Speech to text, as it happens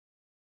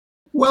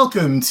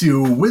Welcome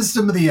to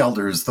Wisdom of the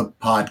Elders, the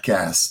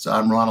podcast.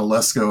 I'm Ron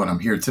Olesko, and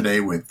I'm here today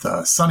with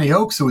Sonny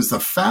Oakes, who is the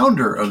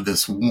founder of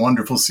this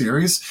wonderful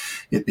series.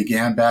 It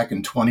began back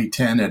in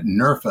 2010 at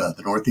NERFA,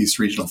 the Northeast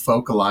Regional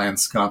Folk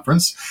Alliance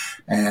Conference.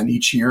 And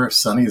each year,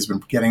 Sonny has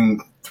been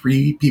getting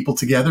 3 people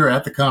together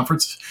at the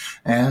conference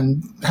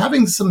and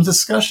having some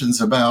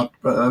discussions about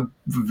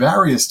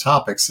various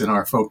topics in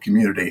our folk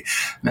community.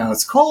 Now,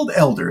 it's called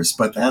Elders,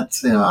 but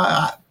that's,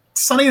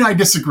 Sonny and I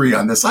disagree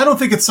on this. I don't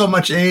think it's so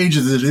much age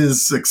as it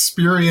is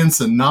experience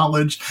and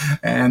knowledge.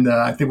 And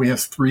I think we have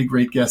 3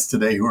 great guests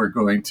today who are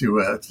going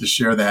to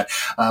share that.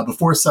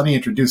 Before Sonny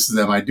introduces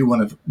them, I do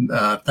want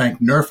to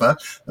thank NERFA,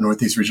 the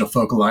Northeast Regional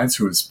Folk Alliance,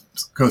 who is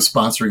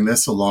co-sponsoring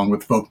this along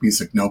with Folk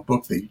Music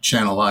Notebook, the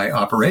channel I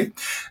operate.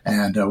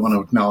 And I want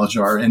to acknowledge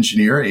our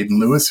engineer, Aidan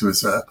Lewis, who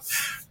is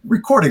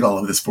recording all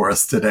of this for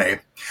us today.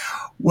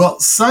 Well,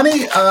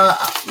 Sonny,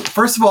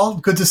 first of all,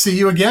 good to see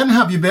you again. How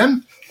have you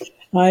been?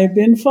 I've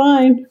been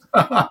fine.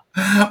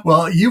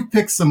 Well, you've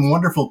picked some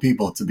wonderful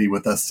people to be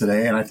with us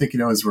today. And I think,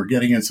 as we're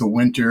getting into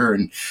winter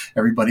and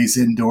everybody's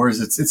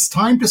indoors, it's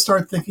time to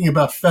start thinking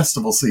about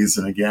festival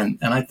season again.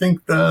 And I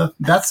think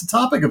that's the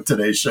topic of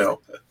today's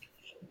show.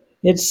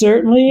 It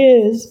certainly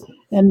is.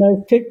 And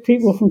I've picked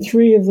people from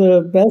 3 of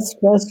the best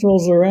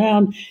festivals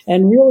around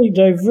and really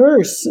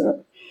diverse.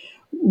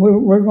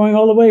 We're going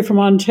all the way from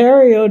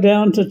Ontario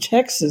down to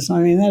Texas.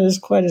 I mean, that is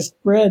quite a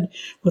spread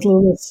with a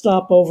little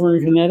stopover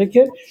in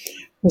Connecticut.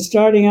 We're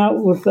starting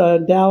out with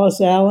Dalis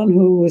Allen,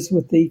 who was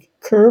with the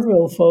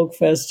Kerrville Folk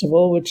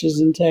Festival, which is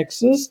in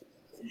Texas.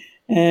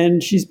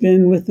 And she's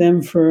been with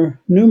them for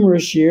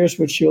numerous years,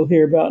 which you'll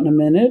hear about in a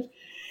minute.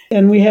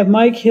 And we have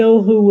Mike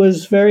Hill, who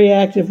was very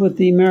active with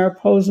the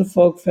Mariposa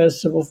Folk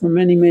Festival for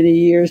many, many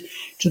years,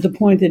 to the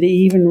point that he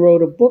even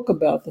wrote a book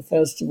about the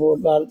festival,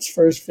 about its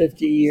first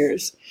 50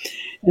 years.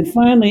 And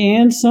finally,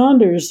 Ann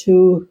Saunders,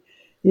 who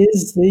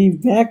is the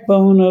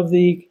backbone of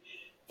the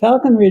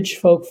Falcon Ridge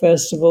Folk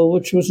Festival,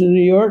 which was in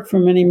New York for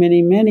many,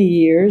 many, many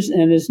years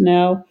and has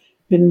now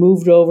been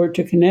moved over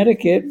to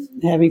Connecticut,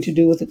 having to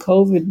do with the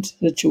COVID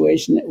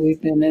situation that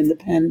we've been in, the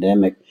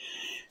pandemic.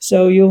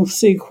 So you'll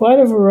see quite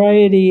a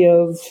variety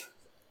of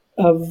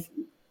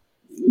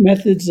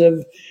methods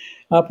of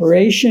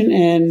operation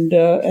and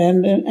the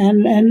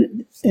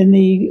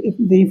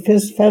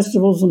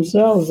festivals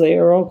themselves. They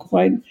are all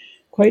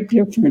quite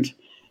different.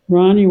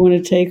 Ron, you want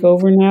to take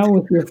over now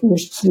with your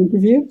first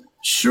interview?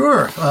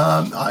 Sure.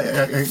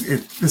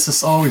 This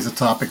is always a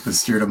topic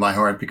that's dear to my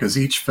heart because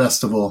each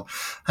festival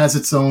has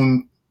its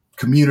own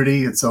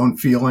community, its own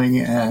feeling,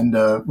 and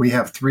we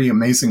have 3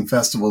 amazing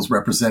festivals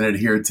represented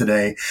here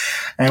today.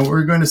 And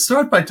we're going to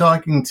start by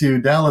talking to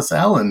Dalis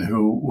Allen,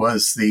 who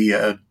was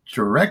the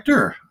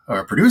director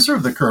or producer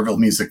of the Kerrville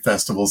Music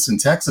Festivals in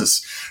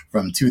Texas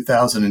from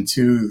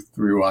 2002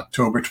 through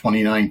October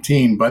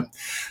 2019. But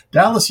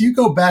Dalis, you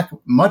go back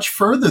much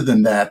further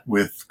than that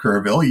with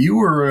Kerrville. You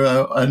were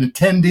an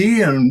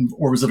attendee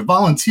or was it a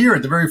volunteer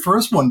at the very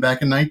first one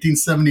back in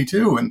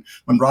 1972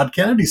 when Rod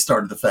Kennedy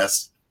started the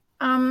fest?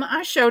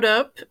 I showed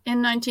up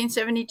in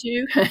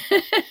 1972.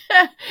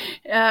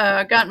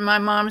 Got in my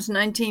mom's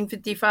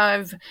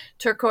 1955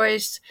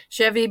 turquoise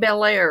Chevy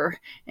Bel Air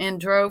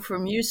and drove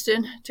from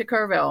Houston to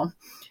Kerrville.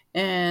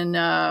 And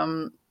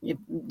you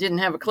didn't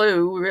have a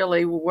clue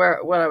really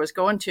what I was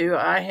going to.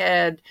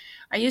 I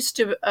used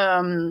to,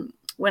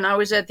 when I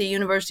was at the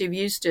University of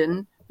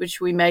Houston, which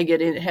we may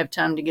have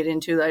time to get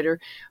into later,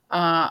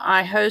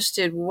 I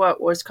hosted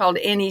what was called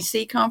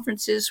NEC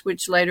conferences,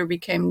 which later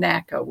became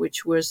NACA,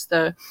 which was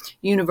the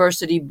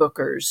University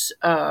Bookers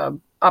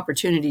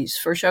opportunities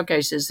for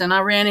showcases. And I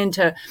ran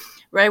into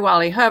Ray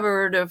Wiley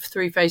Hubbard of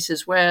Three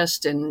Faces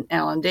West and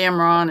Alan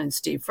Damron and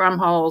Steve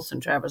Frumholz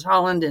and Travis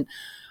Holland. And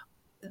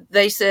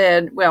they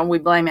said, well, we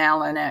blame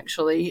Alan,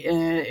 actually.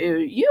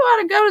 You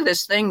ought to go to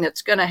this thing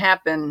that's going to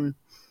happen,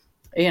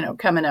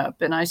 coming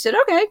up. And I said,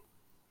 okay.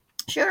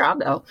 Sure, I'll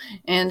go.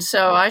 And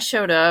so I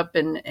showed up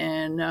and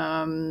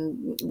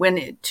went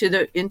into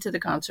the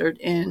concert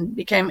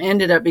and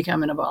ended up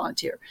becoming a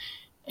volunteer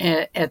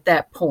at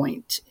that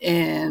point,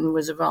 and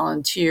was a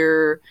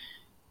volunteer,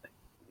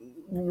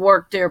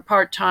 worked there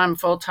part-time,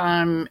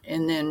 full-time,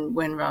 and then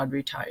when Rod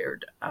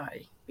retired,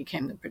 I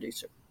became the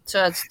producer. So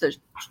that's the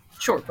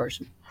short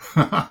version.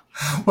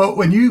 Well,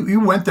 when you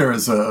went there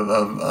as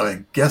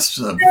a guest,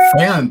 a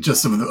fan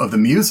just of the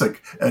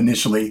music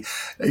initially,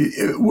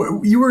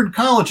 you were in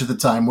college at the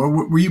time.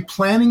 Were you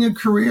planning a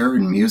career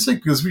in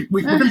music? Because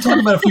we're going to talk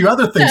about a few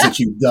other things that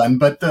you've done,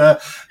 but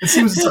it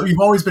seems as though you've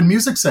always been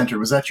music-centered.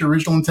 Was that your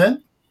original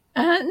intent?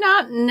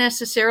 Not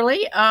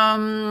necessarily.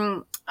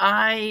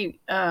 I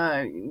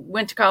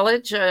went to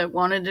college,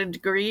 wanted a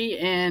degree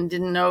and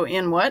didn't know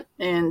in what.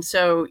 And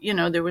so,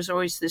 there was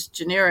always this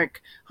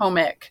generic home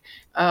ec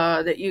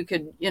that you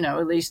could,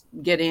 at least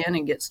get in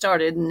and get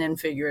started and then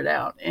figure it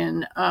out.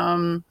 And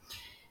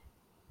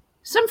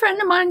some friend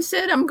of mine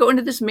said, I'm going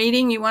to this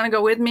meeting. You want to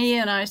go with me?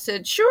 And I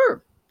said,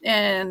 sure.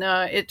 And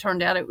it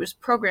turned out it was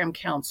Program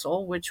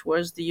Council, which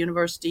was the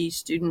university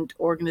student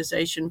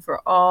organization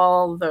for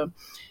all the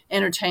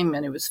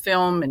entertainment. It was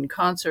film and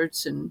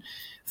concerts and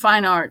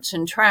fine arts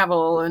and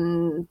travel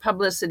and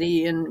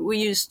publicity. And we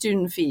used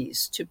student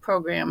fees to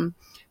program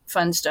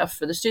fun stuff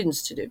for the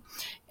students to do.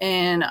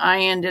 And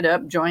I ended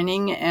up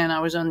joining, and I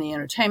was on the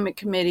entertainment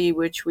committee,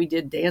 which we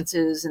did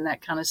dances and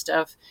that kind of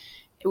stuff,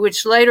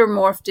 which later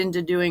morphed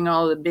into doing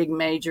all the big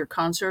major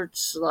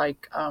concerts,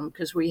 like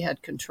because we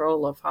had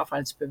control of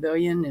Hoffman's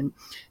Pavilion. And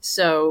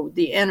so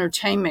the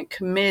entertainment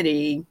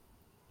committee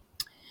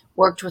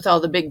worked with all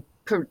the big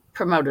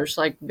promoters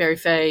like Barry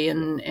Fay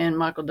and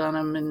Michael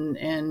Dunham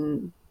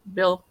and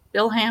Bill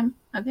Ham,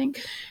 I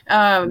think,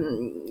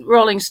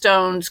 Rolling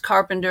Stones,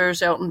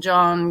 Carpenters, Elton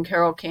John,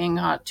 Carole King,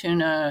 Hot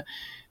Tuna,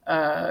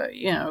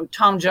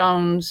 Tom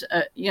Jones,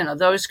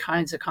 those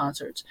kinds of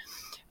concerts.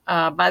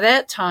 By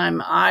that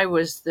time, I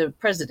was the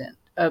president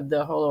of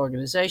the whole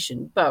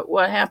organization. But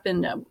what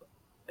happened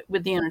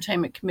with the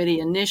entertainment committee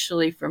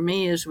initially for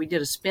me is we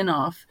did a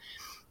spinoff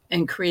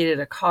and created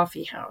a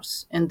coffee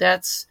house. And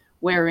that's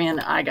wherein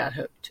I got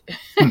hooked.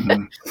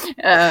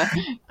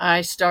 Mm-hmm.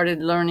 I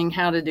started learning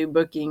how to do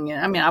booking.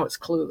 I mean, I was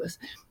clueless.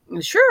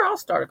 Sure, I'll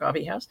start a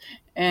coffee house.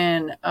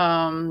 And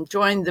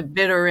joined the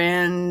Bitter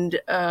End.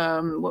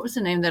 What was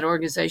the name of that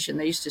organization?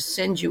 They used to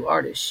send you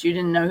artists. You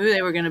didn't know who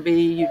they were going to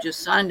be. You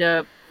just signed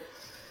up.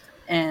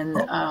 And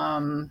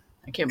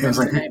I can't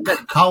remember the name,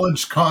 but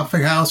College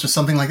Coffee House or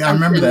something like that. I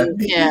remember that.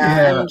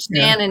 Yeah, and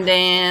Stan and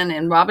Dan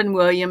and Robin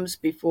Williams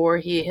before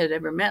he had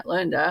ever met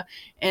Linda.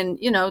 And,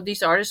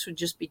 these artists would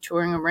just be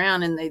touring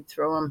around and they'd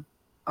throw them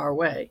our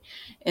way.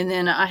 And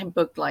then I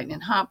booked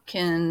Lightning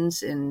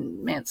Hopkins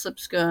and Mance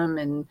Lipscomb,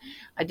 and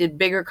I did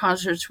bigger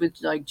concerts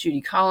with like Judy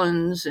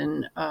Collins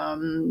and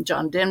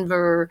John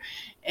Denver,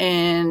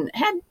 and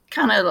had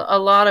kind of a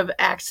lot of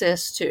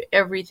access to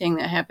everything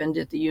that happened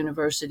at the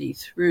university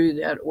through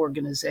that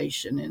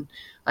organization. And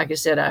like I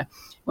said,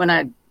 when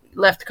I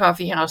left the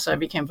coffee house, I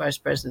became vice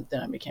president,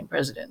 then I became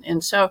president.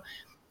 And so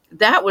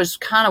that was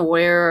kind of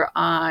where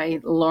I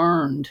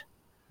learned,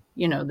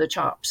 the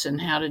chops and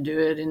how to do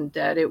it, and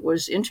that it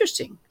was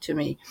interesting to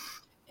me.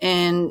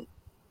 And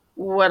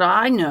what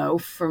I know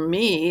for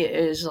me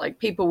is like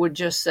people would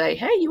just say,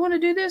 "Hey, you want to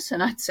do this?"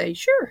 And I'd say,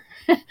 "Sure."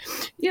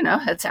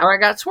 That's how I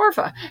got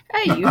Swerfa.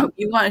 Hey,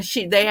 you want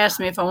to? They asked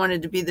me if I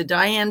wanted to be the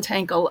Diane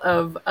Tankle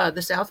of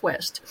the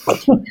Southwest.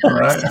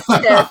 Right.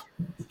 I said,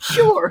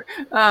 sure.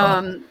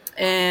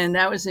 And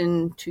that was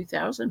in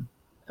 2000.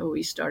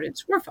 We started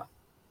Swerfa.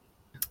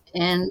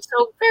 And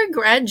so very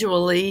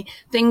gradually,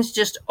 things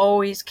just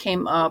always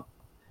came up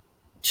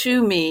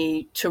to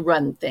me to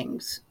run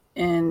things.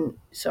 And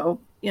so,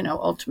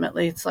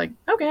 ultimately it's like,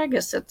 okay, I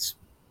guess that's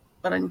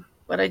what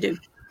I do.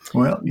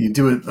 Well, you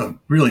do a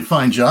really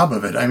fine job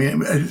of it. I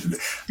mean,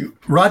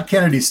 Rod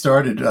Kennedy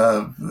started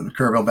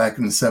Kerrville back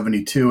in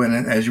 '72,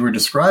 and as you were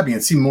describing,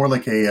 it seemed more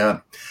like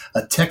a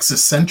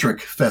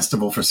Texas-centric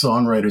festival for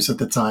songwriters at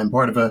the time.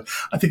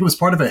 I think it was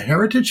part of a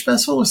heritage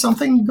festival or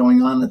something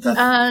going on at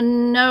that.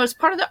 No, it's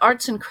part of the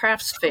Arts and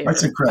Crafts Fair.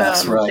 Arts and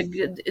Crafts, right?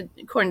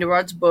 According to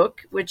Rod's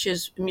book, which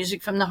is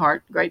Music from the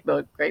Heart, great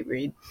book, great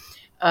read.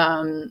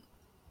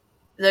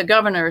 The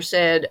governor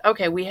said,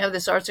 okay, we have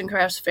this arts and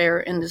crafts fair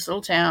in this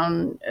little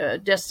town,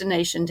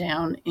 destination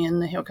town in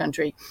the hill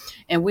country,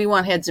 and we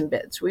want heads and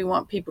beds. We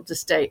want people to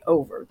stay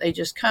over. They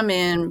just come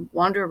in,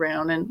 wander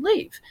around, and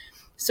leave.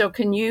 So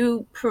can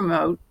you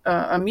promote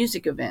a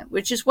music event,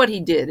 which is what he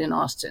did in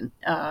Austin.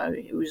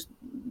 It was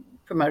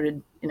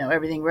promoted,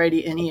 everything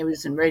radio, and he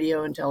was in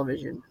radio and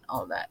television,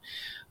 all of that.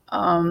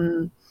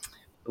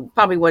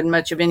 Probably wasn't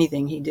much of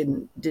anything he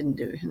didn't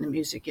do in the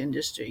music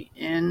industry.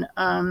 And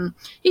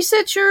he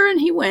said sure, and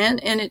he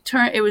went, and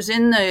it was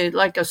in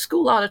a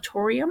school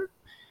auditorium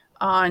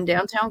in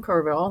downtown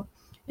Kerrville,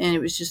 and it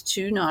was just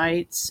 2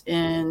 nights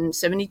in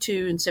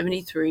 72 and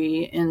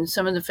 73. And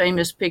some of the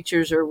famous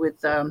pictures are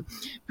with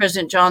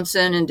President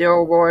Johnson and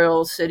Darrell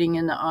Royal sitting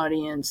in the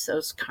audience,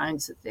 those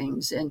kinds of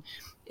things. And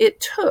it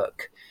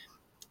took,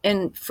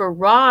 and for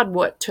Rod,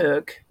 what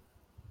took,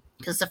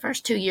 because the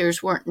first 2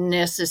 years weren't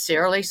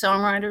necessarily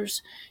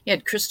songwriters. You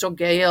had Crystal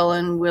Gale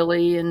and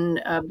Willie and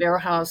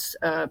Bearhouse,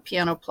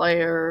 piano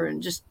player,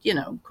 and just,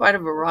 quite a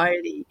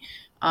variety.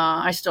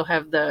 I still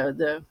have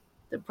the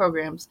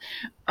programs.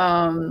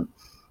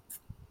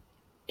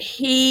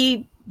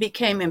 He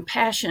became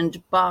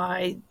impassioned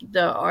by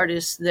the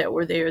artists that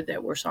were there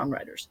that were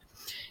songwriters.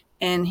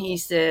 And he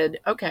said,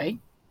 okay,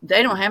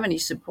 they don't have any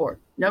support.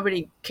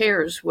 Nobody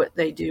cares what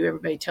they do.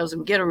 Everybody tells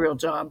them, get a real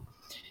job.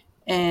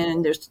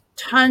 And there's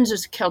tons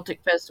of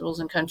Celtic festivals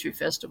and country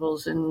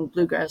festivals and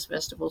bluegrass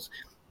festivals.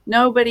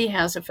 Nobody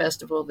has a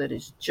festival that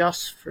is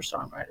just for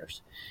songwriters.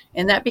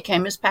 And that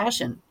became his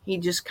passion. He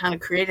just kind of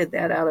created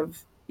that out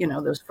of,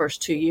 those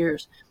first 2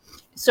 years.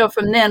 So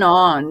from then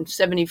on,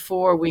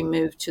 74, we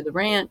moved to the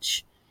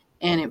ranch,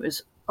 and it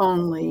was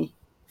only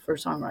for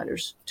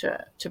songwriters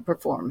to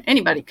perform.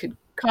 Anybody could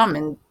come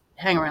and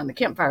hang around the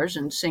campfires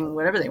and sing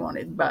whatever they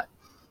wanted, but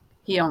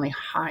he only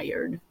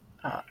hired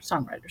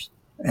songwriters.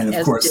 And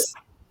of course,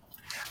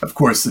 of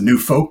course, the new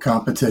folk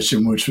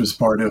competition, which was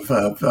part of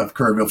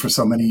Kerrville for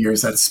so many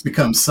years, that's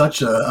become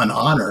such an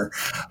honor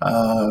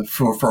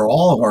for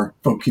all of our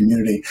folk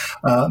community.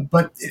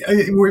 But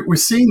we're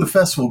seeing the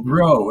festival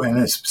grow, and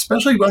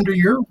especially under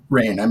your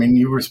reign. I mean,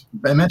 you were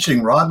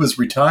mentioning Rod was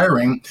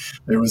retiring.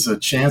 There was a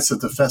chance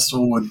that the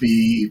festival would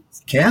be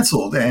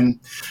canceled, and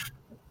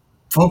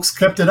folks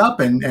kept it up,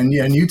 and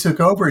you took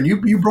over, and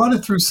you brought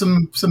it through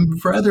some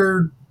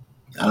rather,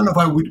 I don't know if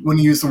I would want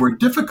to use the word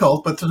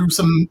difficult, but through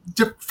some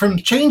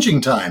different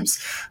changing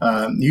times.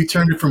 You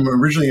turned it from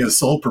originally a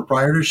sole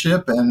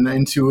proprietorship and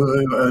into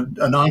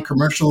a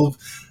non-commercial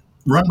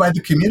run by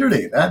the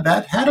community.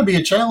 That had to be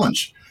a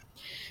challenge.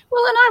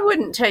 Well, and I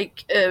wouldn't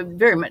take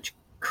very much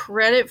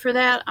credit for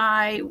that.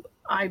 I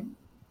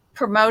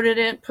promoted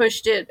it,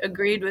 pushed it,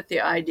 agreed with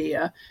the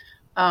idea.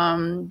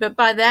 But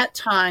by that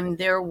time,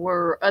 there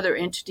were other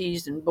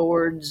entities and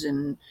boards,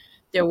 and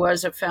there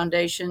was a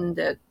foundation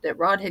that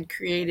Rod had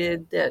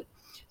created, that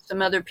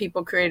some other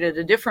people created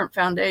a different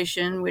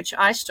foundation, which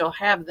I still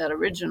have that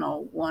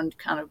original one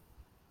kind of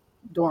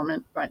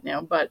dormant right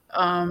now. But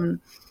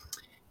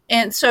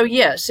and so,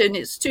 yes, and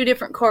it's two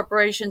different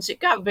corporations. It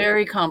got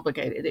very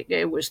complicated.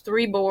 It was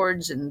three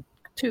boards and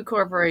two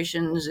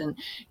corporations, and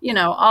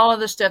all of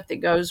the stuff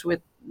that goes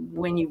with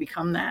when you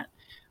become that.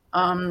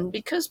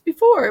 Because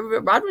before,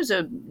 Rod was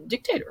a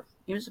dictator.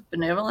 He was a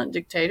benevolent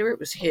dictator. It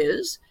was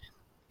his,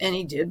 and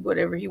he did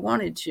whatever he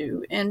wanted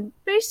to. And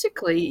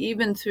basically,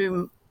 even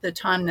through the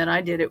time that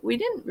I did it, we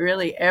didn't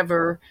really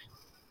ever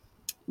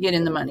get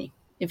in the money,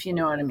 if you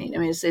know what I mean. I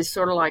mean, it's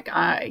sort of like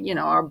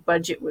our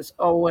budget was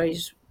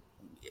always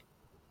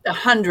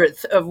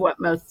 100th of what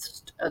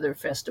most other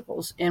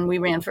festivals, and we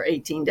ran for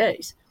 18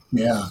 days.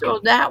 Yeah.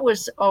 So that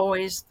was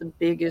always the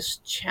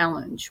biggest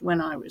challenge when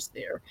I was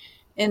there.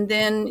 And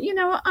then,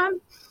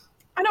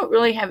 I don't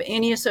really have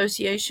any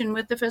association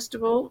with the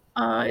festival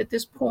at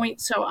this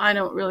point, so I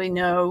don't really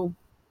know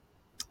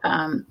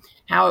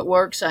how it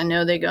works. I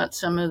know they got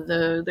some of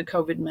the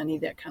COVID money,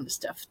 that kind of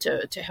stuff,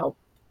 to help,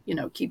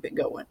 keep it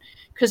going.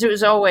 Because it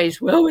was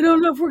always, well, we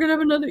don't know if we're going to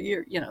have another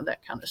year,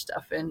 that kind of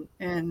stuff. And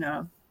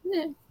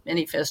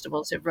many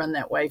festivals have run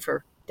that way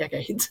for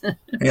decades.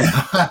 Yeah,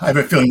 I have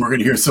a feeling we're going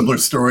to hear similar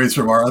stories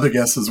from our other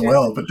guests as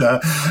well. But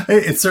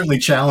it's certainly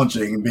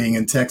challenging being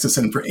in Texas,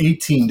 and for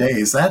 18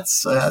 days,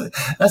 that's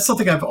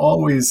something I've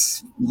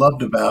always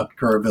loved about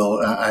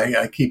Kerrville.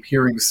 I keep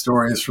hearing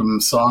stories from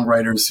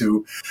songwriters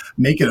who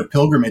make it a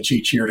pilgrimage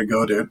each year to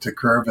go to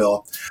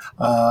Kerrville.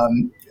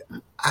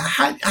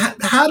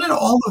 How did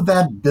all of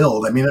that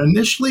build? I mean,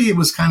 initially it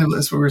was kind of,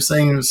 as we were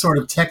saying, it was sort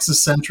of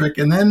Texas centric,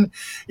 and then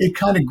it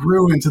kind of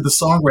grew into the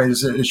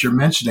songwriters, as you're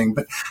mentioning.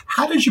 But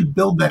how did you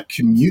build that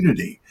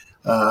community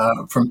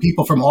from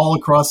people from all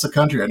across the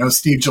country? I know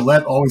Steve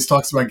Gillette always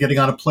talks about getting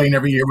on a plane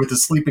every year with a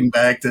sleeping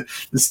bag to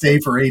stay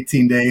for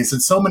 18 days,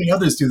 and so many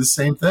others do the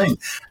same thing.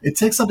 It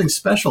takes something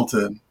special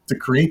to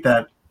create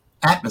that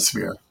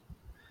atmosphere.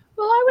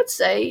 Well, I would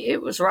say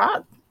it was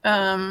Rod.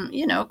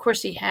 Of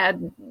course, he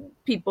had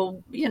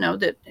people,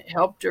 that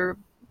helped or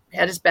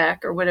had his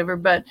back or whatever,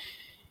 but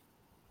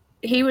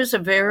he was a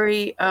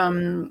very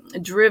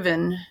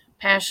driven,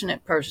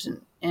 passionate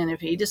person. And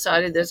if he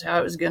decided that's how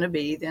it was going to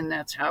be, then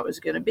that's how it was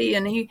going to be.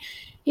 And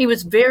he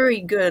was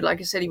very good. Like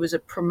I said, he was a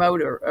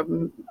promoter of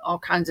all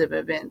kinds of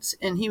events.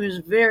 And he was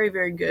very,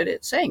 very good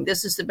at saying,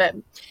 this is the best.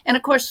 And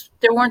of course,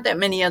 there weren't that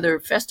many other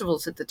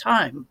festivals at the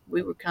time.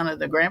 We were kind of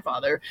the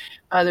grandfather,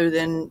 other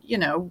than,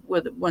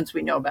 with ones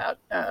we know about,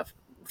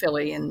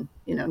 Philly and,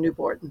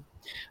 Newport.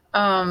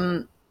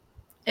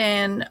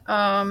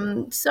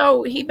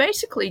 So he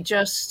basically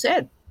just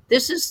said,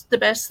 this is the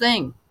best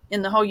thing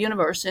in the whole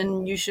universe,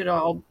 and you should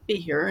all be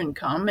here and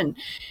come,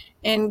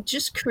 and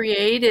just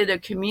created a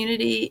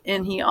community.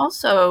 And he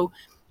also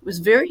was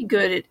very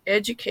good at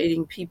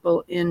educating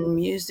people in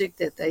music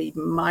that they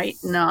might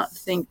not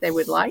think they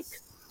would like.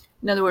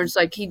 In other words,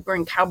 like he'd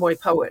bring cowboy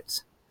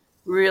poets,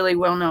 really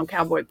well-known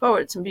cowboy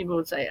poets, and people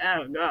would say,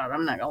 oh God,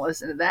 I'm not going to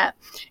listen to that.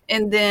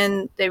 And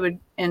then they would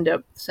end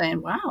up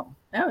saying, wow,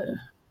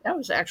 that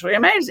was actually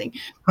amazing.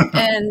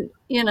 And,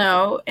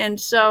 and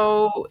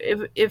so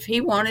if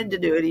he wanted to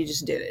do it, he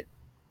just did it.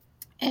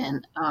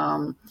 And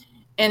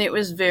it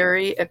was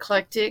very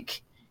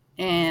eclectic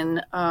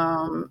and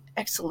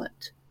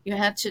excellent. You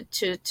had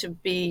to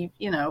be,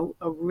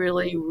 a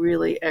really,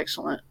 really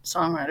excellent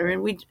songwriter.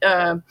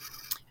 And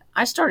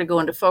I started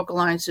going to folk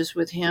alliances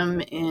with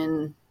him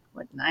in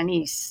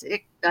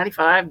 96,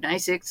 95,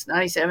 96,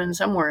 97,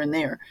 somewhere in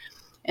there.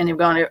 And have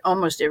gone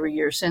almost every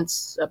year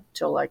since, up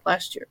till like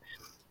last year.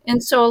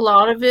 And so a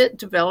lot of it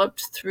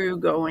developed through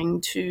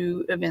going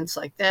to events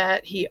like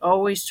that. He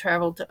always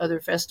traveled to other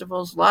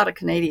festivals, a lot of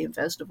Canadian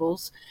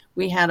festivals.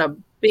 We had a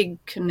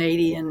big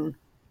Canadian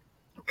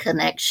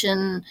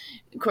connection.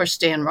 Of course,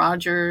 Stan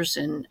Rogers,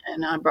 and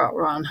I brought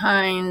Ron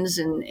Hines,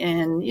 and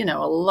a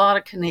lot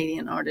of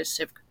Canadian artists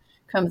have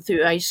come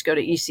through. I used to go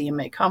to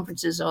ECMA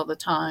conferences all the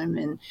time,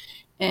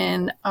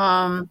 and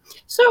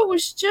so it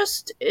was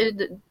just,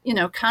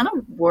 kind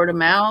of word of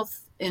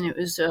mouth, and it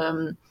was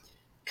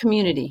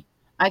community.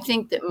 I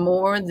think that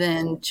more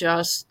than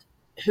just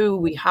who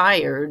we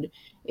hired.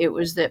 It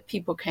was that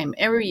people came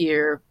every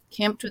year,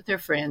 camped with their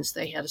friends.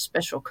 They had a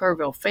special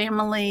Kerrville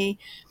family.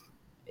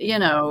 They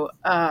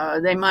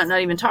might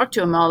not even talk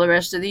to them all the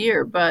rest of the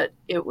year, but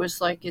it was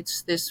like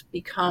it's this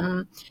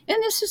become, and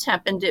this has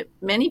happened at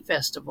many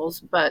festivals,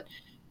 but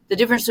the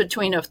difference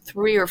between a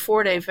 3 or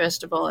 4 day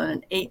festival and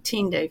an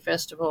 18-day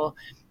festival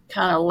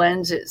kind of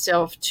lends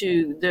itself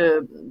to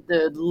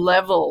the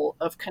level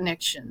of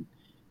connection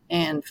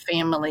and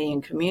family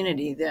and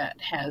community that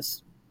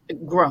has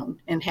grown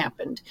and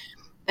happened.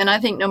 And I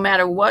think no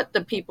matter what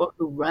the people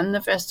who run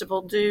the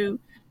festival do,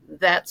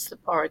 that's the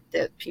part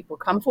that people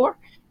come for,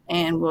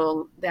 and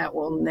that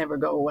will never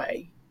go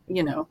away,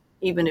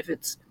 even if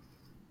it's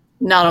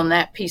not on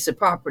that piece of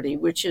property,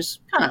 which is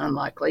kind of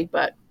unlikely,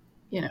 but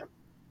you know,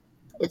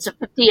 it's a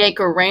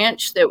 50-acre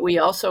ranch that we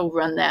also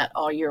run that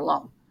all year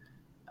long.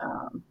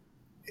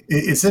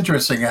 It's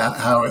interesting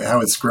how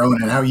it's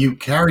grown and how you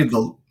carried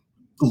the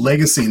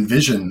legacy and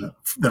vision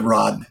that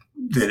Rod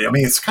did. I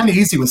mean, it's kind of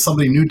easy when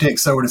somebody new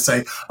takes over to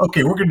say,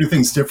 okay, we're going to do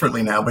things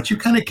differently now, but you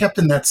kind of kept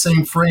in that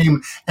same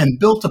frame and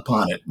built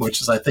upon it,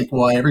 which is, I think,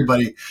 why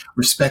everybody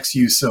respects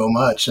you so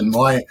much, and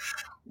why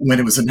when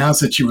it was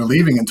announced that you were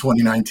leaving in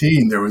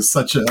 2019, there was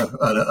such an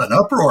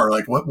uproar,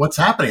 like what's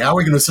happening? How are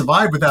we going to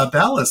survive without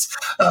Dalis?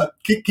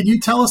 Can you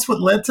tell us what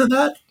led to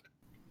that?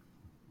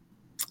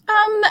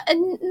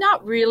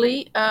 Not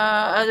really,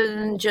 other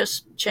than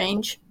just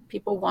change.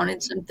 People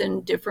wanted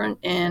something different,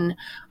 and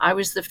I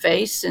was the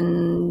face,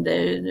 and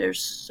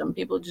there's some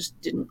people just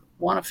didn't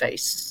want a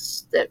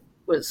face that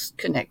was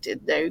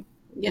connected. They,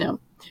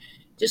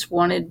 just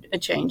wanted a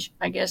change,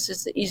 I guess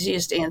is the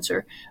easiest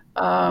answer.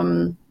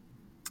 I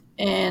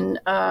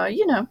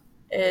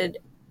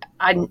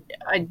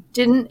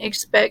didn't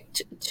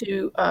expect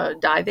to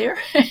die there.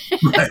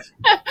 Right.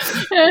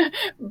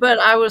 But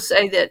I will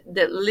say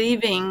that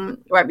leaving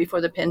right before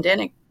the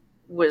pandemic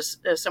was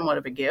somewhat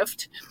of a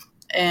gift.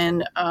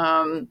 And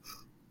I've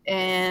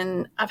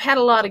had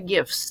a lot of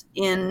gifts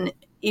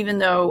even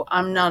though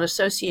I'm not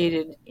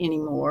associated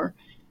anymore.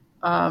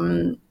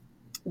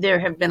 There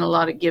have been a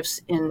lot of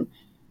gifts in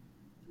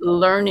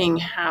learning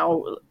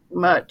how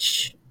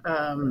much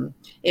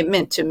it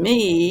meant to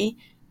me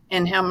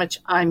and how much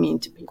I mean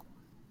to people.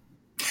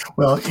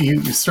 Well,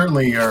 you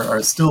certainly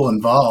are still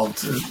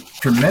involved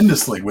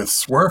tremendously with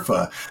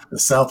SWRFA, the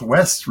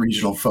Southwest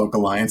Regional Folk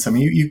Alliance. I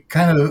mean, you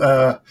kind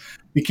of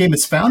became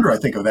its founder, I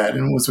think, of that.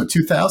 And it was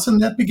 2000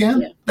 that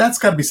began? Yeah. That's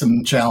got to be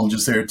some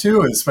challenges there,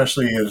 too,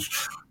 especially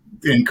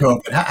in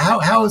COVID.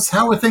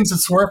 How are things at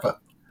SWRFA?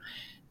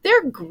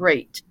 They're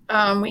great.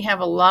 We have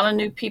a lot of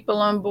new people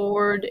on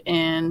board,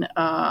 and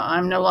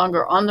I'm no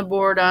longer on the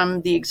board.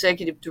 I'm the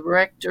executive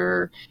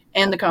director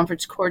and the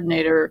conference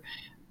coordinator.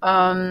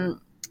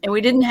 And we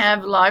didn't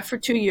have live for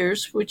 2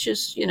 years, which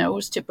is,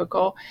 was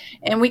typical.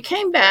 And we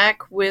came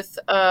back with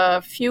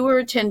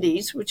fewer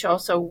attendees, which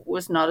also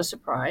was not a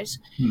surprise.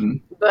 Mm-hmm.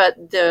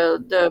 But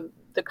the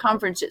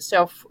conference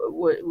itself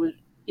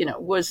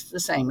was the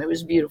same. It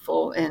was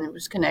beautiful, and it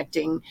was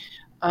connecting.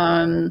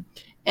 And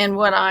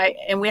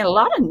we had a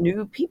lot of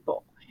new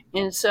people.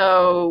 And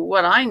so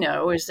what I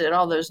know is that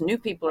all those new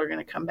people are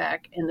going to come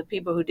back, and the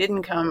people who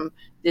didn't come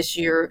this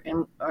year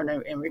and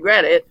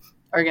regret it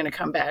are going to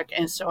come back.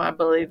 And so I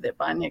believe that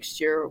by next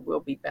year we'll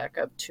be back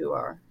up to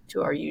our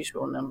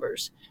usual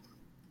numbers.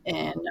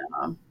 And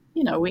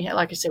we have,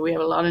 like I said, we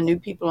have a lot of new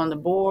people on the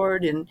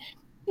board, and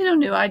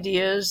new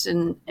ideas,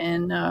 and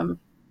I'm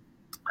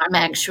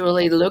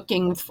actually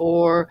looking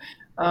for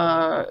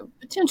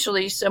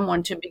potentially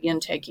someone to begin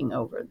taking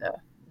over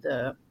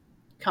the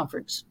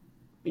conference,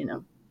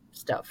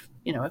 stuff,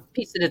 a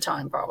piece at a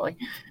time, probably.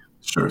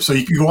 Sure. So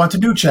you can go on to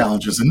new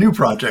challenges and new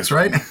projects,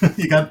 right?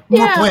 You got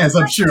more plans,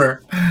 I'm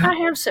sure. I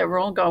have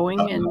several going,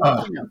 and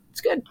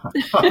it's good.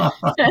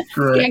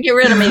 Great. Can't get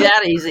rid of me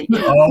that easy.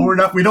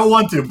 Oh, we don't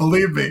want to,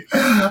 believe me.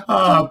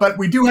 But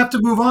we do have to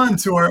move on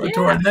to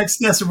our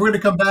next guest. And we're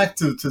going to come back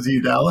to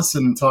you, Dalis,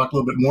 and talk a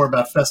little bit more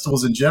about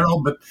festivals in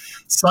general. But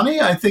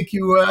Sonny, I think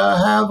you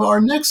have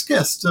our next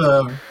guest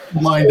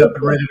lined up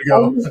and ready to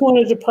go. I just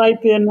wanted to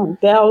pipe in.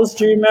 Dallas,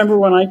 do you remember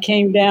when I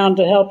came down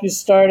to help you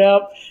start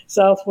out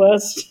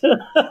Southwest?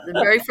 The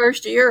very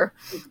first year.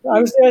 I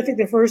was there, I think,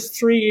 the first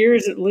 3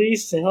 years at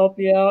least to help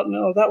you out.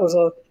 No, that was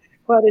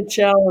quite a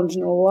challenge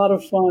and a lot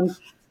of fun.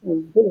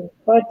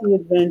 Quite the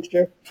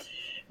adventure.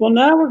 Well,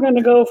 now we're going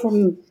to go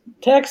from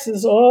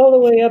Texas all the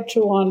way up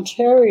to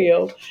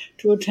Ontario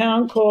to a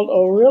town called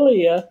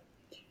Orillia,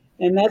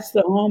 and that's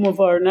the home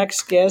of our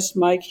next guest,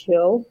 Mike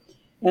Hill.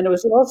 And it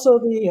was also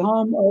the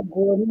home of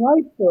Gordon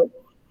Lightfoot.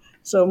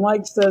 So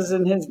Mike says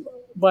in his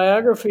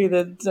biography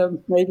that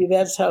maybe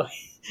that's how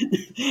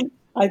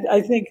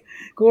I think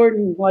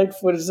Gordon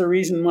Lightfoot is the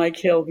reason Mike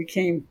Hill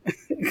became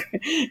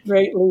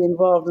greatly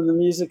involved in the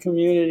music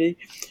community.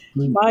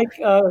 Mm-hmm. Mike,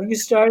 you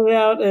started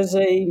out as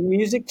a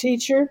music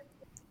teacher?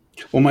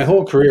 Well, my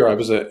whole career, I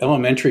was an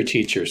elementary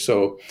teacher.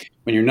 So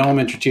when you're an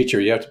elementary teacher,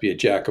 you have to be a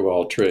jack of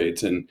all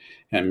trades, and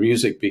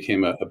music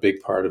became a big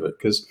part of it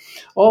because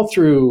all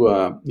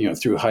through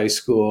through high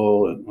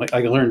school, like I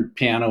learned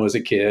piano as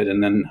a kid,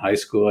 and then in high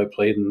school I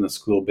played in the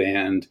school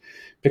band,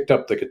 picked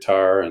up the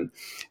guitar,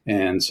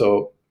 and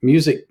so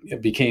music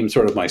became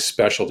sort of my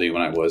specialty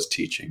when I was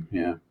teaching.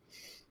 Yeah,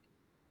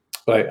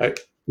 but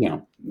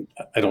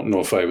I don't know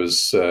if I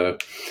was. I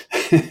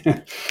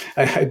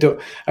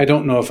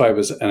don't know if I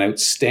was an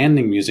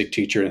outstanding music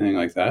teacher or anything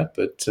like that.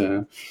 But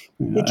Did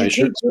you I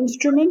sure. teach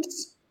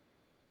instruments?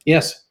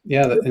 Yes,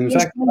 yeah. What In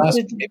fact, the instruments last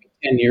did you? maybe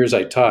 10 years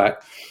I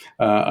taught.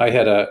 I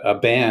had a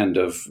band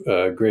of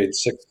grade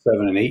 6,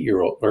 7, and 8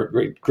 year old, or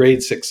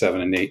grade 6,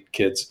 7, and 8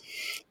 kids,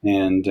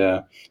 and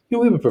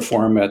we would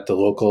perform at the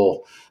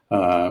local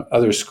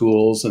other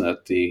schools and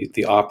at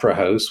the Opera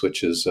House,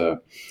 which is a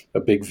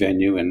big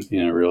venue in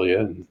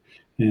Aurelia,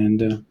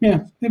 and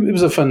yeah, it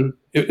was a fun.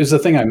 It was the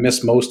thing I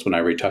missed most when I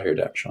retired,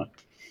 actually.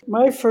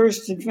 My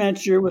first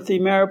adventure with the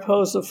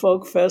Mariposa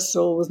Folk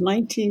Festival was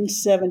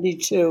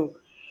 1972.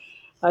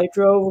 I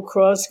drove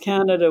across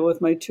Canada with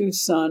my two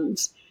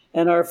sons,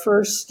 and our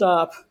first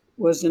stop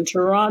was in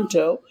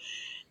Toronto.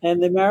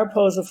 And the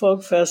Mariposa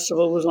Folk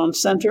Festival was on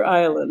Center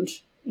Island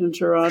in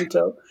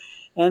Toronto.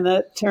 And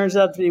that turns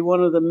out to be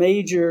one of the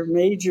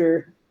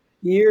major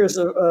years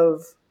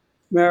of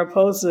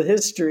Mariposa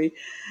history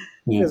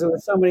Yeah, because there were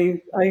so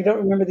many. I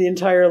don't remember the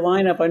entire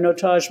lineup. I know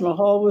Taj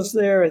Mahal was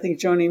there. I think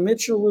Joni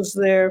Mitchell was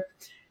there.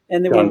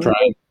 And there John were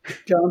Prine.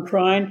 John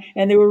Prine.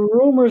 And there were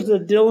rumors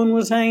that Dylan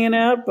was hanging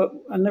out, but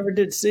I never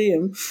did see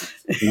him.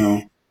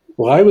 No,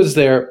 well, I was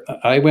there.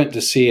 I went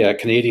to see a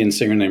Canadian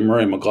singer named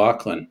Murray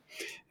McLaughlin,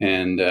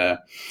 and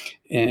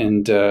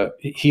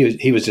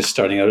he was just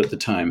starting out at the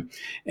time.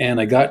 And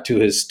I got to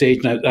his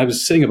stage, and I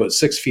was sitting about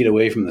 6 feet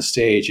away from the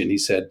stage, and he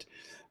said,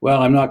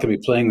 "Well, I'm not going to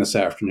be playing this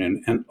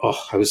afternoon." And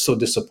I was so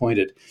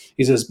disappointed.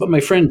 He says, "But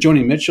my friend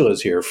Joni Mitchell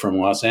is here from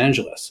Los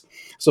Angeles."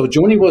 So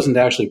Joni wasn't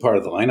actually part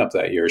of the lineup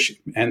that year,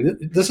 and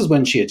this is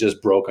when she had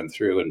just broken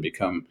through and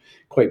become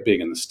quite big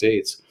in the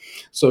States.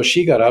 So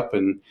she got up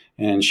and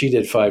she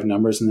did 5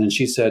 numbers, and then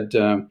she said,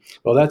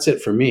 "Well, that's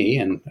it for me."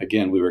 And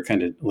again, we were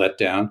kind of let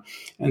down.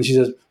 And she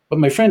says, "But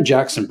my friend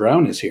Jackson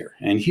Brown is here,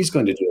 and he's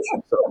going to do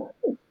it."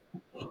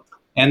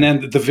 And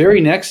then the very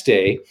next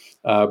day,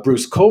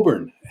 Bruce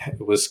Coburn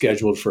was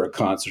scheduled for a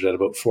concert at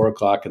about 4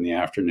 o'clock in the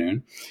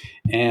afternoon.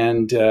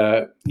 And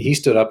he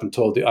stood up and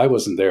I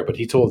wasn't there, but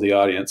he told the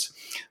audience,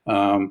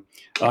 "I'm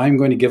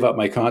going to give up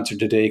my concert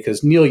today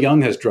because Neil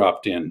Young has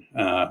dropped in."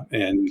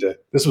 And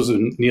this was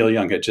when Neil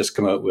Young had just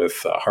come out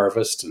with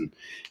Harvest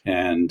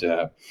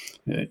and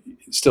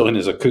still in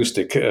his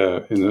acoustic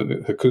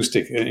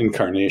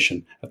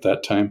incarnation at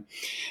that time.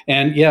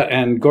 And yeah,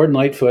 and Gordon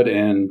Lightfoot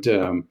and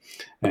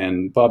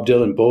Bob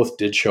Dylan both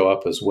did show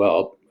up as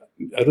well,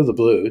 out of the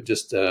blue.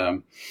 Just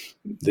there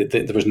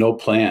was no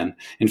plan.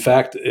 In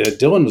fact,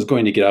 Dylan was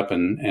going to get up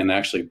and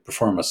actually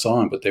perform a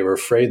song, but they were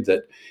afraid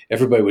that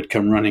everybody would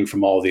come running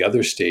from all the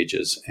other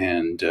stages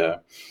and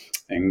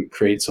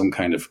create some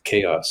kind of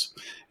chaos.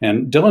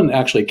 And Dylan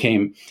actually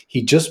came.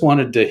 He just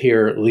wanted to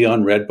hear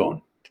Leon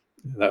Redbone.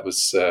 That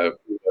was who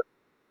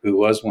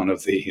was one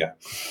of the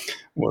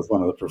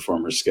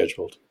performers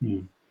scheduled. Yeah.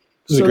 It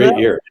was a So great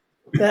year.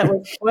 that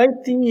was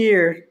quite the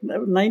year,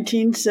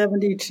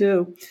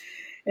 1972.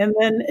 And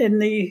then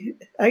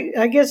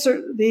I guess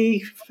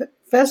the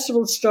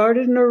festival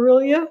started in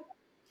Aurelia.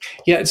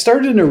 Yeah, it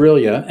started in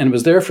Aurelia and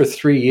was there for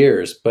 3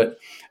 years, but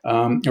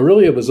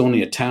Aurelia was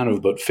only a town of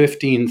about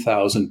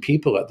 15,000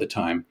 people at the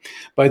time.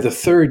 By the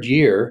third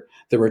year,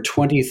 there were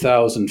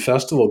 20,000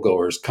 festival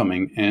goers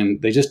coming, and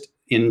they just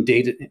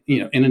inundated.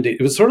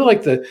 It was sort of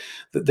like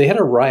they had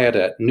a riot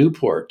at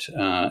Newport,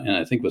 and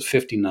I think it was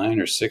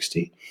 59 or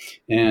 60,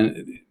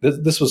 and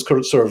this was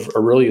sort of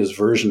Aurelia's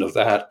version of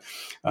that.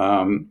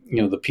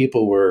 The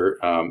people were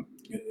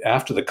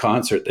after the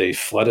concert, they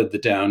flooded the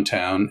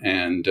downtown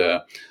and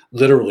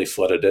literally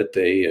flooded it.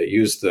 They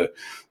used the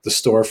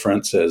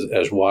storefronts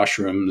as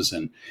washrooms,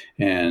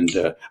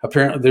 and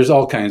apparently there's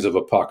all kinds of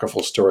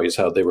apocryphal stories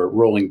how they were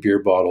rolling beer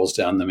bottles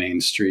down the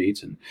main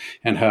street,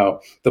 and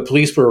how the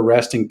police were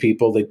arresting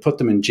people. They'd put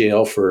them in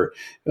jail for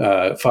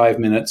 5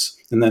 minutes,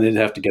 and then they'd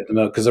have to get them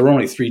out because there were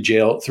only three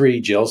jail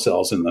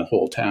cells in the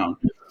whole town.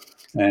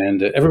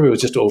 And everybody was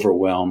just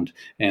overwhelmed.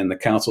 And the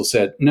council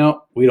said,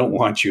 "No, we don't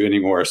want you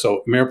anymore."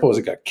 So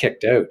Mariposa got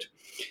kicked out.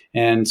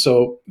 And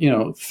so,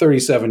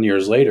 37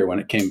 years later, when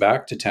it came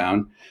back to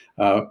town,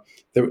 there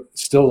were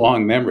still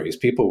long memories.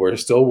 People were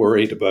still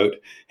worried about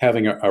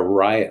having a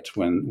riot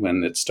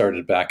when it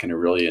started back in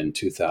Aurelia in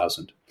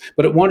 2000.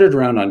 But it wandered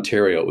around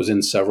Ontario. It was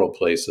in several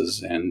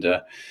places, and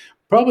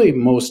probably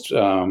most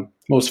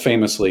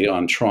famously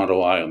on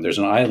Toronto Island. There's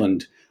an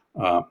island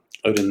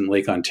out in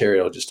Lake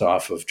Ontario, just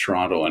off of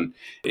Toronto. And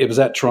it was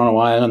at Toronto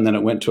Island, then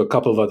it went to a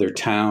couple of other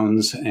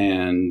towns.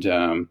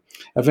 And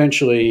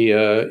eventually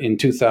in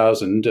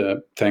 2000,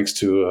 thanks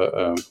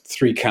to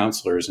 3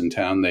 counselors in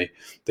town,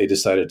 they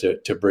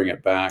decided to bring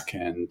it back.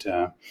 And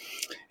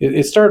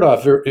it started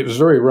off, it was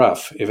very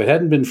rough. If it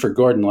hadn't been for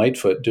Gordon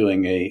Lightfoot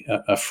doing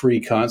a free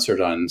concert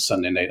on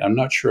Sunday night, I'm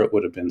not sure it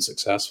would have been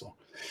successful.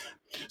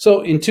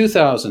 So in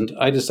 2000,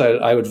 I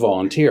decided I would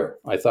volunteer.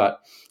 I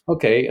thought,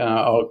 okay,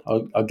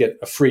 I'll get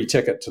a free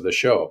ticket to the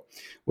show.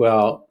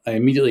 Well, I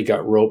immediately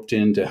got roped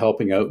into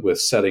helping out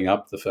with setting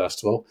up the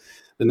festival.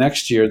 The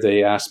next year,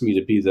 they asked me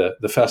to be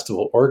the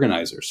festival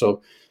organizer.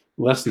 So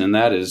lesson in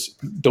that is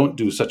don't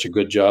do such a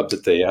good job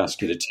that they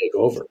ask you to take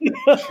over.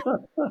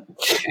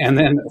 And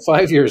then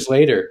 5 years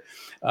later,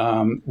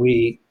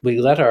 we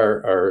let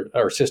our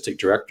artistic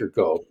director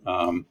go.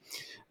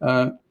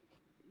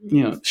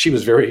 She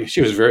was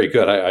very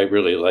good. I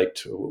really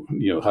liked,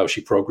 how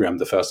she programmed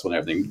the festival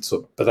and everything.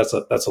 So, but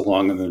that's a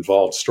long and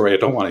involved story I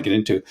don't want to get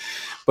into.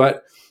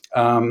 But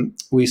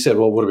we said,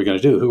 well, what are we going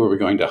to do? Who are we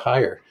going to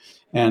hire?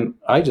 And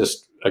I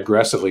just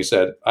aggressively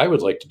said, I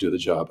would like to do the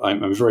job.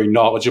 I'm very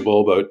knowledgeable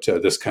about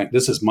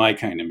this is my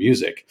kind of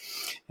music.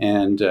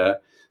 And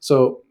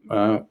so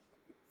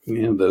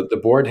the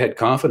board had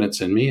confidence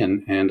in me,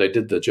 and I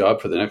did the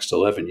job for the next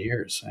 11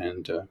 years.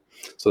 And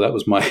so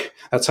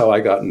that's how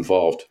I got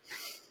involved.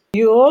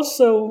 You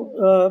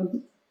also,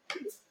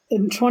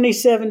 in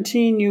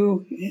 2017,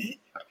 you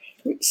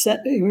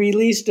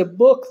released a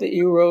book that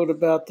you wrote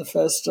about the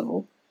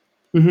festival.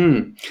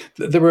 Mm-hmm.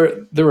 There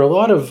was a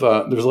lot of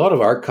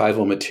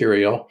archival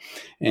material,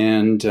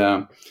 and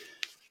so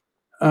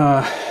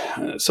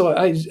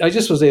I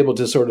just was able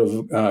to sort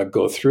of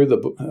go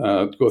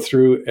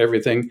through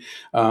everything.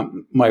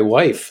 My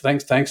wife,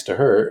 thanks to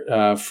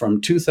her,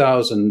 from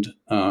 2000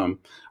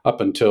 up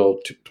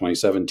until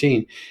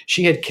 2017,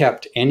 she had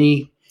cut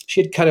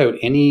out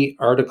any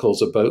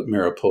articles about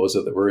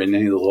Mariposa that were in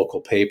any of the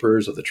local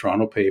papers or the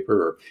Toronto paper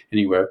or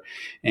anywhere.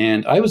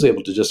 And I was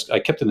able to I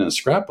kept it in a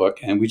scrapbook,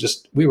 and we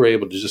were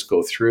able to just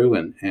go through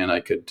and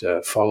I could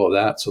follow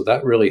that. So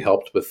that really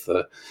helped with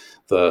the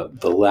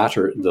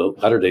latter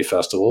day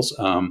festivals.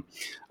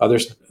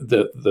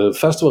 The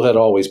festival had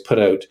always put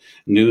out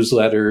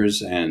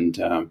newsletters, and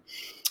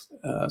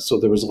so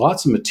there was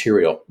lots of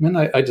material. And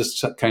I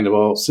just kind of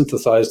all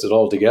synthesized it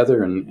all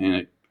together,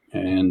 and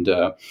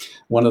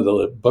one of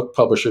the book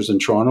publishers in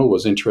Toronto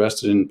was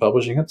interested in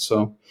publishing it,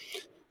 so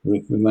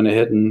we went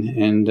ahead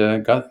and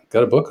got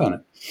a book on it.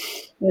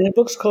 And the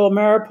book's called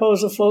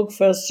Mariposa Folk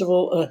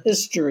Festival: A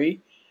History.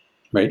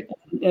 Right.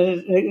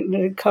 And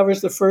it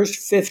covers the first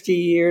 50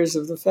 years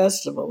of the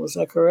festival. Is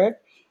that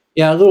correct?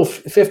 Yeah, a little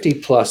 50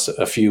 plus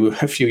a few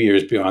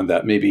years beyond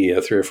that, maybe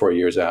 3 or 4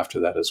 years after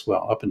that as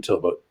well, up until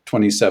about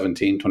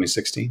 2017,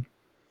 2016.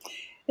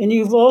 And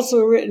you've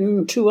also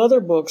written 2 other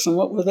books, and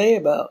what were they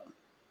about?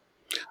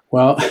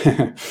 Well,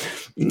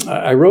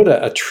 I wrote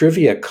a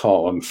trivia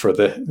column for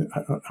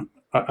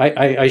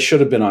I should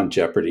have been on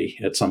Jeopardy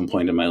at some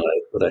point in my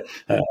life, but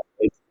I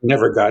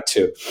never got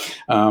to.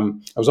 I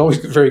was always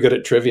very good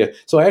at trivia.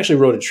 So I actually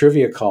wrote a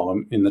trivia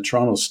column in the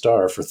Toronto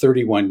Star for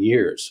 31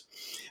 years.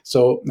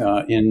 So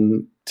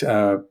in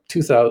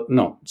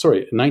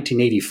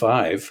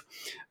 1985,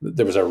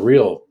 there was a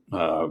real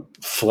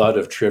flood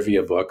of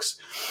trivia books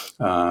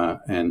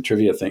and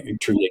trivia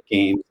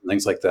games and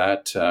things like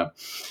that.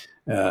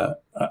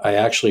 I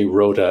actually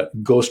wrote a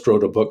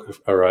book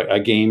or a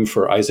game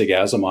for Isaac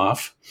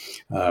Asimov,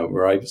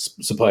 where I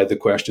supplied the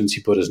questions.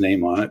 He put his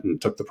name on it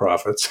and took the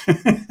profits.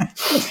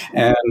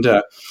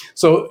 And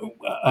so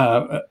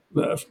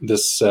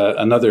this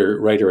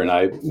another writer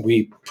and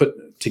we put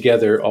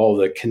together all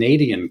the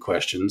Canadian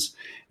questions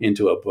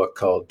into a book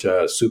called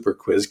Super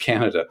Quiz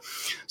Canada.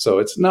 So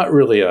it's not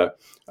really a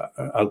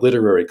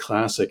literary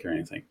classic or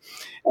anything.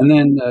 And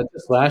then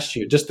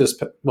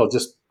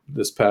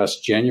this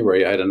past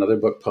January, I had another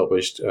book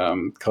published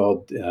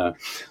called The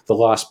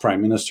Lost Prime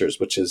Ministers,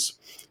 which is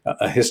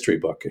a history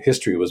book.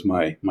 History was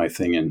my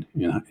thing in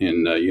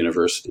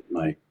university,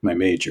 my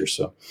major.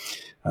 So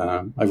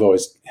I've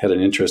always had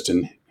an interest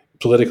in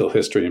political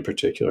history in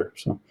particular.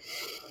 So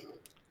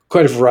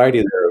quite a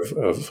variety there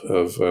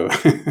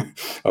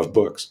of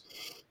books.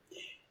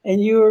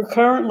 And you are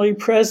currently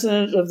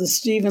president of the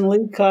Stephen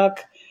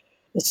Leacock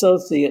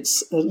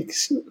Associates.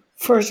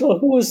 First of all,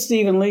 who was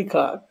Stephen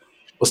Leacock?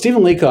 Well,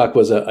 Stephen Leacock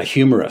was a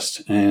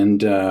humorist,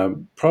 and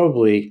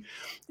probably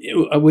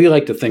we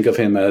like to think of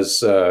him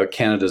as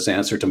Canada's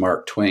answer to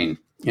Mark Twain.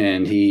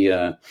 And he,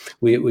 for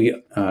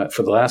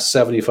the last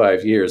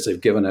 75 years, they've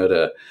given out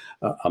a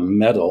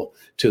medal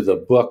to the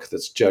book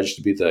that's judged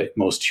to be the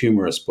most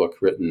humorous book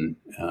written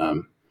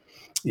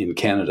in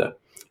Canada.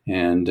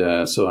 And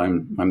so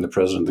I'm the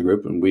president of the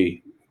group, and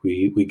we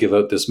give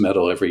out this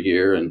medal every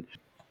year. And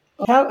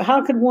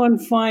how could one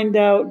find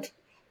out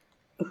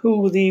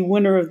who the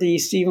winner of the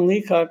Stephen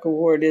Leacock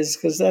Award is?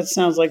 Because that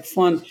sounds like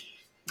fun.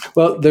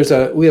 Well,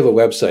 we have a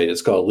website.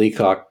 It's called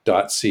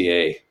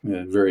leacock.ca.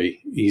 Very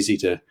easy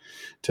to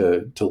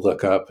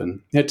look up,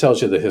 and it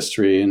tells you the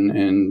history.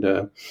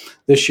 And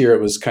this year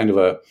it was kind of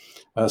a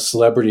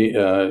celebrity.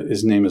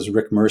 His name is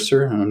Rick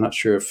Mercer, and I'm not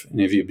sure if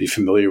any of you would be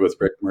familiar with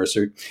Rick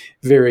Mercer.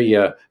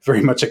 Very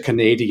much a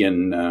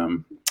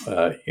Canadian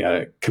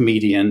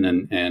comedian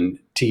and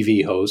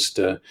TV host.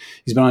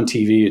 He's been on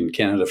TV in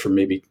Canada for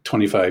maybe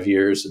 25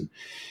 years,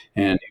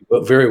 and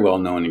very well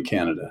known in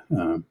Canada.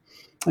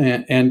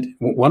 And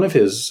one of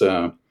his,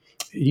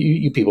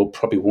 you people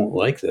probably won't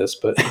like this,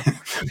 but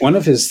one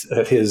of his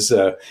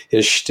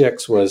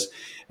shticks was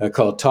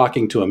called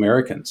 "Talking to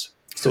Americans."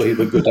 So he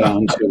would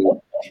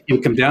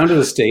come down to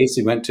the States.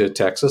 He went to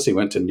Texas. He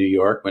went to New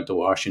York. Went to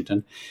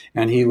Washington,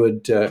 and he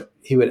would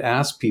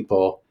ask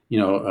people,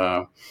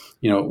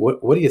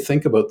 what do you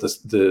think about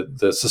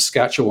the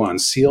Saskatchewan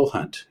seal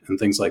hunt and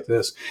things like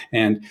this?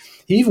 And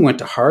he even went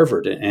to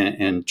Harvard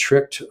and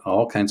tricked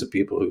all kinds of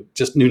people who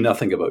just knew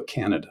nothing about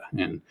Canada.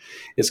 And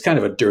it's kind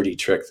of a dirty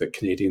trick that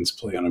Canadians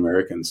play on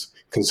Americans,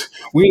 because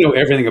we know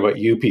everything about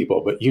you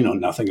people, but you know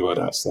nothing about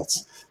us.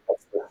 That's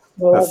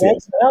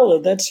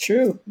valid. That's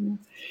true. Mm.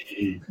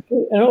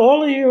 And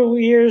all of your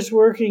years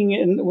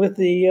working with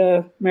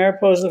the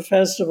Mariposa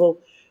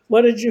Festival,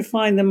 what did you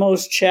find the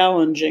most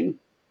challenging?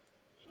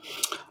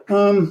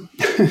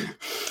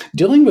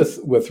 Dealing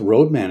with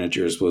road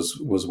managers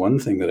was one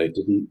thing that I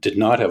did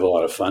not have a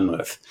lot of fun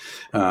with.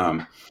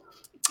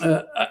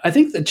 I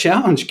think the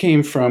challenge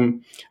came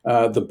from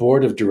the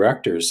board of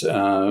directors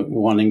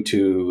wanting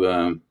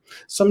to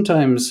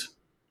sometimes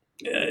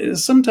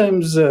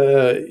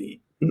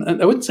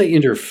I wouldn't say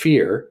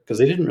interfere, because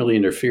they didn't really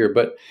interfere,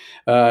 but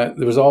there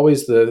was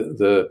always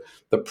the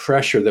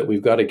pressure that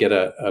we've got to get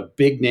a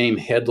big name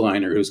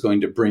headliner who's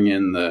going to bring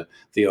in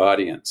the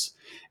audience.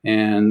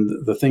 And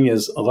the thing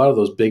is, a lot of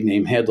those big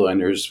name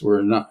headliners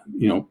were not,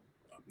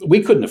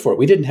 we couldn't afford.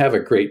 We didn't have a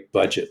great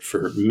budget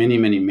for many,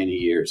 many, many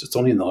years. It's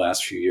only in the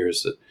last few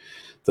years that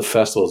the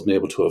festival has been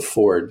able to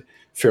afford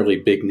fairly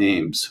big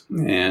names.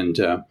 And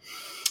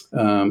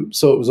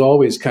so it was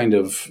always kind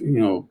of,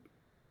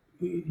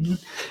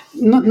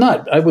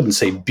 not I wouldn't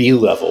say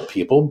B-level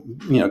people,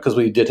 because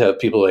we did have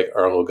people like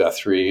Arlo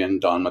Guthrie and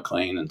Don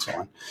McLean and so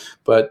on.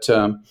 But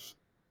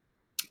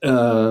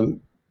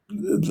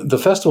the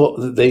festival,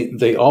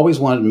 they always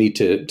wanted me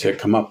to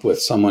come up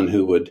with someone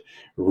who would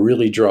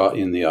really draw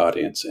in the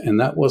audience, and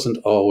that wasn't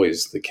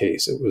always the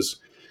case. It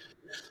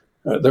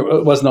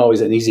wasn't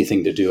always an easy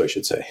thing to do, I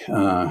should say,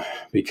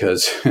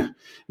 because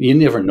you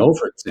never know,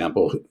 for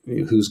example,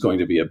 who's going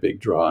to be a big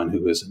draw and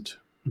who isn't.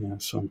 Yeah,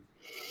 so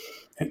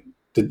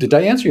did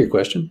I answer your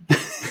question?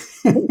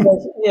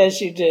 Yes,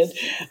 you did.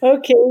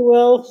 Okay,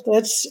 well,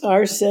 that's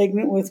our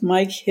segment with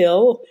Mike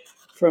Hill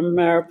from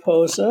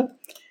Mariposa.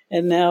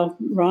 And now,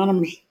 Ron,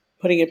 I'm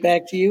putting it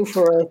back to you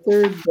for our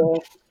third.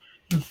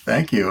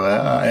 Thank you.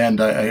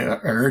 And I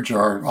urge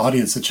our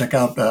audience to check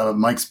out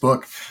Mike's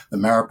book, The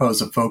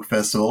Mariposa Folk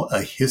Festival,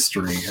 A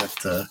History.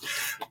 That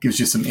gives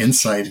you some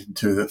insight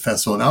into the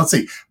festival. Now, let's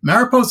see.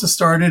 Mariposa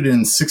started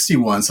in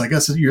 1961, so I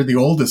guess you're the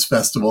oldest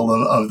festival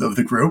of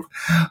the group.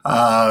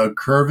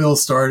 Kerrville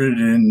started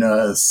in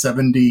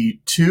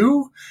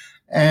 1972.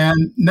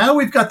 And now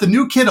we've got the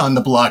new kid on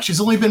the block.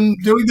 She's only been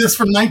doing this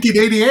from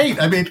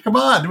 1988. I mean, come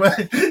on.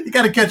 You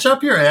got to catch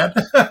up here, Ann.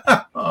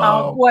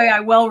 Oh boy, I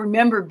well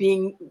remember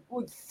being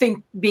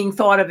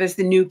thought of as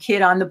the new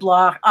kid on the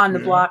block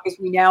block as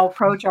we now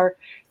approach our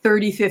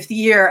 35th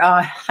year.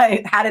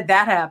 How did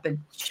that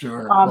happen?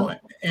 Sure. Well,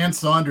 Ann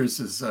Saunders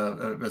is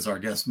our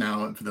guest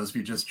now, for those of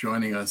you just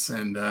joining us.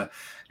 And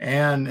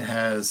Ann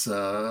has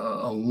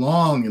a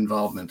long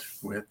involvement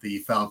with the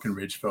Falcon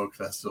Ridge Folk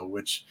Festival,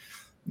 which,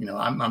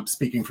 I'm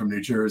speaking from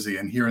New Jersey,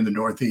 and here in the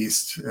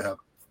Northeast,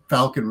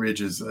 Falcon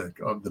Ridge is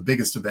the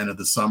biggest event of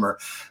the summer.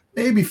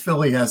 Maybe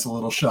Philly has a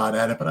little shot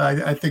at it, but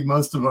I think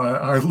most of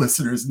our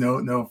listeners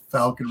know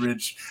Falcon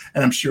Ridge,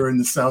 and I'm sure in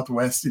the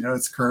Southwest,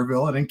 it's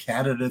Kerrville, and in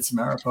Canada it's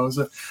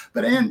Mariposa.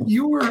 But Ann,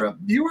 you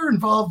were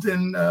involved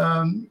in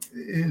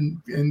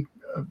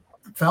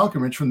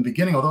Falcon Ridge from the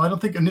beginning, although I don't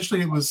think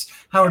initially it was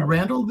Howard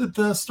Randall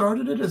that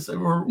started it. Yes.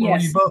 Were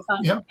you both?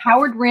 Yeah.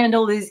 Howard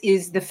Randall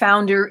is the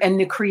founder and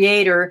the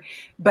creator,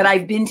 but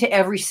I've been to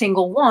every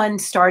single one,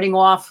 starting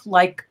off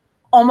like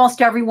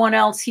almost everyone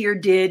else here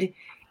did,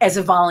 as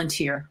a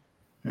volunteer.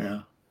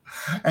 Yeah.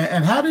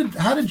 And how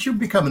did you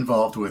become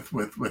involved with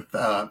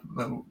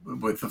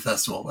the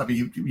festival? I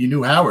mean, you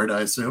knew Howard, I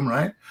assume,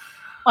 right?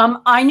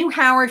 I knew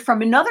Howard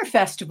from another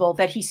festival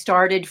that he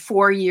started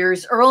 4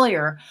 years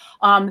earlier.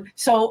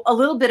 So a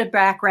little bit of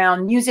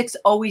background: music's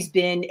always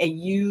been a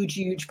huge,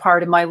 huge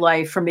part of my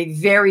life from a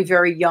very,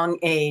 very young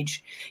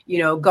age.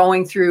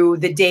 Going through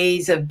the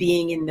days of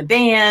being in the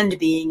band,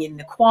 being in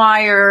the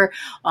choir,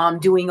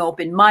 doing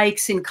open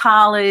mics in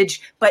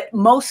college, but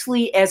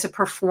mostly as a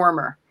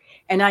performer.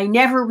 And I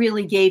never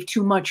really gave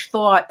too much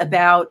thought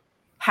about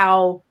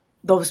how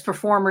those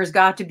performers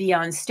got to be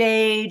on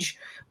stage,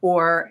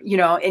 or,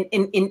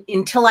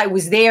 until I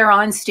was there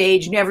on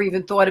stage, never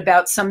even thought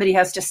about somebody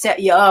has to set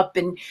you up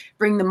and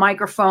bring the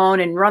microphone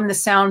and run the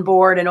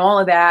soundboard and all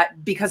of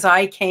that, because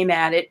I came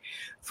at it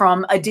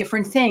from a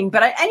different thing.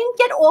 But I didn't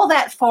get all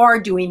that far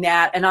doing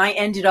that. And I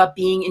ended up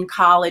being in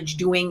college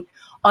doing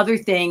other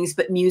things,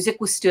 but music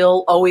was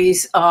still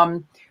always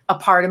a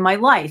part of my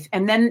life.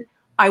 And then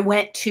I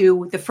went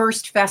to the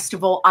first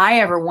festival I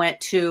ever went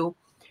to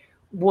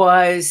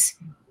was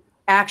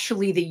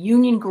actually the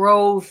Union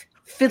Grove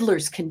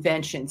Fiddlers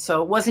Convention.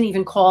 So it wasn't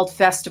even called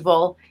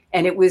festival,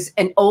 and it was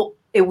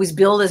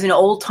billed as an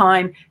old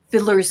time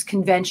fiddlers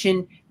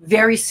convention,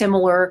 very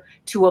similar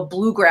to a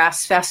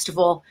bluegrass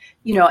festival,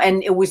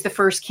 and it was the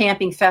first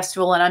camping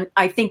festival. And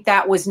I think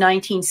that was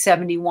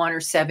 1971 or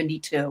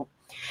 72.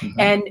 Mm-hmm.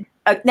 And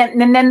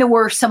then there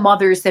were some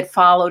others that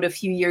followed a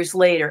few years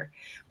later.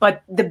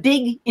 But the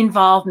big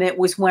involvement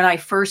was when I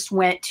first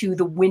went to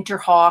the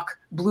Winterhawk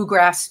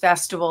Bluegrass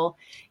Festival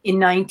in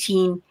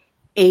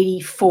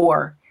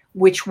 1984,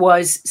 which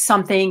was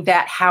something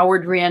that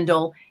Howard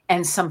Randall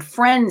and some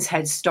friends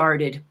had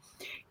started.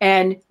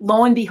 And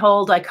lo and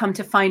behold, I come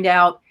to find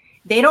out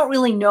they don't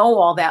really know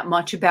all that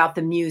much about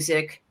the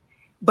music,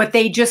 but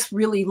they just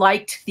really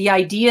liked the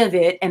idea of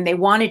it, and they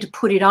wanted to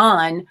put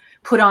on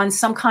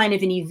some kind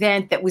of an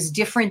event that was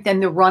different than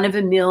the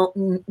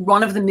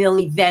run-of-the-mill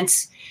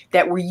events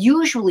that were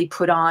usually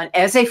put on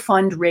as a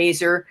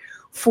fundraiser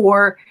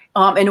for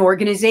an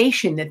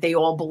organization that they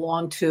all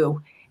belong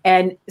to.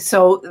 And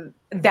so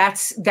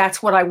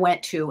that's what I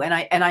went to,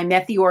 and I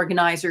met the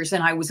organizers,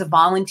 and I was a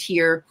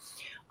volunteer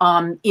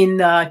in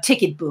the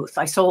ticket booth.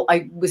 I sold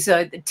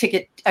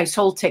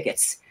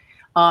tickets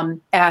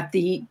at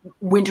the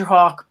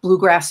Winterhawk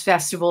Bluegrass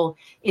Festival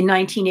in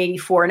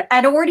 1984. And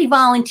I'd already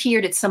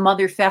volunteered at some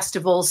other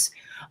festivals,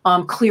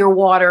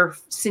 Clearwater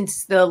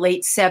since the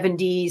late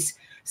 70s,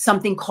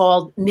 something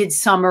called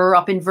Midsummer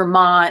up in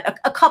Vermont,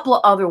 a couple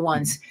of other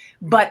ones.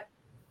 But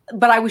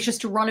I was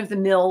just a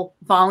run-of-the-mill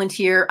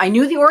volunteer. I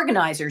knew the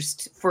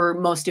organizers for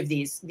most of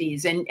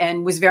these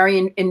and was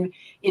very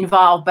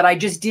involved, but I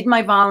just did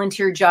my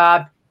volunteer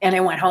job, and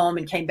I went home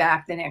and came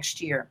back the next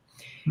year.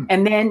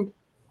 And then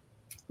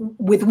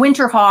with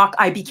Winterhawk,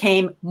 I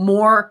became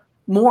a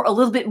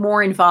little bit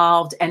more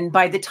involved. And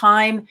by the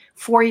time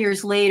 4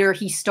 years later,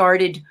 he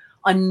started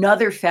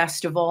another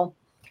festival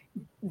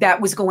that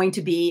was going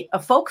to be a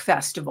folk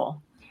festival.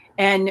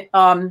 And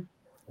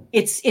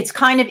it's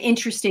kind of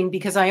interesting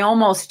because I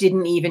almost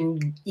didn't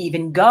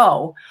even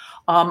go.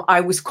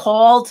 I was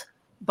called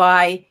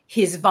by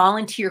his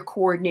volunteer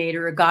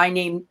coordinator, a guy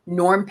named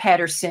Norm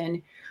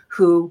Pedersen,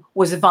 who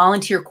was a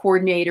volunteer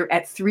coordinator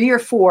at 3 or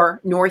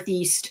 4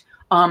 Northeast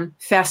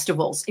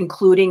festivals,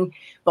 including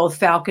both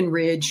Falcon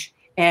Ridge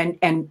and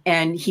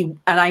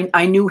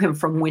I knew him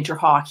from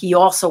Winterhawk. He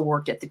also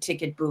worked at the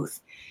ticket booth.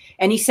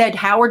 And he said,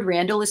 Howard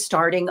Randall is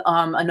starting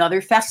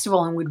another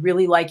festival and would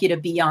really like you to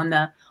be on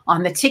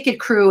the ticket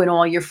crew, and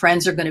all your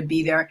friends are going to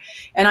be there.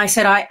 And I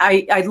said,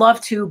 I'd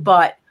love to,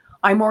 but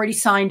I'm already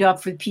signed up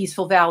for the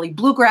Peaceful Valley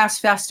Bluegrass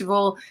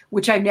Festival,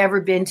 which I've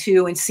never been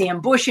to. And Sam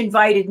Bush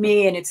invited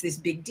me, and it's this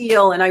big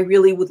deal, and I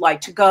really would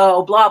like to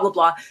go, blah, blah,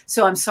 blah.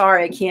 So I'm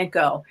sorry, I can't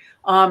go.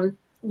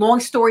 Long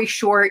story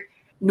short,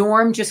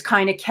 Norm just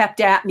kind of kept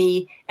at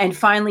me and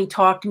finally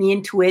talked me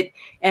into it.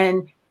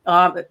 And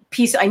I've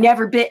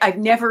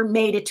never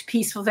made it to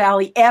Peaceful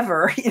Valley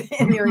ever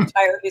in their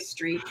entire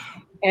history.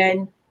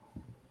 And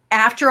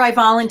after I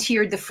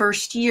volunteered the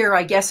first year,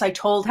 I guess I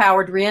told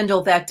Howard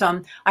Randall that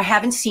I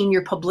haven't seen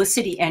your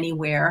publicity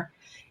anywhere.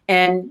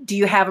 And do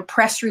you have a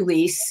press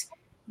release?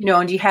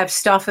 And do you have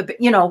stuff,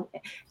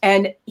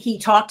 and he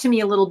talked to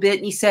me a little bit,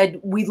 and he said,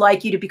 we'd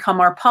like you to become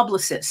our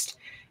publicist.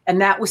 And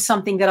that was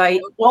something that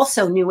I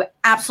also knew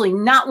absolutely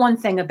not one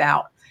thing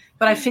about.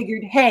 But I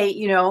figured, hey,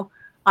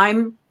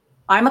 I'm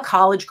a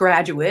college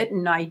graduate,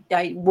 and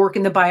I work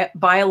in the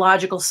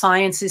biological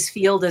sciences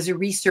field as a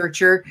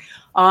researcher.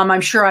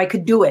 I'm sure I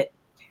could do it.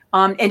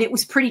 And it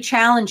was pretty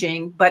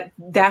challenging, but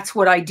that's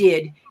what I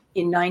did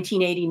in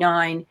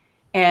 1989.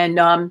 And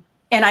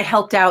I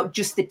helped out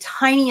just the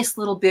tiniest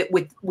little bit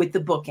with the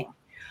booking,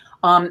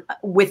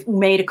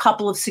 made a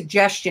couple of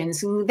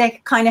suggestions. And they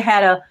kind of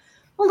had a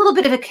little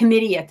bit of a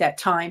committee at that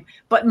time.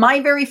 But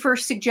my very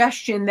first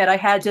suggestion that I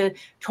had to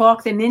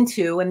talk them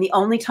into, and the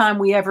only time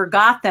we ever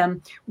got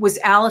them, was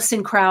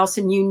Allison Krauss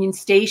and Union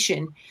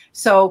Station.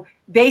 So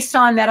based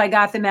on that, I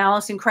got them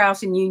Allison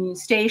Krauss and Union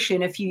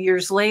Station a few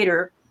years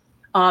later.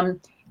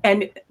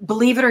 And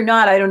believe it or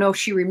not, I don't know if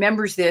she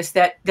remembers this,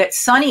 that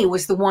Sonny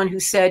was the one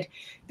who said,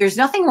 there's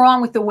nothing wrong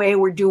with the way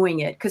we're doing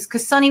it.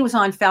 Because Sonny was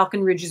on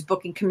Falcon Ridge's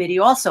booking committee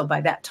also by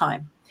that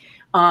time,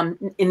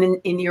 in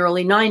the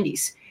early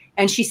 90s.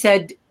 And she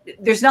said,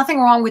 there's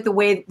nothing wrong with the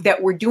way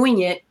that we're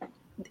doing it.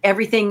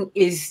 Everything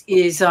is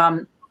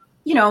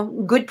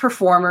good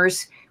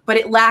performers, but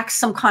it lacks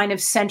some kind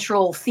of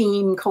central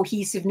theme,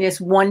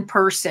 cohesiveness, one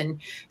person.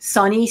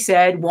 Sonny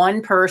said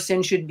one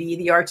person should be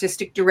the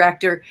artistic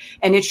director,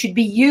 and it should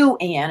be you,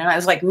 Anne. And I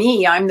was like,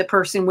 me, I'm the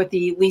person with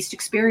the least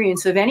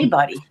experience of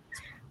anybody.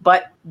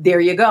 But there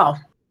you go.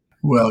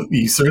 Well,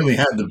 you certainly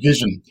had the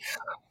vision.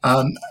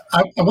 I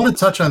want to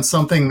touch on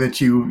something that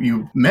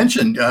you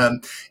mentioned.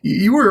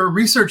 You were a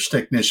research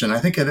technician, I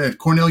think, at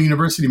Cornell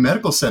University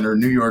Medical Center in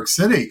New York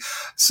City.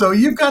 So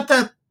you've got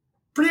that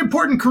pretty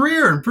important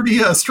career and pretty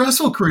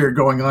stressful career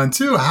going on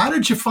too. How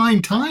did you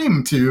find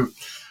time to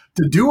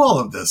do all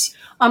of this?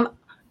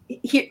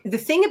 The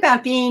thing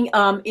about being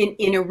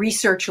in a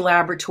research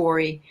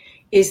laboratory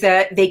is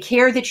that they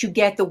care that you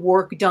get the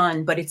work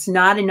done, but it's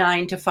not a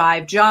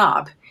 9-to-5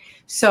 job.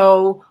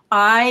 So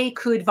I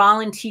could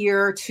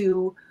volunteer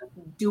to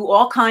do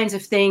all kinds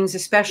of things,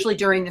 especially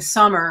during the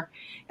summer,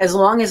 as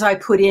long as I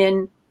put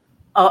in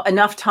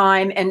enough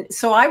time. And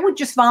so I would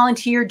just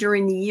volunteer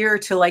during the year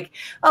to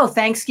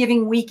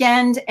Thanksgiving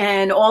weekend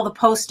and all the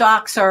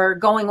postdocs are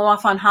going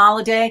off on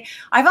holiday.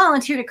 I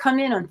volunteer to come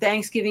in on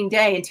Thanksgiving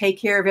Day and take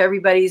care of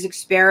everybody's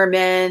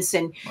experiments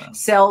and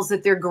cells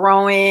that they're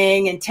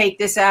growing and take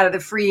this out of the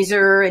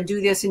freezer and do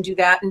this and do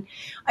that. And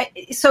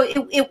so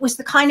it was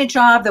the kind of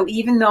job, though,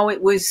 even though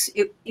it was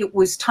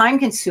time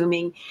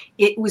consuming,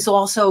 it was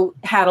also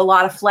had a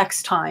lot of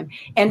flex time.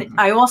 And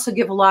I also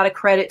give a lot of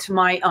credit to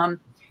my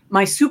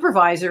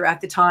supervisor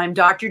at the time,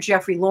 Dr.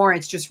 Jeffrey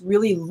Lawrence, just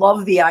really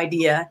loved the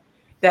idea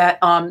that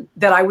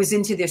I was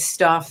into this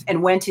stuff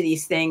and went to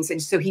these things.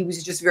 And so he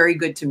was just very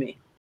good to me.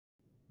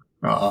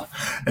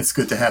 It's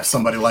good to have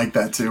somebody like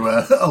that to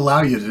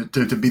allow you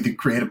to be the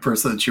creative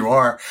person that you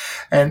are.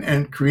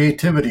 And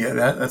creativity,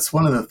 that's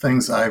one of the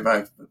things I've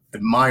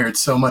admired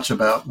so much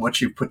about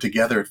what you've put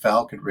together at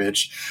Falcon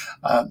Ridge.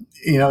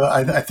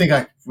 I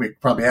think we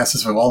probably asked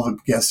this of all the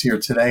guests here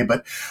today,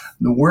 but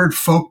the word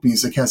folk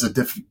music has a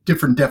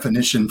different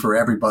definition for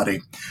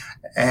everybody.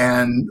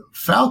 And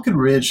Falcon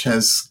Ridge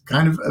has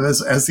kind of,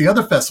 as the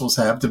other festivals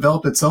have,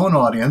 developed its own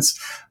audience,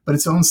 but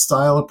its own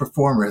style of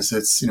performers.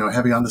 It's,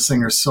 heavy on the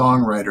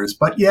singer-songwriters,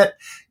 but yet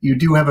you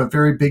do have a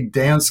very big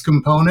dance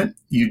component.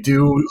 You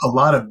do a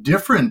lot of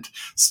different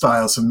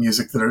styles of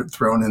music that are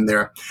thrown in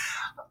there.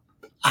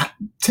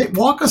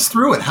 Walk us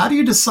through it. How do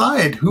you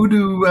decide who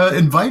to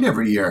invite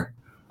every year?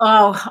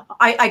 Oh,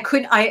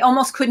 I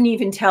almost couldn't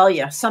even tell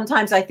you.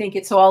 Sometimes I think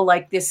it's all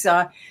like this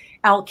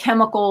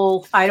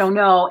alchemical, I don't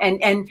know.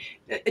 And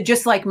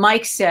just like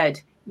Mike said,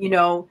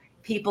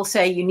 people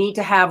say you need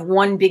to have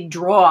one big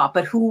draw,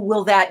 but who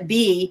will that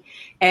be?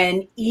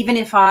 And even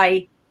if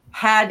I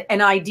had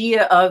an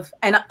idea of,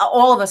 and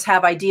all of us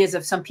have ideas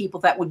of some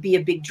people that would be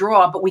a big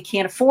draw, but we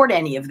can't afford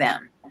any of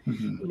them.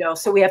 Mm-hmm.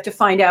 So we have to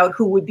find out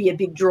who would be a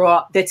big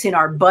draw that's in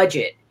our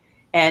budget.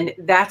 And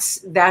that's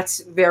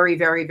very,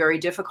 very, very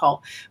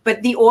difficult.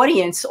 But the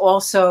audience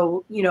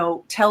also,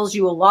 tells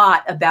you a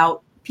lot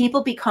about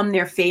people become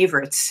their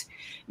favorites.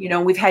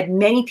 We've had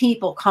many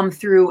people come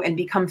through and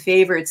become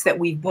favorites that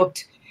we've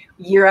booked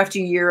year after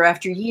year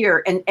after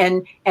year.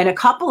 And a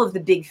couple of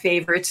the big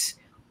favorites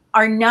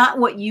are not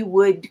what you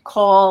would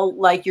call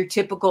like your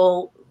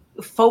typical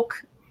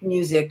folk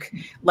music,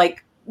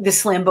 like the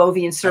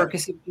Slambovian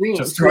Circus of Dreams.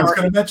 Just who I was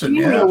going to mention,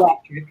 yeah.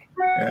 Electric.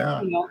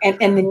 Yeah.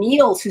 And the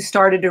Neils, who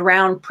started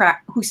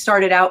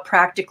out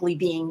practically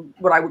being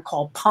what I would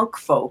call punk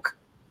folk.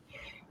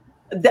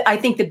 I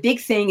think the big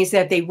thing is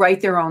that they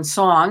write their own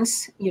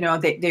songs. They're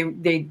great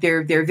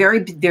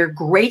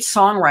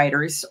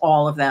songwriters,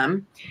 all of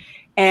them.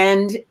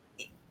 And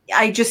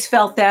I just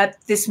felt that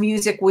this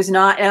music was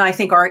not, and I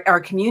think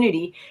our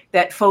community,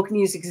 that folk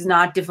music is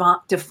not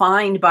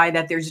defined by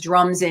that there's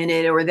drums in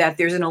it or that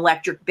there's an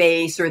electric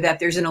bass or that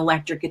there's an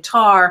electric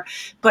guitar,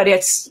 but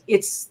it's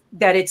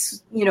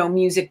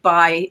music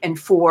by and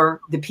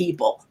for the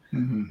people,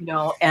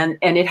 and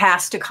it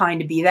has to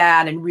kind of be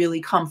that and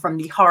really come from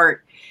the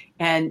heart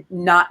and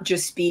not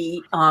just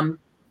be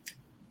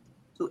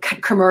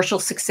commercial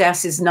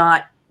success is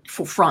not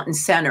front and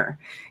center.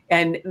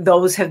 And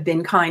those have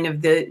been kind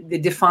of the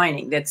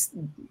defining, that's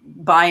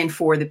by and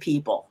for the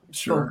people.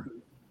 Sure.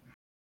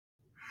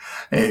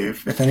 Hey,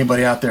 if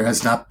anybody out there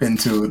has not been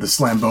to the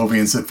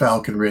Slambovians at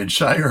Falcon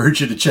Ridge, I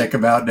urge you to check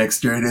them out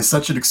next year. It is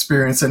such an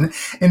experience, and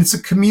it's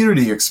a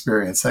community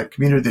experience, that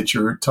community that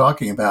you're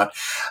talking about.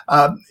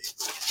 I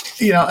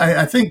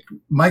think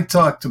Mike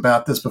talked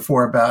about this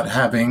before, about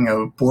having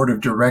a board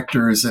of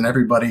directors and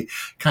everybody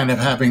kind of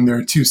having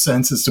their 2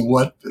 cents as to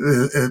what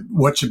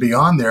should be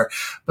on there.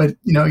 But,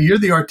 you're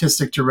the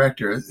artistic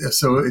director,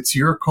 so it's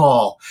your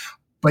call.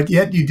 But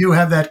yet you do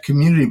have that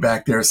community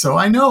back there. So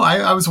I know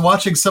I was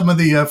watching some of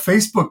the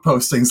Facebook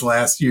postings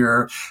last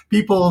year,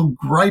 people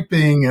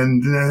griping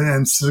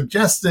and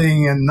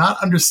suggesting and not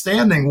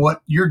understanding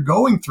what you're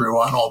going through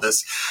on all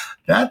this.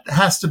 That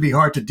has to be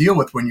hard to deal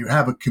with when you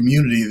have a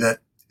community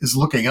that is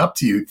looking up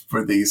to you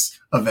for these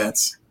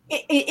events.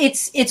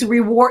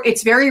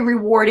 It's very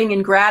rewarding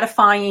and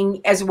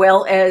gratifying, as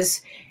well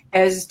as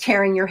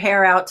tearing your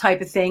hair out type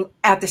of thing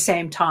at the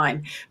same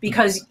time,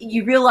 because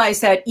you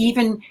realize that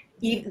even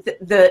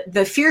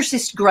the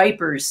fiercest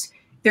gripers,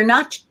 they're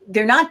not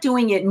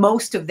doing it,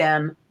 most of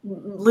them,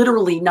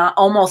 literally not,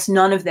 almost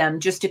none of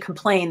them, just to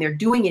complain. They're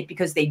doing it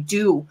because they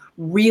do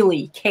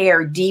really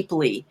care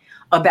deeply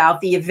about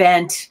the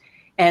event,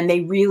 and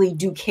they really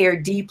do care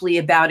deeply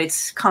about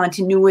its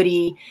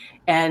continuity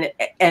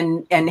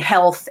and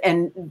health,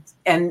 and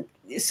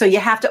so you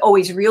have to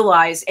always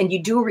realize, and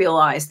you do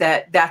realize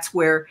that that's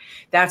where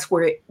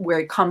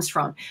it comes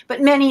from.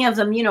 But many of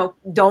them,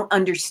 don't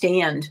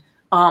understand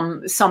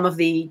some of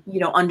the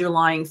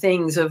underlying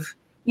things of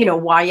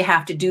why you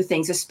have to do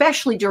things,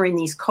 especially during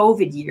these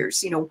COVID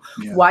years.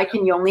 Why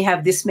can you only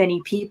have this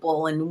many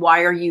people, and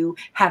why are you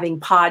having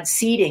pod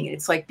seating?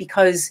 It's like,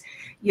 because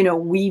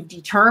we've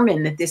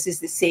determined that this is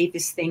the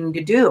safest thing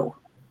to do.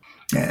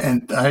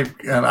 And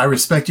I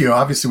respect you,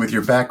 obviously, with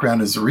your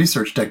background as a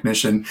research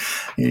technician.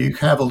 You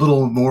have a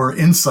little more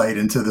insight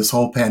into this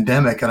whole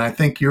pandemic, and I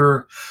think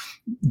your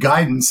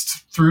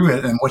guidance through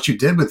it and what you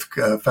did with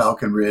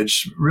Falcon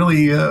Ridge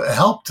really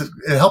helped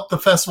the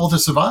festival to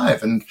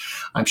survive. And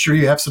I'm sure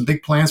you have some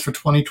big plans for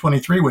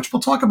 2023, which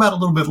we'll talk about a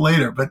little bit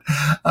later. But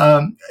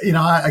I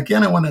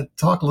want to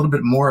talk a little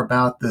bit more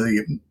about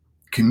the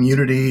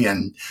community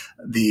and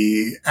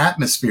the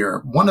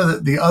atmosphere. One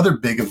of the other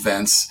big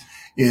events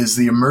is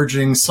the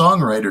Emerging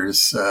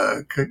Songwriters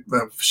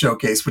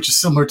Showcase, which is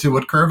similar to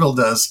what Kerrville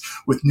does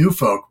with New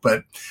Folk,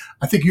 but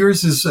I think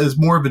yours is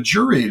more of a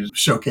jury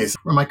showcase.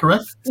 Am I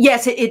correct?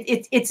 Yes,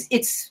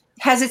 it's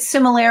has its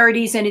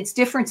similarities and its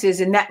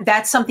differences, and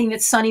that's something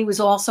that Sonny was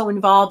also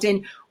involved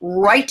in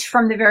right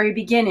from the very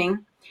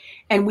beginning.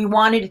 And we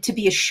wanted it to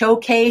be a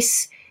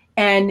showcase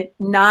and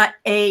not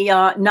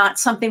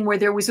something where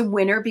there was a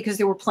winner, because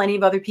there were plenty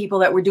of other people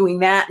that were doing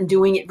that and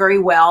doing it very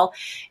well.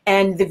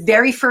 And the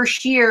very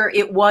first year,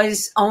 it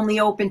was only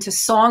open to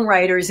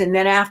songwriters, and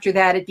then after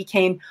that, it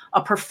became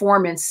a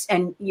performance.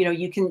 And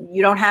you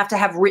don't have to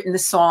have written the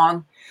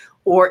song,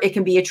 or it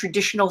can be a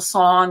traditional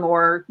song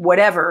or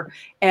whatever.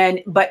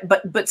 And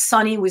but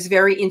Sonny was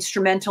very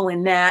instrumental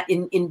in that,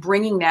 in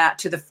bringing that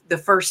to the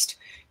first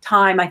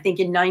time, I think,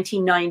 in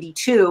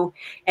 1992.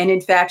 And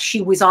in fact,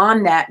 she was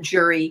on that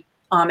jury,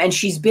 and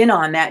she's been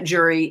on that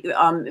jury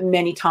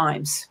many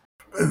times.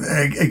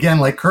 Again,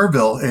 like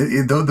Kerrville,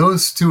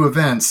 those two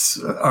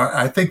events are,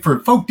 I think, for a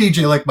folk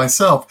DJ like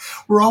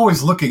myself, we're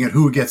always looking at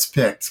who gets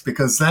picked,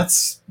 because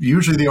that's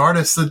usually the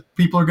artists that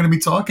people are going to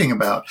be talking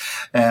about.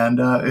 And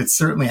it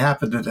certainly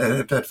happened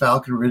at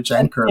Falcon Ridge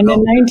and Kerrville. And in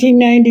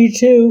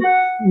 1992,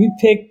 we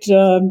picked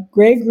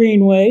Greg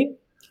Greenway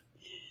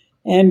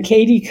and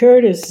Katie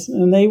Curtis,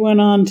 and they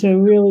went on to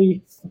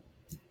really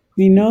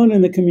be known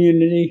in the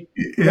community.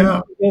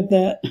 Yeah, get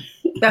that.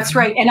 That's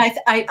right. And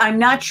I'm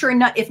not sure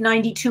if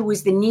 92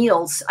 was the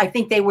Neils. I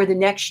think they were the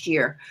next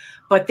year,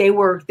 but they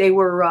were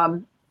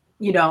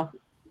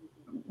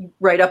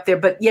right up there.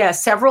 But yeah,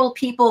 several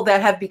people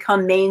that have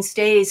become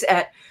mainstays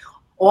at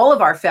all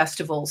of our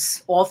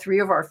festivals, all three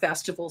of our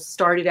festivals,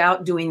 started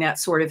out doing that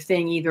sort of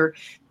thing, either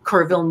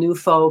Kerrville New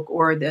Folk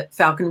or the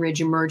Falcon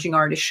Ridge Emerging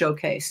Artist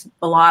Showcase.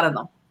 A lot of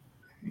them.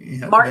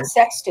 Yeah, Martin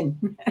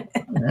Sexton.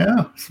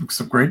 Yeah,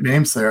 some great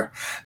names there.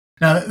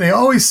 Now, they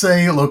always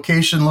say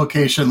location,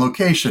 location,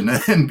 location.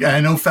 And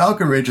I know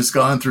Falcon Ridge has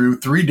gone through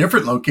 3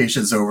 different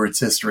locations over its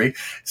history.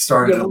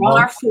 We're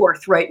on our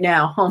 4th right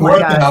now. Oh, my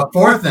God.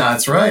 Fourth now,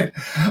 that's right.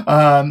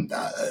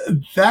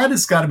 That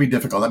has got to be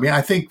difficult. I mean,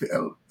 I think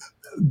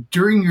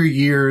during your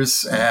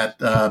years at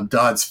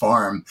Dodd's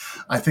Farm,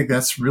 I think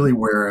that's really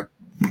where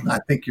I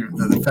think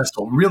the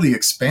festival really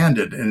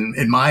expanded,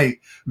 in my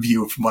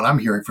view, from what I'm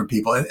hearing from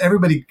people.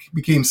 Everybody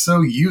became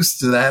so used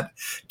to that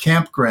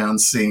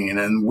campground scene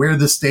and where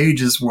the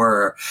stages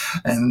were,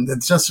 and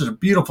it's just a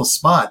beautiful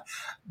spot.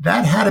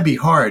 That had to be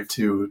hard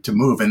to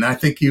move, and I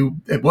think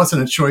it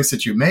wasn't a choice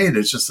that you made.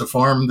 It's just the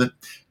farm that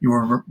you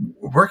were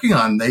working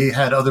on. They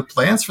had other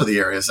plans for the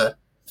area. Is that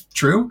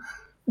true?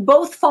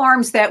 Both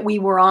farms that we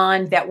were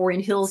on that were in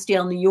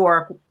Hillsdale, New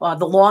York,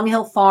 the Long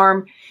Hill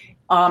Farm,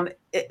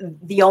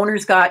 the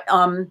owners got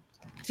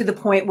to the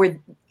point where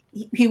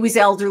he was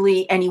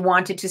elderly and he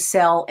wanted to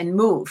sell and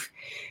move.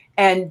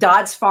 And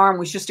Dodd's Farm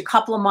was just a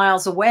couple of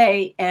miles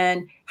away.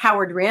 And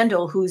Howard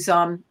Randall, who's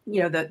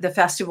the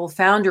festival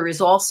founder,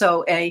 is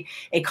also a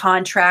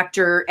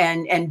contractor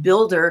and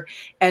builder,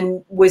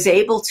 and was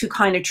able to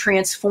kind of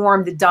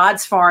transform the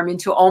Dodd's Farm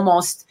into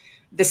almost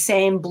the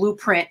same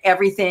blueprint,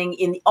 everything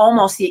in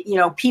almost,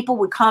 people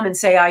would come and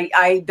say,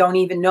 I don't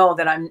even know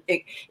that I'm,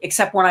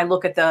 except when I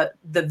look at the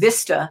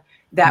vista,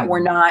 that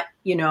we're not,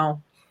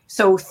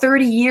 so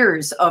 30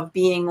 years of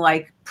being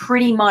like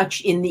pretty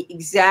much in the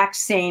exact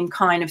same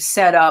kind of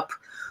setup,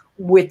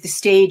 with the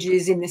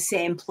stages in the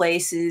same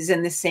places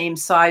and the same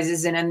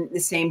sizes and in the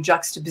same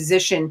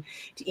juxtaposition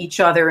to each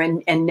other.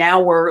 And now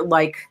we're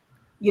like,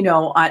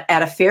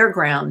 at a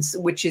fairgrounds,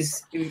 which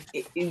is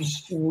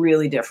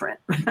really different.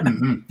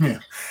 Mm-hmm. Yeah,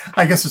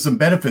 I guess there's some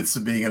benefits to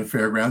being at a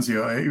fairgrounds.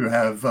 You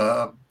have,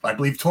 I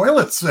believe,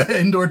 toilets,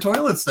 indoor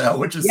toilets now,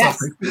 which is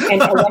something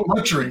and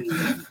luxury.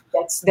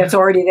 That's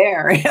already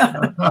there.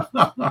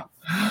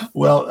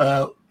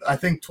 Well, I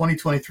think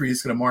 2023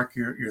 is going to mark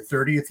your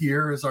 30th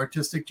year as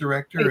artistic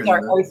director.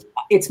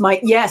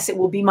 It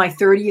will be my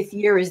 30th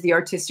year as the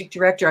artistic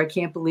director. I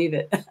can't believe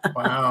it.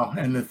 Wow.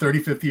 And the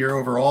 35th year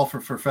overall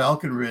for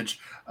Falcon Ridge.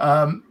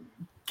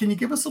 Can you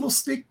give us a little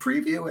sneak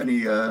preview?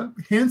 Any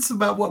hints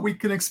about what we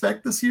can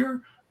expect this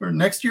year or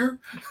next year?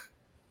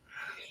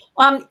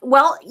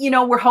 Well,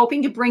 we're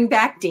hoping to bring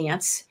back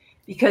dance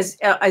because,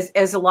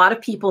 as a lot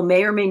of people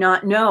may or may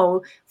not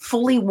know,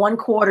 fully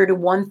 1/4 to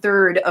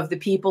 1/3 of the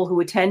people who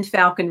attend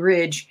Falcon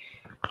Ridge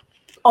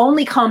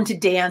only come to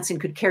dance and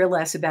could care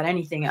less about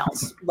anything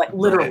else. Like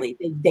literally,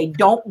 they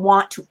don't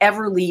want to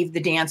ever leave the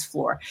dance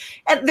floor.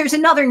 And there's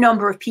another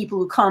number of people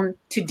who come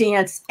to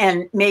dance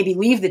and maybe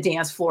leave the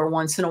dance floor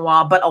once in a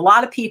while. But a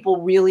lot of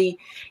people really,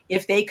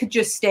 if they could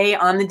just stay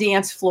on the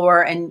dance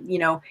floor and,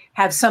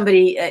 have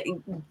somebody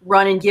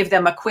run and give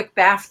them a quick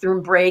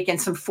bathroom break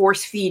and some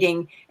force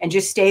feeding and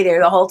just stay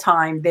there the whole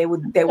time, they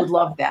would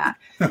love that.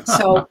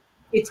 So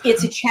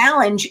it's a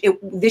challenge.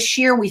 This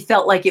year we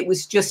felt like it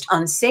was just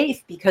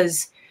unsafe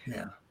because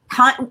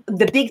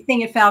the big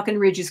thing at Falcon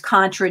Ridge is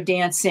contra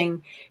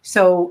dancing.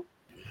 So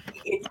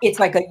it's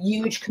like a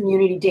huge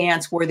community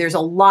dance where there's a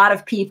lot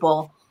of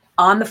people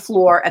on the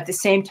floor at the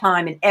same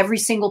time, and every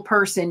single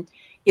person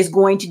is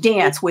going to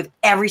dance with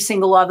every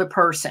single other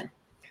person.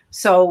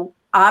 So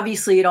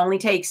obviously it only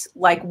takes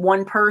like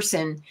one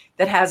person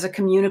that has a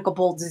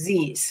communicable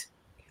disease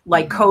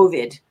like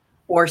COVID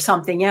or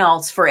something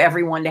else for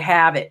everyone to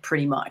have it,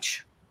 pretty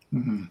much.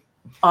 Mm-hmm.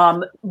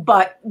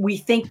 But we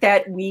think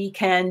that we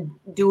can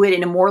do it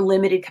in a more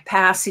limited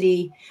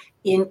capacity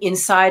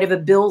inside of a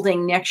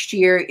building next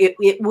year.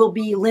 It will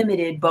be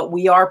limited, but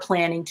we are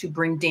planning to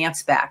bring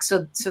dance back.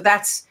 So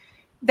that's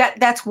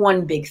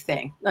one big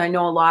thing. I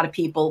know a lot of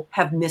people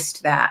have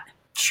missed that.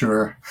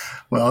 Sure.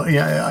 Well,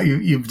 yeah,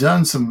 you've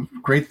done some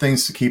great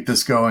things to keep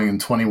this going. In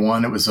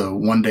 21, it was a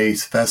one-day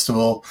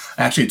festival.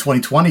 Actually,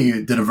 2020,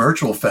 you did a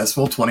virtual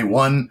festival.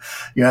 21,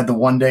 you had the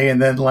one day.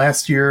 And then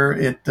last year,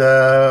 it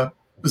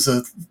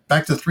was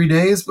back to 3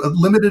 days, a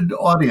limited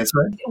audience,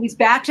 right? It was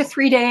back to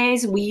 3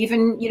 days. We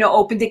even,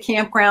 opened the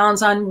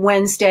campgrounds on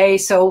Wednesday.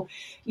 So,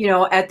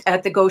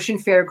 at the Goshen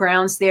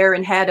Fairgrounds there,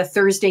 and had a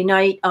Thursday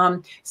night,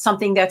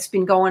 something that's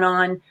been going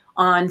on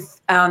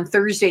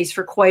Thursdays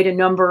for quite a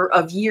number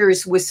of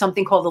years, was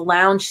something called the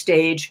Lounge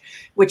Stage,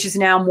 which is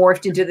now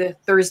morphed into the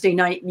Thursday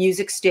night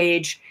music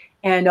stage.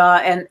 And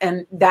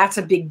that's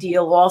a big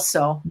deal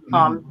also.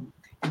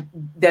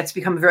 That's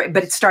become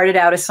but it started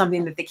out as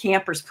something that the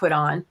campers put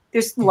on.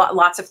 There's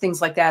lots of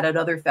things like that at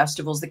other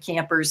festivals. The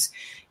campers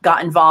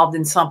got involved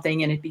in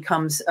something and it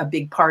becomes a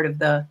big part of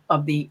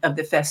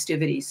the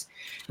festivities,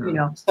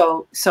 Sure.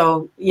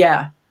 So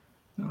yeah.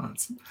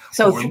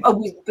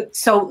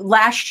 So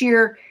last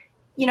year,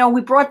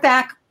 we brought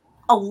back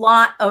a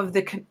lot of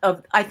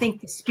I think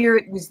the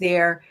spirit was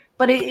there,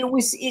 but it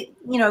was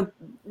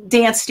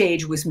dance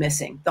stage was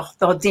missing.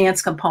 The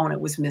dance component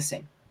was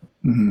missing.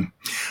 Mm-hmm.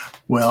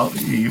 Well,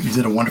 you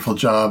did a wonderful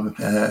job.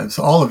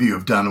 So all of you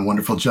have done a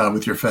wonderful job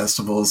with your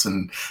festivals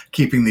and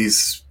keeping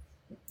these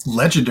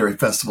legendary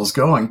festivals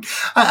going.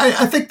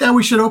 I think now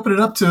we should open it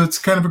up to it's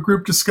kind of a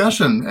group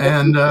discussion.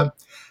 And,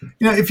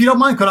 if you don't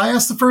mind, could I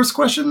ask the first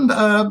question?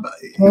 Go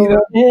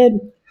ahead.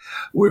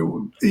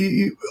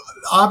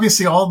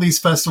 Obviously, all these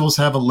festivals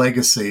have a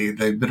legacy.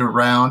 They've been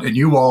around, and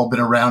you all been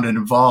around and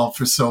involved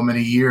for so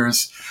many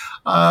years.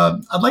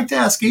 I'd like to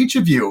ask each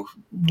of you,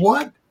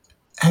 what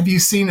have you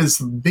seen as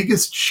the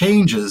biggest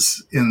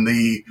changes in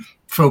the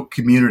folk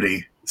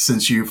community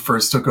since you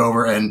first took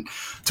over and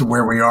to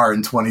where we are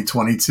in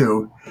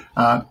 2022?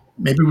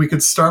 Maybe we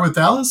could start with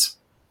Dalis.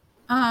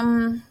 I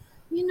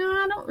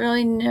don't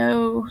really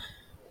know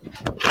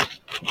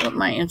what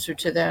my answer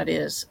to that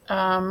is.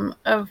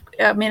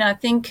 I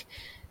think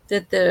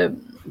that the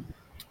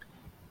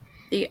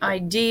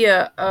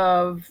idea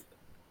of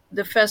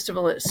the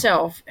festival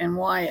itself and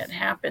why it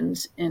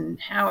happens and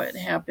how it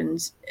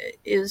happens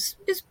is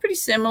pretty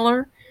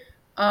similar.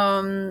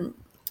 Of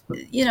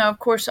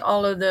course,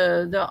 all of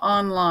the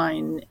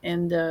online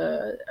and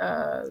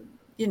the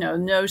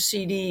no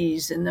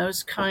CDs and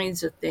those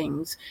kinds of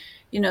things.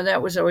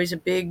 That was always a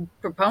big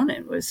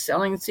proponent, was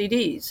selling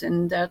CDs,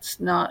 and that's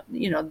not,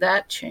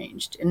 that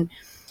changed. And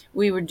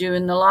we were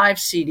doing the live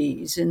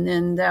CDs, and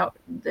then that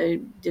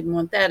they didn't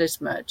want that as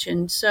much.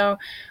 And so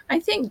I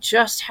think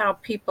just how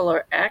people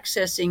are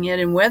accessing it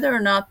and whether or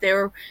not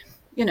they're,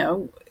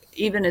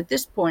 even at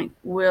this point,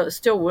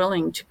 still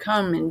willing to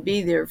come and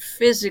be there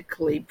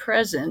physically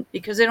present,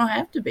 because they don't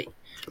have to be,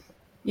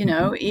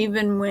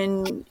 even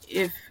when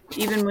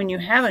you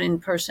have an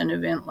in-person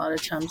event, a lot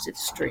of times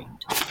it's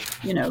streamed,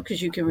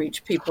 because you can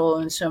reach people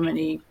in so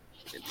many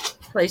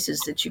places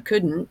that you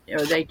couldn't,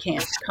 or they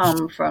can't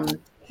come from,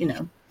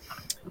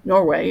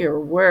 Norway or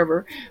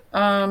wherever.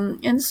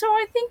 And so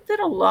I think that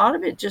a lot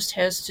of it just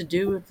has to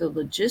do with the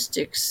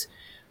logistics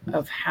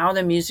of how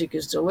the music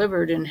is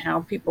delivered and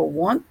how people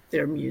want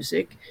their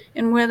music,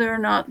 and whether or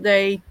not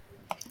they,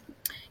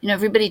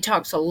 everybody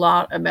talks a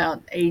lot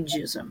about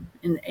ageism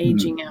and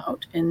aging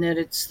out, and that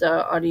it's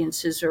the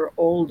audiences are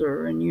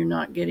older and you're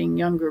not getting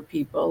younger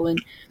people.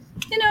 And,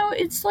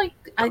 it's like,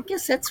 I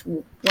guess that's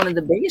one of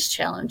the biggest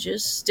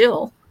challenges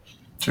still.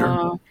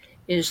 Sure.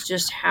 Is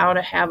just how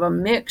to have a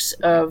mix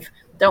of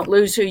don't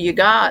lose who you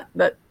got,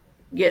 but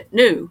get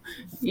new,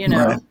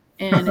 Right.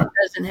 And it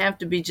doesn't have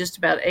to be just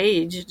about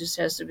age. It just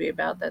has to be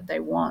about that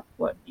they want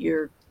what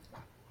you're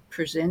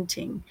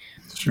presenting.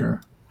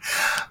 Sure.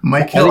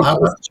 Mike I Hill, think how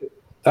about?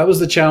 that was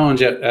the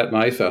challenge at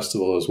my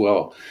festival as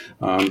well.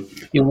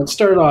 It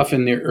started off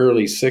in the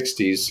early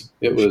 '60s.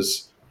 It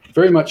was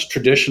very much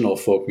traditional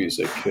folk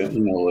music,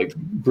 like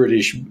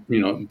British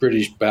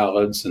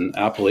ballads and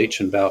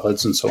Appalachian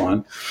ballads and so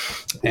on.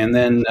 And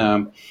then,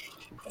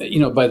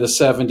 by the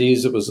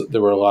 '70s,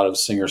 there were a lot of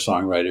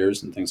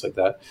singer-songwriters and things like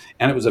that.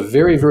 And it was a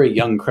very, very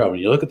young crowd. When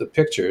you look at the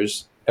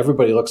pictures,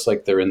 everybody looks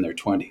like they're in their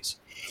 20s.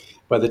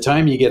 By the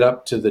time you get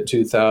up to the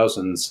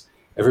 2000s,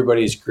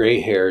 everybody's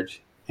gray-haired,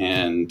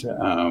 and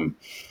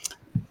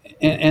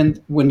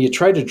when you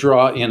try to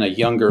draw in a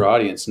younger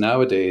audience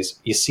nowadays,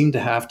 you seem to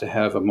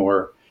have a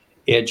more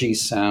edgy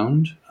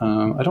sound.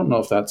 I don't know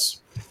if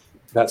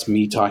that's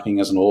me talking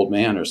as an old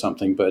man or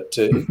something, but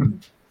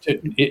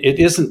it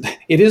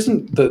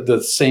isn't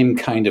the same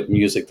kind of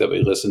music that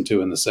we listened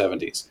to in the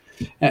 '70s,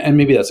 and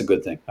maybe that's a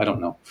good thing. I don't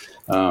know.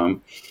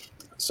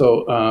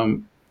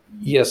 So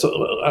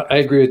I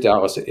agree with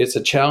Dallas. It's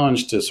a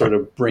challenge to sort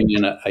of bring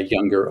in a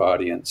younger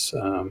audience.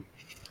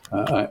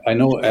 I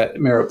know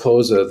at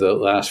Mariposa the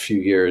last few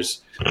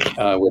years,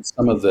 with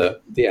some of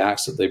the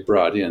acts that they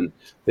brought in,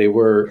 they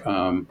were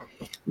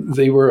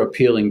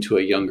appealing to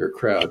a younger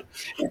crowd.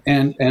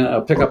 And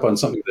I'll pick up on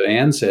something that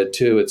Anne said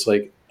too. It's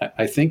like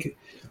I think.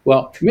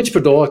 Well, Mitch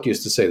Podolak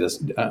used to say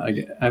this.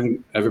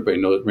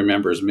 Everybody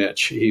remembers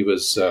Mitch.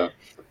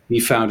 He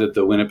founded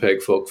the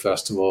Winnipeg Folk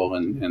Festival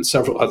and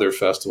several other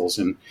festivals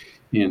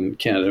in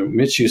Canada.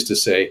 Mitch used to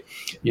say,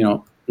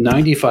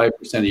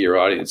 95% of your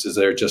audience is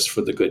there just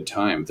for the good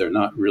time. They're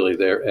not really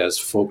there as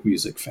folk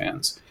music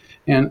fans.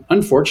 And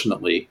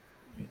unfortunately,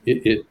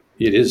 it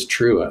is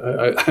true.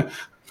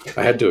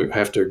 I have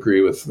to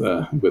agree with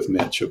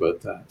Mitch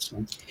about that.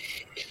 So,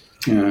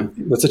 yeah,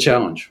 that's a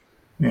challenge.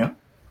 Yeah.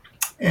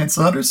 And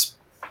Saunders?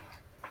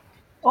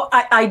 Well,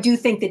 I do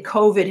think that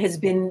COVID has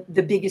been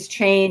the biggest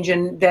change,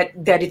 and that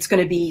it's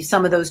going to be,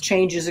 some of those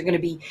changes are going to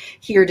be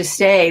here to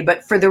stay.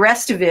 But for the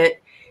rest of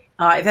it,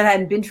 if it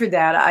hadn't been for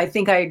that, I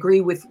think I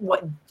agree with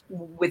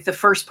the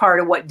first part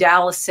of what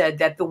Dallas said,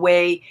 that the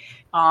way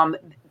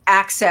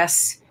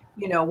access,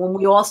 when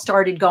we all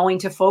started going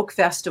to folk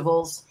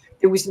festivals,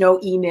 there was no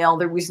email,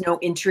 there was no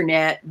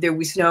internet, there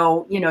was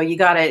no, you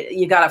got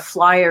a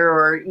flyer,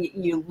 or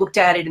you looked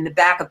at it in the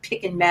back of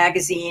Pickin'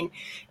 magazine,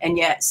 and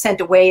you sent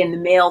away in the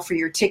mail for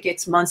your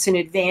tickets months in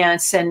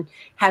advance, and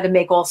had to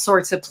make all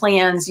sorts of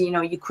plans.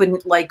 You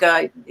couldn't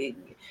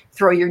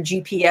throw your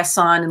GPS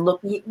on and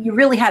look. You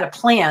really had a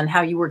plan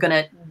how you were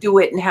going to do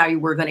it and how you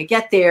were going to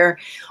get there.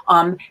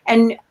 And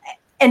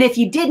if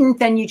you didn't,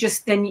 then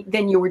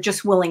you were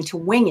just willing to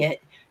wing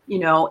it,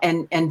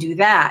 and do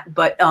that.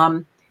 But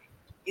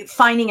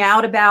finding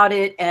out about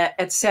it,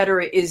 et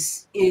cetera,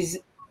 is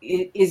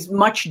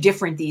much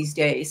different these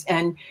days.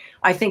 And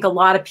I think a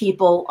lot of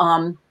people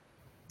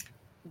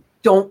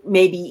don't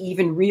maybe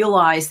even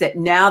realize that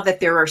now that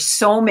there are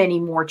so many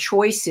more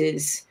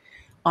choices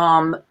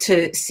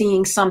to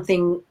seeing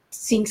something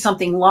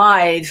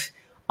live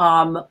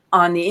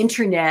on the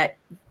internet,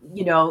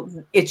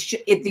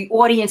 the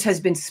audience has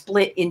been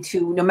split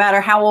into, no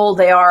matter how old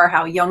they are,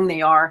 how young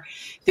they are,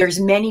 there's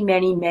many,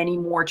 many, many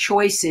more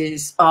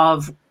choices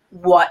of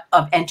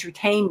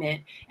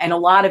entertainment, and a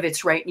lot of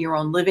it's right in your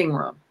own living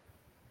room.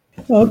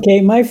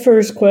 Okay, my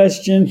first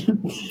question,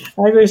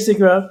 I always think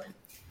about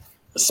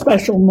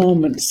special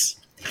moments,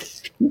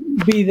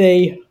 be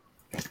they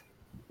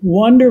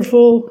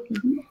wonderful,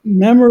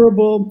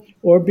 memorable,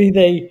 or be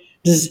they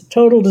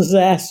total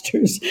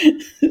disasters.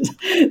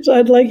 So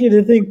I'd like you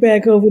to think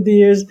back over the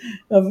years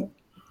of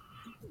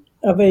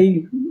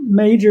a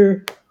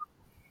major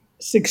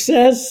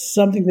success,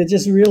 something that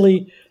just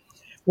really,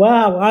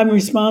 wow, I'm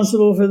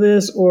responsible for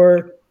this,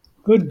 or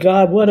good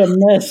God, what a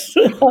mess.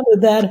 How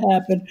did that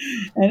happen?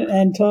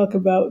 And talk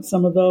about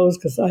some of those,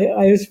 because I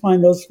always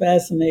find those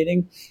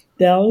fascinating.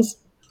 Dallas?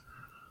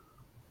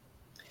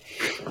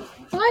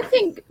 Well, I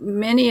think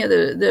many of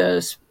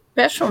the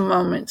special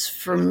moments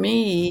for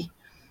me,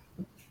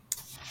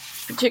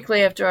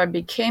 particularly after I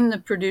became the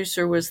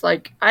producer, was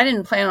like, I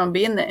didn't plan on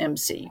being the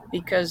MC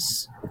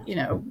because,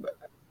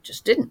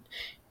 just didn't.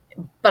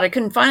 But I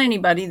couldn't find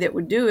anybody that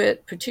would do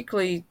it,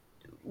 particularly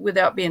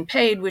without being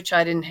paid, which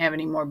I didn't have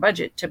any more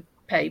budget to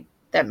pay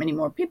that many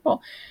more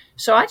people.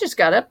 So I just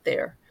got up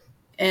there.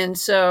 And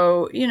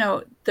so,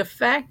 the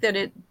fact that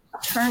it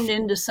turned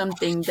into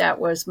something that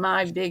was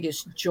my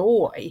biggest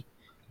joy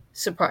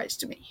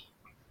surprised me.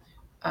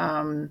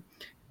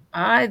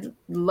 I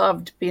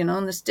loved being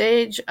on the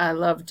stage. I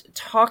loved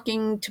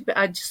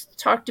I just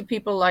talked to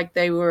people like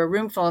they were a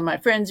room full of my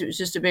friends. It was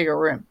just a bigger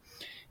room.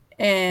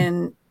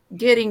 And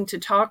getting to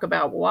talk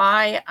about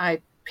why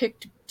I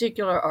picked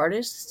particular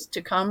artists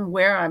to come,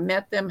 where I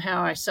met them,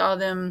 how I saw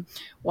them,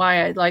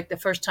 why I liked the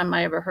first time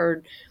I ever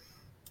heard,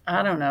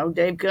 I don't know,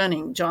 Dave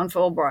Gunning, John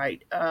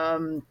Fulbright.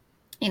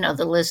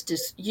 The list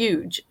is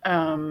huge.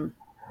 And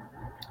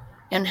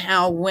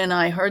how when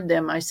I heard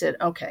them, I said,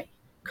 okay,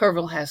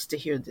 Kerrville has to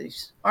hear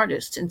these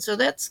artists. And so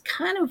that's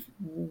kind of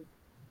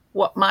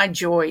what my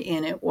joy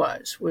in it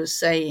was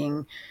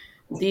saying,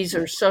 these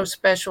are so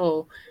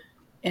special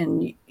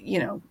and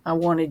I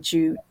wanted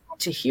you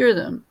to hear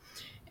them.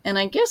 And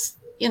I guess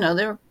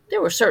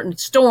there were certain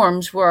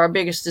storms were our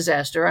biggest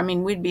disaster. I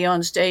mean, we'd be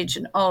on stage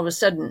and all of a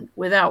sudden,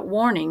 without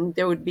warning,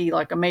 there would be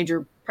like a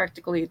major,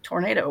 practically a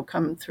tornado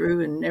coming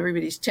through, and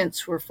everybody's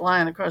tents were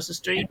flying across the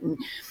street, and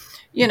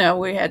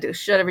we had to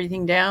shut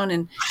everything down.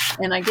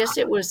 And I guess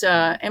it was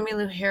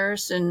Emmylou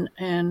Harris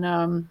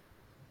and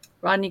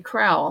Rodney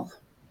Crowell.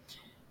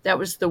 That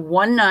was the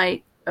one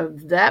night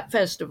of that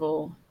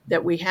festival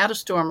that we had a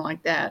storm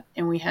like that,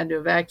 and we had to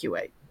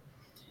evacuate.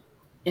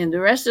 And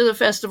the rest of the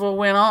festival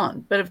went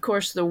on. But of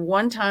course, the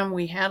one time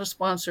we had to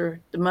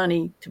sponsor the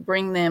money to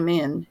bring them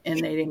in, and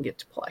they didn't get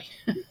to play.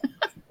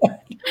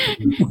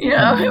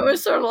 It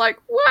was sort of like,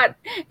 what?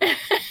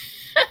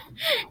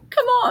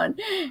 Come on.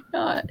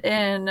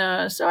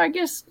 So I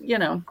guess,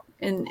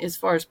 in as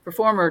far as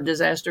performer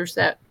disasters,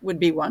 that would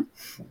be one.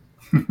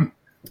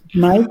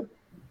 Mike?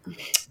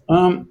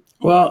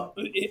 Well,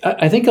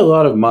 I think a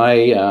lot of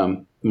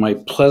my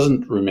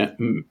pleasant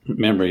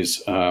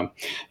memories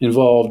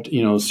involved,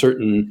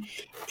 certain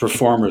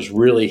performers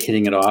really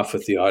hitting it off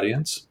with the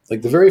audience.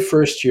 Like the very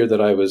first year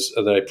that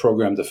I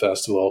programmed the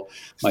festival,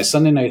 my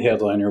Sunday night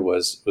headliner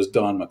was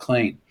Don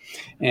McLean,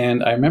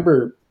 and I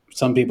remember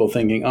some people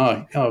thinking,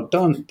 "Oh,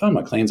 Don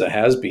McLean's a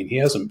has-been. He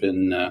hasn't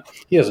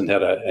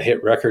had a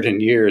hit record in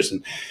years,"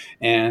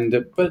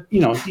 but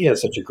he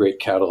has such a great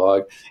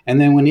catalog.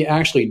 And then when he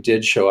actually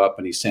did show up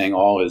and he sang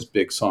all his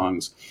big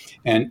songs,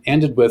 and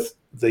ended with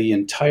the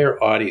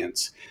entire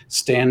audience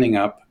standing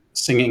up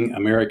singing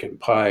American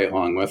Pie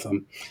along with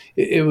him,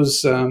 it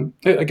was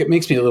it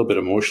makes me a little bit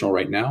emotional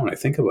right now when I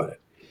think about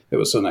it. It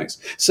was so nice.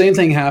 Same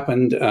thing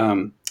happened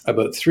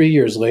about 3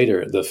 years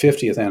later, the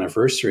 50th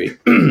anniversary.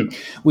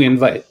 we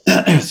invited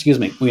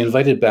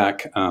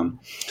back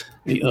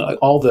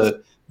all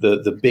the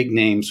big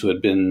names who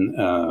had been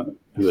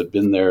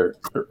there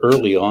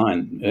early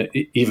on,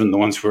 even the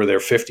ones who were there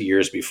 50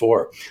 years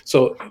before.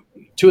 So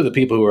two of the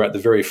people who were at the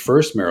very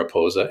first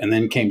Mariposa and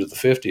then came to the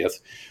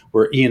 50th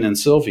were Ian and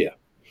Sylvia.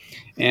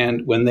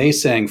 And when they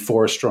sang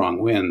Four Strong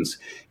Winds,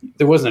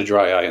 there wasn't a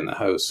dry eye in the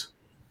house.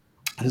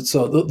 And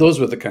so those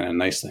were the kind of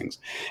nice things.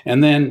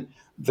 And then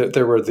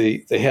there were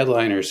the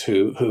headliners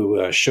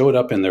who showed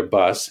up in their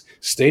bus,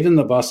 stayed in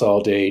the bus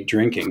all day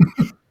drinking,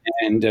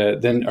 and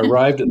then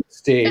arrived at the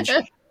stage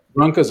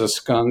drunk as a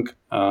skunk,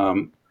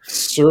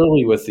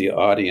 surly with the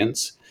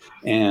audience,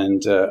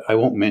 and I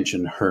won't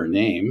mention her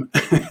name.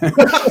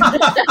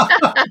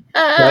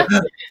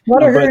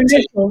 What are her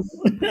initials?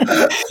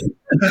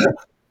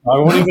 I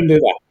won't even do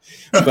that.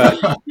 But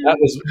that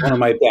was one of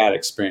my bad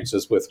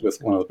experiences with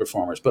one of the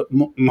performers. But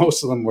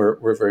most of them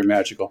were very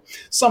magical.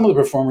 Some of the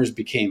performers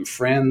became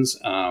friends.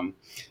 But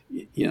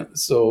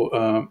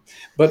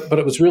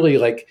it was really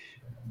like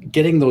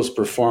getting those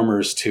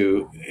performers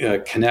to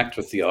connect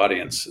with the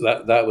audience.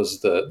 That was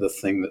the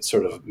thing that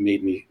sort of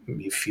made me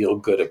feel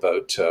good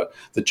about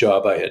the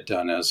job I had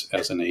done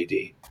as an AD.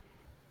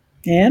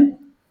 And?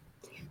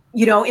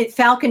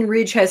 Falcon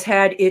Ridge has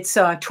had its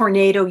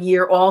tornado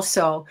year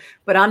also,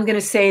 but I'm going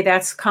to say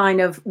that's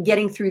kind of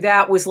getting through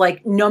that was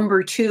like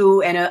number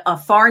two and a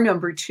far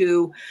number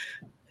two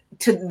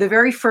to the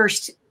very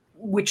first,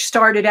 which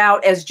started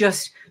out as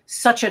just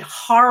such a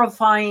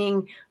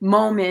horrifying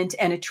moment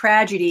and a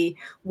tragedy,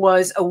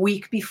 was a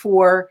week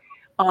before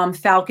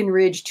Falcon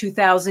Ridge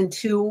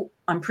 2002.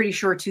 I'm pretty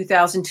sure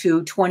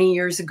 2002, 20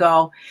 years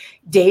ago.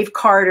 Dave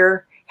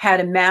Carter had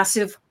a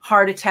massive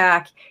heart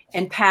attack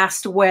and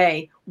passed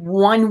away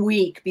 1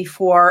 week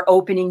before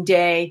opening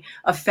day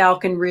of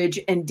Falcon Ridge,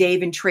 and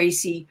Dave and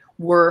Tracy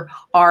were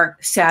our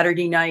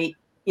Saturday night,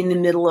 in the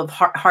middle of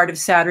Heart of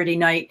Saturday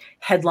Night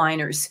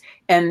headliners.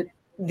 And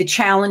the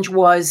challenge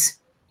was,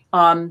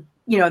 what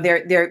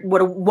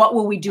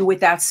will we do with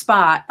that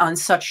spot on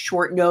such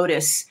short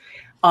notice?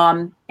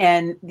 And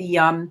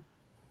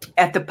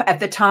at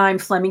the time,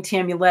 Fleming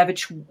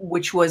Tamulevich,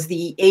 which was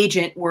the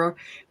agent, where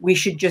we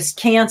should just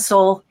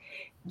cancel.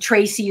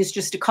 Tracy is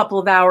just a couple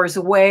of hours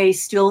away,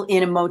 still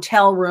in a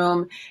motel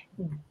room,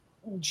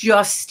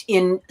 just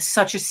in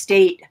such a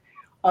state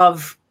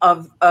of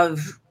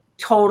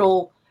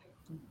total,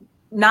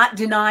 not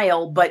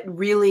denial, but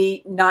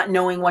really not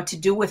knowing what to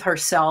do with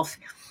herself.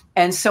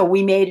 And so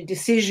we made a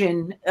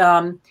decision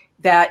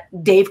that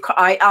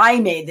I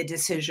made the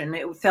decision.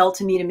 It fell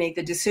to me to make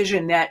the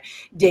decision that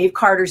Dave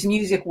Carter's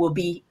music will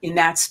be in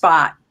that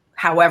spot,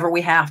 however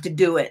we have to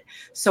do it.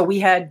 So we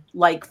had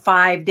like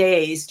 5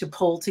 days to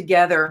pull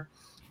together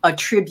a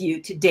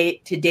tribute to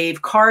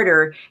Dave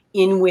Carter,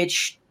 in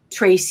which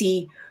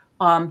Tracy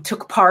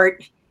took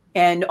part,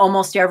 and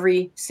almost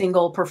every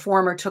single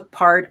performer took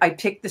part. I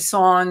picked the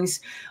songs.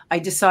 I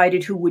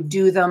decided who would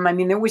do them. I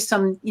mean, there was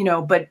some,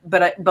 but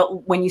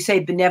when you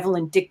say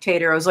benevolent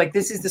dictator, I was like,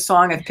 this is the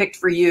song I've picked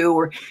for you,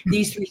 or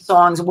these three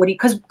songs.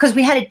 Because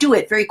we had to do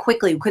it very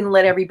quickly. We couldn't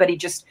let everybody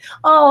just,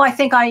 I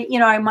think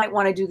I might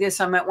want to do this.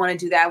 I might want to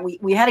do that.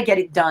 We had to get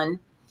it done.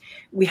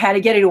 We had to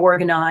get it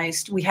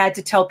organized. We had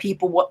to tell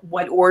people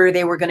what order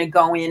they were going to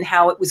go in,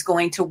 how it was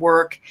going to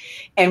work.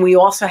 And we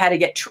also had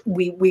to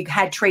we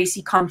had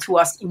Tracy come to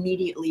us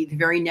immediately the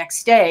very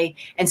next day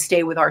and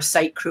stay with our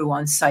site crew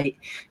on site,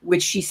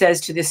 which she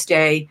says to this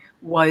day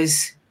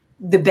was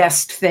the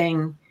best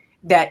thing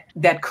that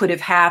could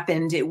have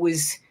happened. It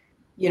was,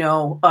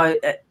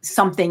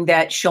 something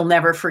that she'll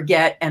never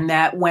forget, and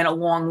that went a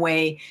long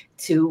way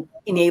to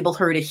enable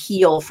her to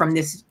heal from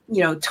this,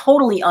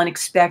 totally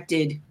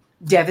unexpected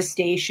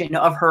devastation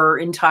of her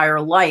entire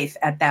life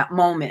at that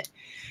moment.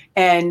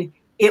 And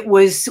it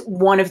was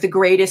one of the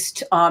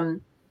greatest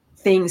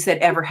things that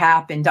ever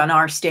happened on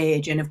our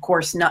stage. And of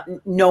course,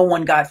 no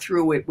one got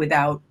through it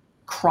without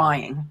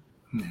crying.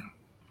 Yeah.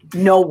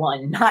 No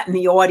one, not in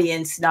the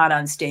audience, not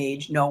on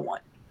stage, no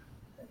one.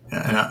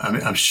 Yeah,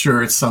 and I'm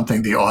sure it's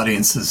something the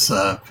audience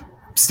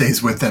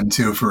stays with them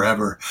too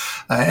forever.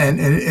 And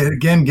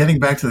again, getting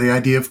back to the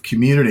idea of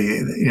community,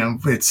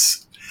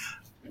 it's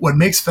what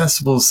makes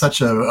festivals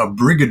such a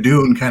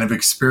brigadoon kind of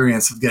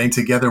experience of getting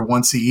together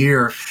once a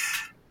year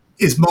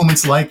is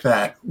moments like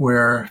that,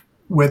 where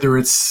whether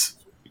it's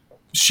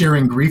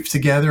sharing grief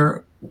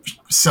together,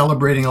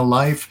 celebrating a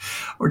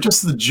life, or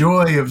just the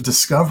joy of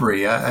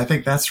discovery. I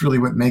think that's really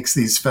what makes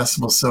these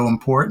festivals so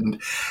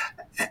important.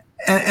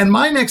 And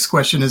my next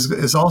question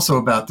is also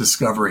about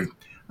discovery.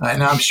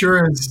 And I'm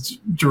sure as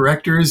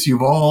directors,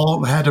 you've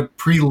all had to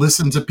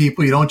pre-listen to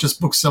people. You don't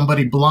just book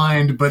somebody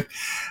blind, but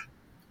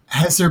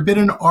has there been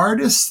an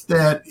artist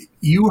that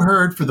you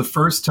heard for the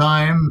first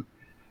time,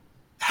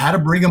 had to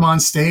bring them on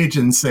stage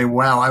and say,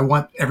 wow, I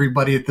want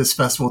everybody at this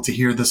festival to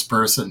hear this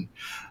person?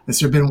 Has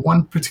there been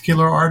one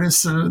particular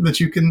artist that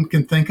you can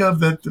think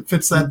of that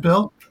fits that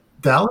bill?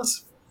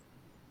 Dalis?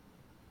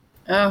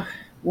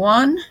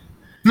 One?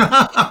 You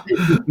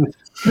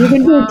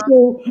can do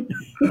two.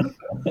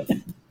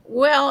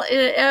 Well,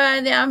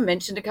 I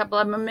mentioned a couple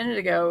of them a minute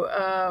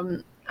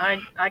ago.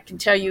 I can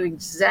tell you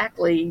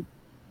exactly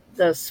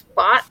the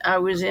spot I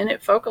was in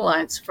at Folk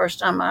Alliance the first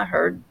time I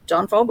heard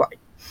John Fulbright.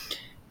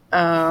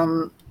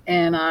 And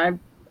I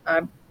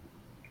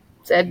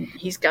said,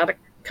 he's got to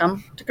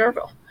come to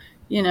Kerrville,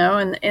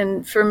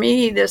 and for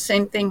me, the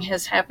same thing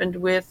has happened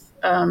with,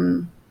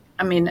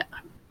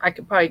 I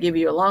could probably give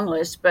you a long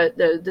list, but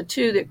the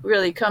two that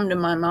really come to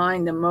my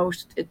mind the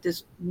most at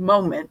this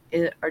moment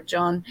are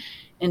John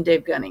and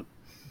Dave Gunning.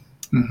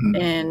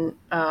 Mm-hmm.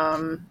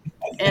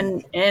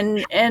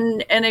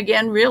 And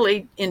again,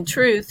 really, in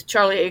truth,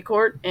 Charlie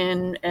Acourt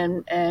and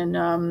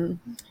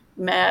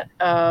Matt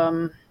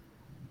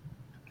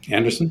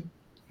Anderson.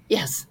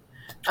 Yes.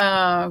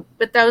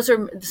 But those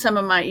are some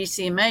of my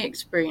ECMA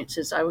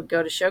experiences. I would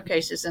go to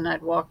showcases and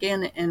I'd walk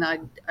in and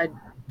I'd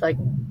like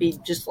be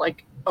just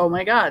like, oh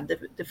my God,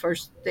 the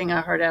first thing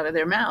I heard out of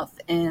their mouth.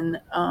 And,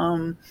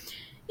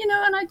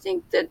 and I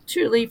think that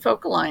truly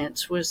Folk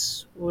Alliance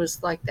was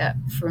like that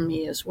for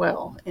me as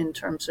well, in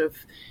terms of,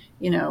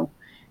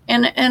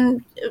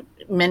 and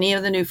many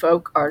of the new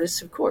folk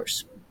artists, of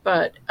course,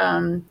 but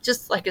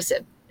just like I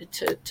said,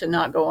 to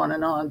not go on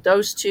and on,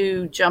 those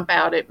two jump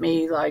out at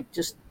me like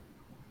just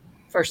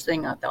first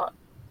thing I thought.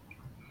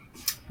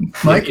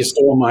 Mike, you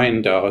stole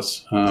mine,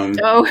 Dallas.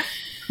 Oh,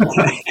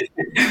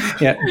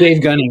 yeah,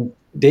 Dave Gunning.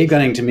 Dave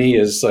Gunning to me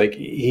is like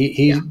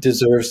he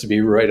deserves to be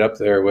right up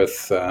there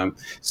with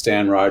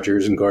Stan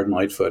Rogers and Gordon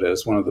Lightfoot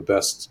as one of the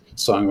best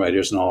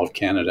songwriters in all of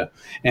Canada,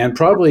 and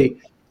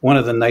probably one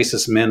of the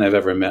nicest men I've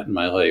ever met in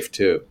my life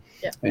too.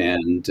 Yeah.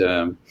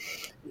 And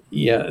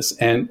yes,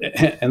 and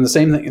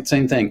the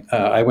same thing.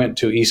 I went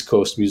to East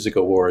Coast Music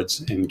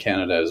Awards in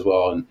Canada as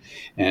well,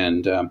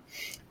 and there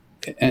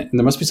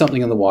must be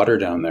something in the water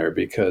down there,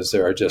 because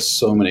there are just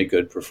so many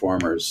good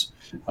performers.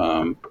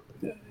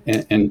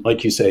 And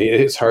like you say,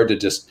 it's hard to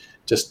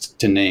just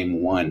to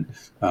name one.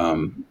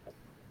 I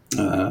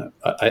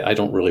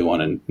don't really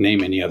want to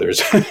name any others.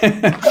 Dave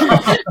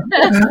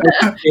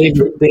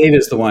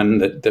is the one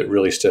that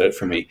really stood out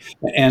for me.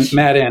 And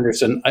Matt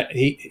Anderson,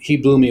 he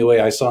blew me away.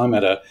 I saw him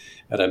at a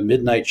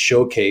midnight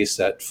showcase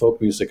at Folk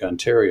Music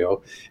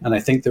Ontario, and I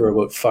think there were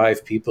about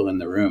 5 people in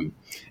the room.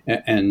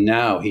 And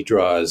now he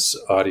draws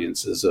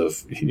audiences of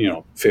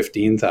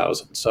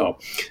 15,000. So.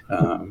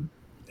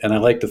 And I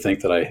like to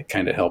think that I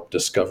kind of helped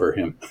discover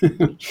him.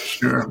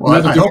 Sure.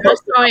 Well, I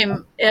saw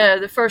him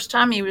the first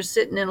time. He was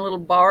sitting in a little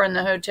bar in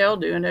the hotel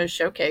doing a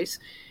showcase,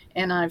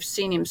 and I've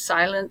seen him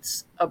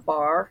silence a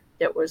bar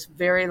that was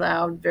very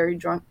loud, very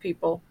drunk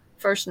people.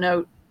 First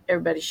note,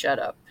 everybody shut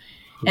up.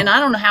 And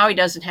I don't know how he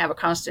doesn't have a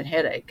constant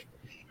headache.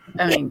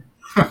 I mean,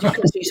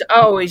 because he's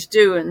always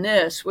doing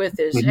this with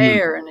his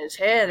hair and his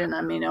head. And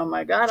I mean, oh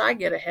my God, I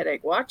get a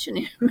headache watching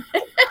him.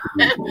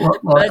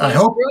 Well,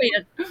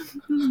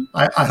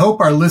 I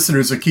hope our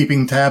listeners are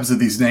keeping tabs of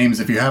these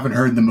names. If you haven't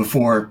heard them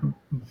before,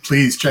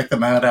 please check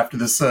them out after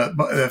this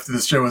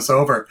show is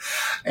over.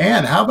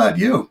 Anne, how about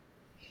you?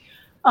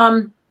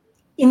 In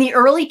the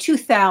early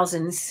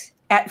 2000s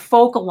at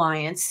Folk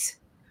Alliance,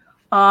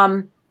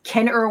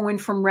 Ken Irwin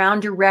from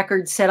Rounder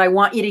Records said, I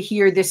want you to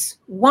hear this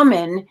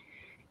woman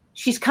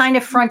she's kind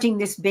of fronting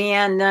this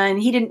band,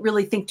 and he didn't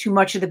really think too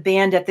much of the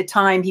band at the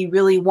time. He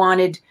really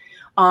wanted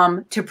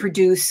to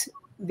produce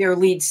their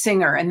lead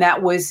singer, and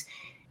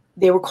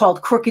they were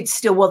called Crooked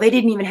Still. Well, they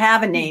didn't even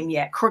have a name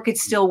yet. Crooked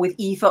Still with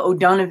Aoife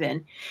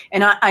O'Donovan.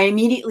 And I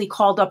immediately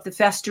called up the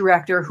fest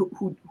director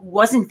who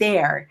wasn't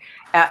there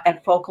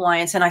at Folk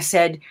Alliance, and I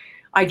said,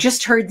 I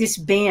just heard this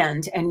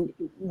band, and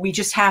we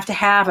just have to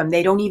have them.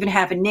 They don't even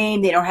have a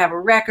name. They don't have a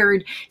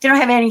record. They don't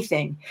have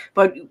anything.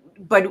 But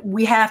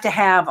we have to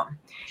have them.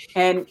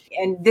 And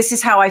this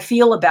is how I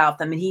feel about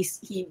them. And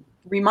he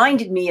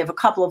reminded me of a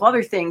couple of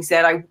other things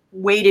that I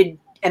waited,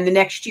 and the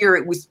next year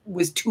it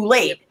was too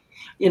late,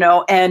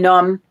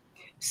 and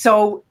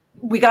so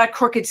we got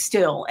Crooked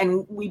Still,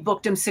 and we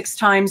booked them 6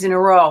 times in a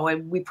row,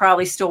 and we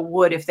probably still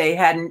would if they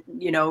hadn't,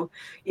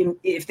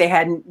 if they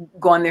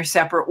hadn't gone their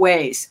separate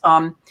ways.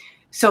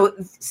 So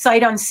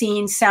sight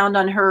unseen, sound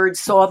unheard,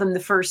 saw them the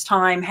first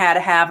time, had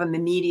to have them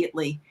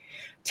immediately.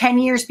 10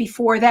 years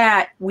before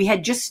that, we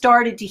had just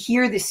started to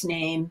hear this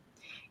name,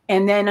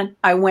 and then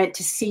I went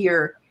to see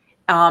her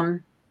I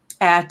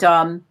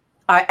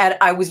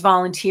was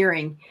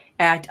volunteering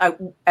at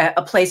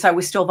a place I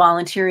was still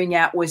volunteering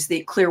at was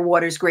the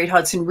Clearwater's Great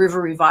Hudson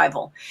River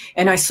Revival,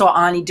 and I saw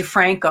Ani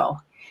DeFranco,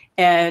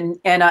 and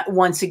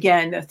once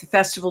again the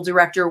festival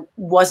director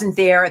wasn't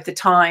there at the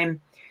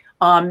time,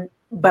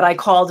 but I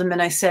called him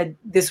and I said,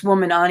 "This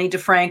woman, Ani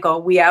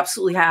DeFranco, we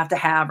absolutely have to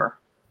have her."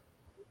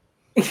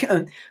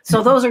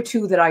 So those are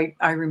 2 that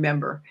I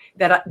remember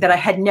that I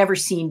had never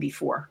seen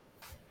before.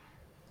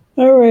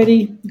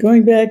 Alrighty,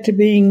 going back to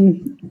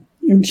being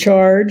in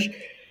charge,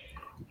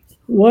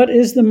 what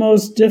is the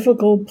most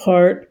difficult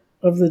part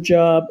of the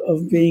job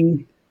of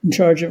being in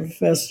charge of a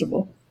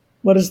festival?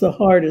 What is the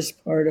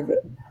hardest part of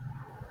it?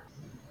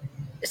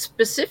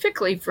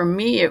 Specifically for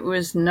me, it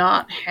was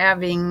not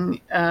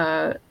having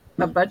a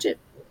budget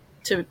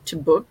to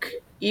book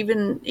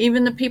even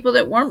the people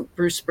that weren't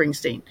Bruce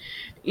Springsteen.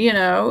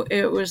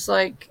 It was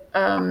like,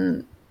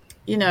 like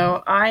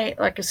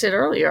I said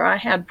earlier, I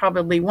had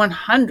probably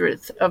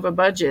 1/100th of a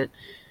budget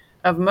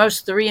of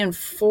most 3 and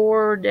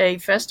 4 day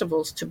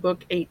festivals to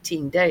book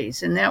 18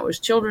 days. And that was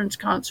children's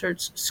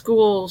concerts,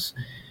 schools,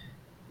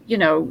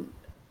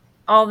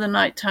 all the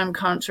nighttime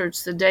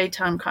concerts, the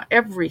daytime,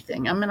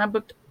 everything. I mean, I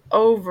booked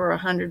over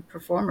 100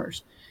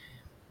 performers,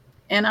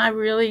 and I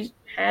really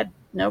had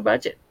no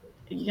budget,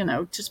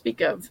 to speak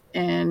of.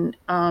 And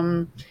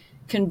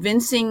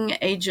convincing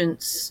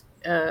agents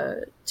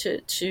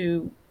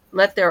to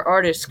let their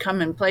artists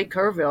come and play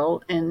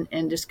Kerrville,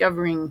 and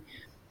discovering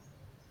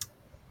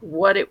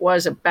what it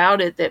was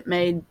about it that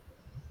made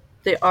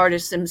the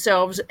artists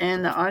themselves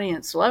and the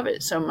audience love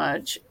it so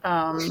much.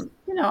 I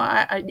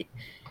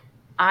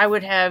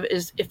would have,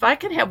 is if I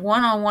could have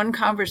one-on-one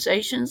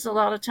conversations, a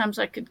lot of times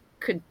I could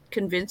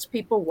convince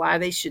people why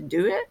they should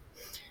do it.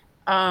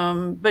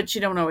 But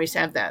you don't always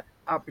have that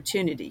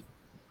opportunity.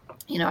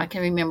 I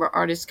can remember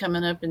artists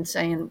coming up and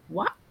saying,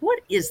 what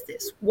is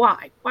this?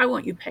 Why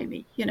won't you pay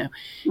me?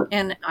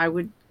 And I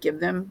would give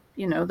them,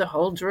 the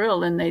whole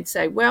drill, and they'd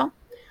say, well,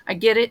 I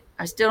get it.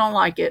 I still don't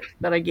like it,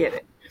 but I get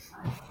it.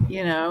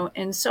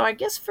 And so I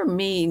guess for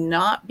me,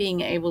 not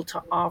being able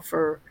to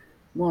offer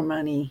more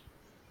money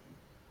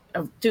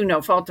through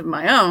no fault of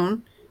my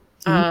own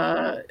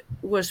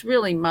was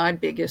really my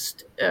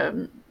biggest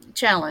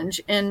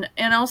challenge. And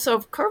also,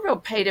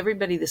 Kerrville paid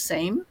everybody the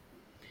same.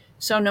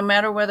 So no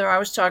matter whether I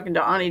was talking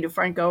to Ani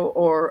DeFranco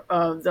or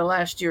the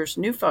last year's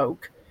New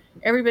Folk,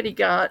 everybody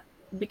got,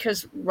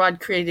 because Rod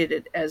created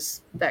it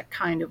as that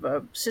kind of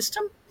a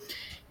system.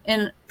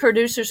 And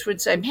producers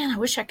would say, man, I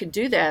wish I could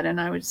do that.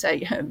 And I would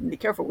say, be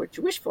careful what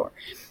you wish for.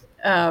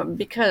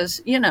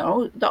 Because,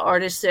 the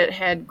artists that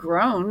had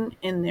grown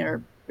in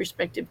their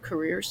respective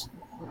careers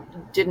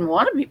didn't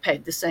want to be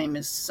paid the same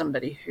as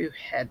somebody who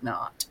had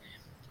not.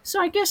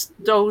 So I guess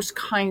those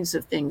kinds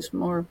of things,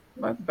 more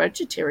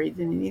budgetary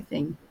than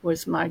anything,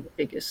 was my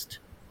biggest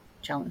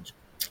challenge.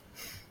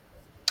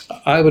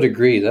 I would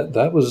agree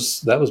that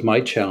was my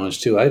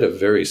challenge too. I had a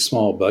very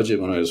small budget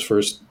when I was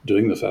first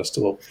doing the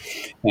festival,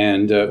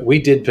 and we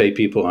did pay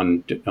people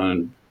on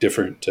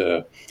different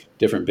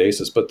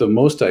basis. But the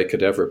most I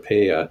could ever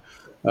pay a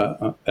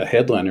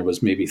headliner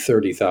was maybe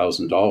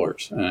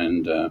 $30,000,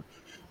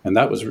 and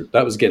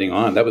that was getting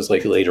on. That was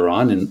like later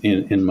on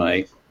in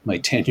my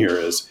tenure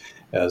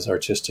as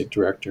artistic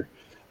director.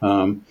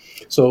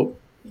 So.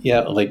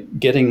 Yeah, like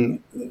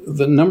getting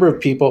the number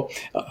of people.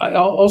 I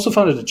also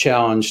found it a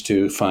challenge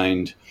to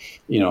find,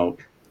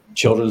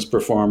 children's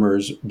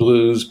performers,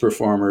 blues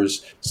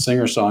performers,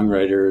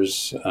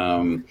 singer-songwriters,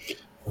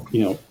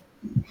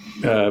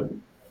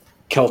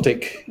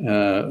 Celtic.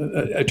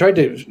 I tried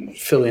to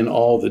fill in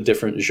all the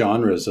different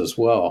genres as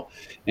well,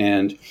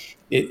 and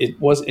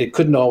it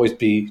couldn't always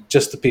be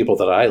just the people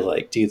that I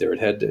liked either. It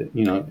had to,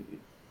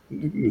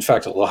 in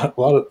fact, a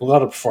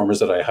lot of performers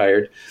that I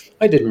hired,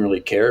 I didn't really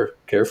care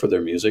for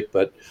their music,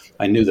 but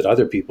I knew that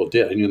other people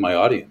did. I knew my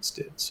audience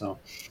did. So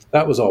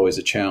that was always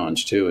a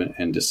challenge too,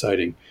 and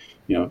deciding,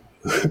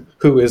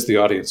 who is the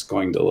audience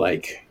going to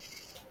like.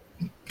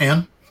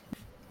 Anne?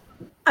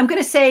 I'm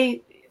going to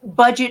say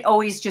budget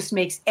always just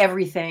makes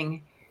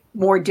everything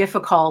more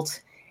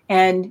difficult.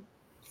 And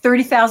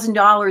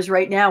 $30,000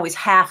 right now is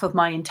half of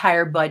my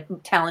entire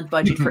talent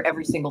budget for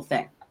every single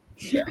thing.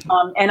 Yeah.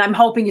 And I'm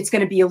hoping it's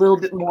going to be a little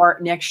bit more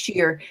next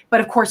year.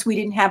 But of course, we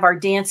didn't have our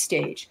dance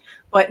stage.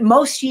 But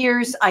most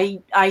years,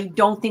 I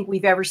don't think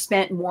we've ever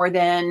spent more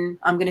than,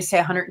 I'm going to say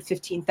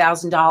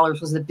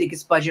 $115,000 was the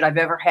biggest budget I've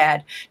ever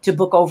had to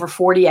book over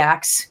 40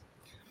 acts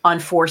on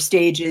 4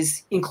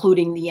 stages,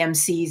 including the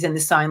MCs and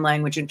the sign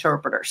language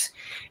interpreters.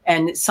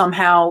 And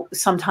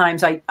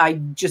sometimes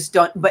I just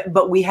don't,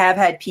 but we have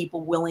had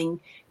people willing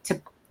to,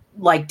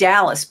 like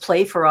Dalis,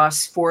 play for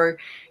us for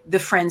the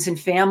friends and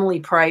family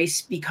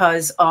price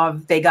because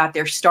they got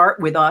their start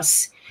with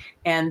us,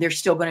 and they're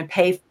still going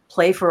to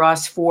play for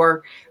us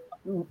for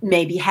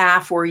maybe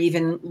half or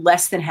even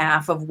less than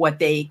half of what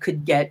they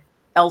could get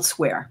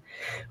elsewhere.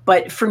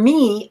 But for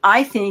me,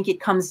 I think it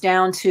comes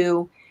down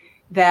to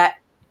that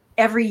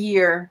every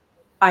year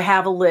I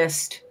have a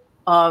list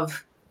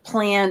of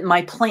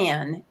my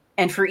plan.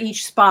 And for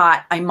each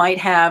spot, I might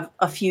have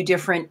a few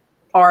different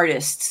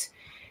artists.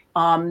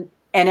 And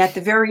at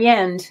the very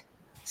end,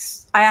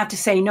 I have to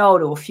say no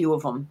to a few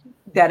of them,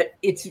 that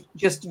it's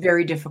just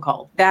very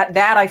difficult. That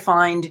I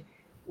find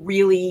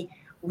really,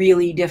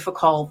 really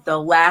difficult. The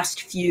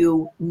last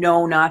few,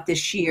 no, not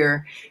this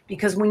year,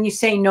 because when you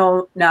say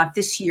no, not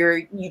this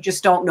year, you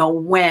just don't know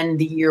when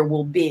the year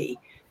will be,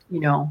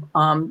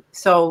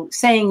 So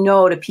saying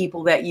no to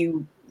people that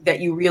you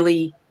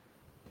really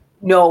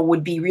know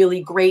would be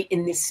really great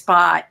in this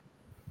spot,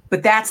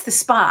 but that's the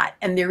spot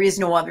and there is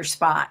no other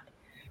spot,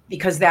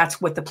 because that's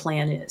what the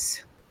plan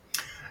is.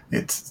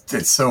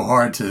 It's so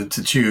hard to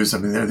choose. I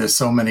mean, there's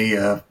so many,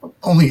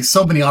 only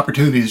so many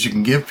opportunities you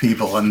can give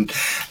people. And,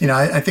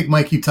 I think,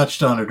 Mike, you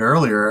touched on it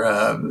earlier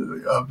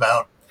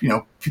about,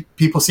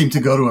 people seem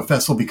to go to a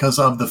festival because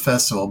of the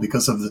festival,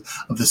 because of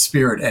the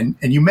spirit. And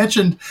you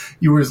mentioned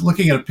you were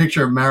looking at a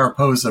picture of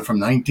Mariposa from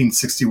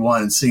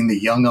 1961 and seeing the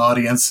young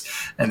audience,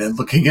 and then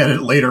looking at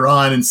it later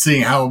on and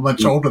seeing how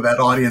much older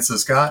that audience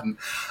has gotten.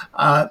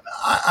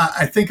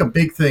 I think a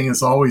big thing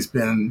has always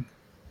been,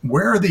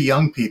 where are the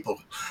young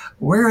people?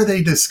 Where are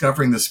they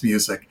discovering this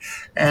music?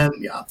 And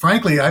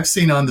frankly, I've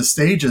seen on the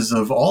stages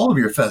of all of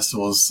your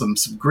festivals some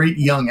great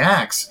young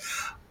acts,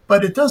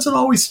 but it doesn't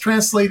always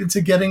translate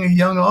into getting a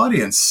young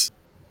audience.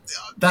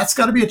 That's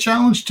got to be a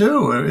challenge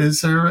too.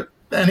 Is there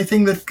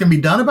anything that can be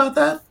done about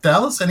that?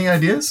 Dalis, any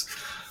ideas?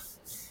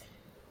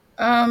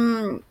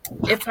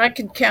 If I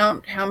could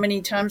count how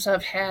many times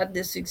I've had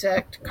this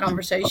exact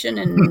conversation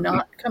and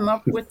not come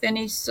up with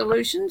any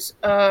solutions,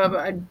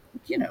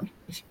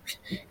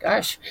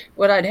 gosh,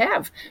 what I'd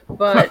have.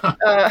 But,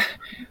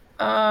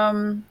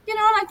 and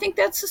I think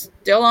that's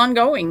still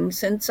ongoing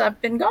since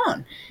I've been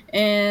gone.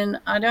 And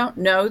I don't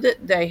know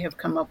that they have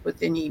come up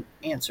with any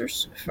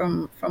answers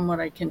from what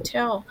I can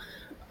tell.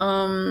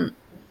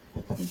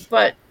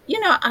 But,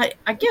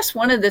 I guess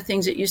one of the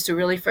things that used to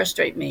really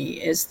frustrate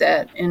me is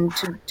that, and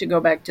to go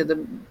back to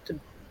the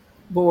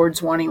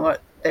boards wanting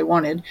what they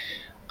wanted,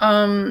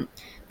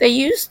 they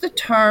used the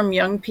term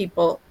young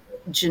people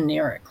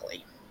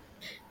generically.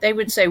 They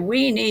would say,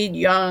 we need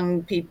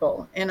young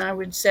people. And I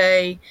would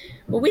say,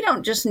 well, we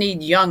don't just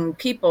need young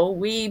people.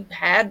 We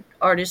had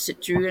artists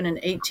that drew in an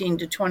 18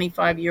 to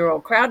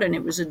 25-year-old crowd, and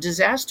it was a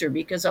disaster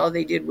because all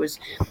they did was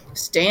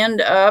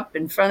stand up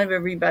in front of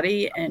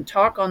everybody and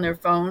talk on their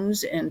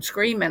phones and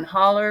scream and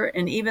holler.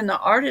 And even the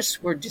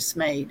artists were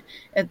dismayed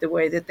at the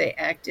way that they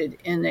acted,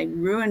 and they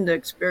ruined the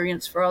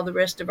experience for all the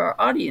rest of our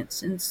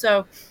audience. And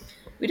so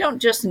we don't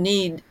just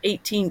need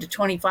 18 to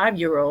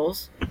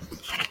 25-year-olds.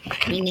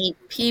 We need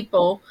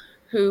people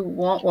who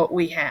want what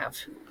we have,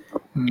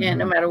 and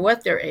no matter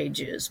what their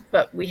age is.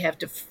 But we have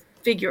to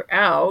figure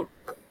out,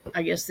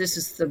 I guess this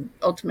is the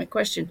ultimate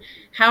question,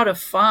 how to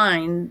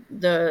find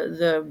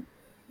the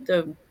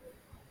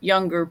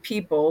younger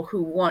people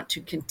who want to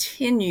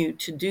continue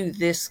to do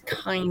this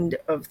kind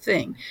of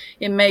thing.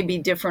 It may be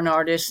different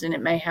artists, and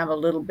it may have a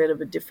little bit of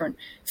a different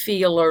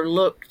feel or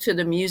look to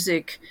the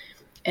music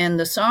and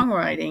the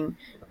songwriting.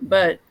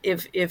 But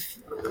if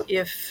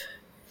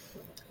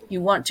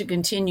you want to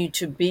continue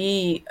to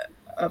be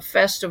a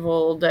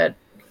festival that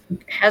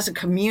has a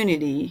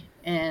community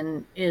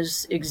and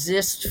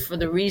exists for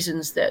the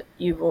reasons that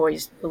you've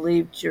always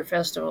believed your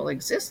festival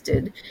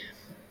existed,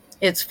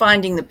 it's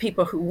finding the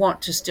people who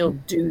want to still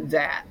do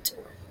that,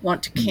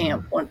 want to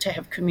camp, want to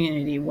have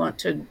community, want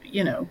to,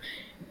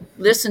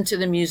 listen to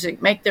the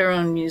music, make their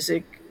own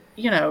music,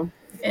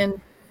 and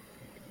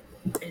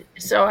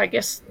so I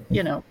guess,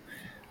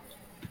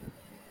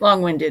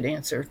 long-winded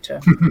answer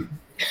to...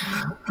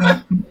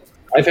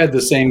 I've had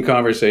the same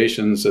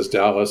conversations as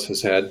Dalis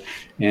has had,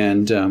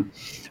 and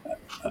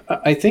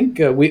I think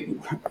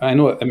I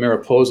know at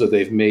Mariposa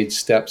they've made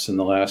steps in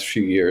the last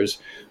few years.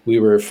 We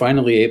were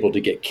finally able to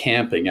get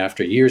camping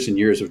after years and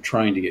years of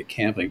trying to get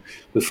camping.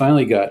 We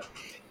finally got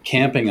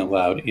camping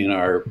allowed in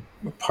our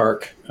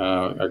park.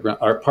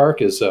 Our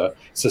park is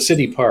it's a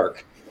city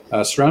park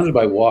surrounded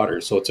by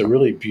water, so it's a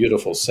really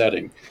beautiful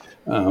setting.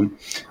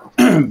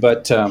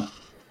 But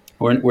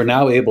we're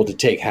now able to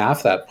take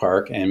half that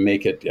park and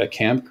make it a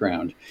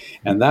campground.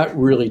 And that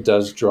really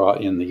does draw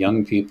in the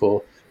young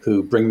people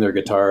who bring their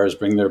guitars,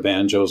 bring their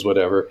banjos,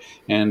 whatever,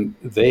 and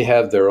they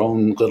have their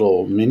own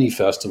little mini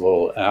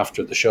festival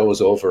after the show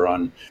is over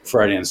on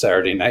Friday and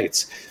Saturday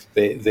nights.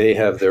 They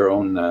have their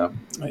own,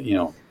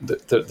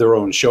 their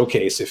own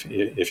showcase,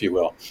 if you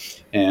will.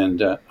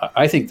 And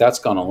I think that's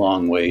gone a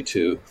long way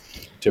to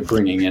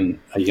bringing in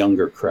a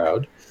younger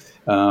crowd.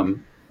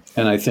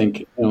 And I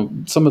think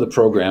some of the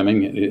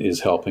programming is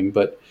helping,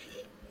 but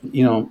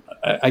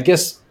I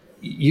guess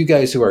you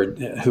guys who are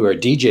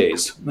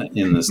DJs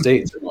in the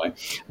States, anyway,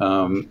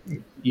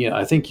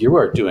 I think you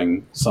are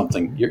doing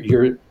something.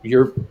 You're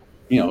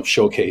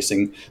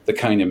showcasing the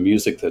kind of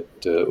music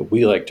that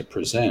we like to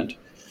present,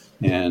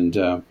 and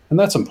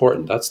that's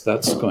important. That's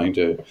going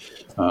to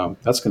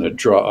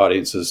draw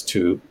audiences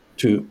to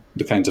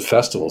the kinds of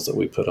festivals that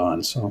we put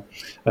on. So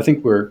I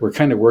think we're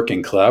kind of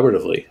working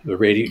collaboratively,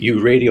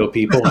 you radio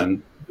people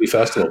and we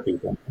festival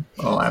people.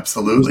 Oh,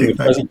 absolutely.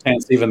 Present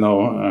tense, even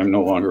though I'm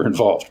no longer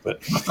involved.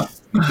 But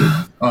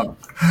how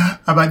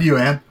about you,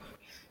 Anne?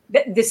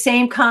 The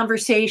same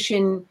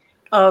conversation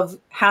of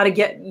how to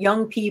get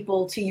young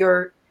people to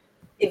your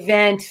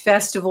event,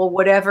 festival,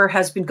 whatever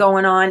has been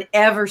going on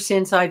ever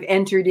since I've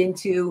entered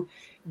into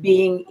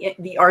being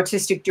the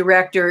artistic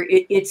director.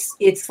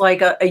 It's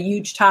like a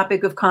huge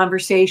topic of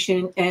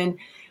conversation. And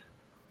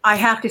I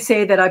have to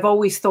say that I've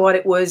always thought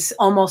it was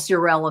almost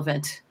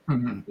irrelevant,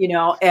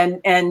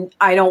 and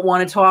I don't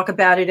want to talk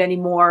about it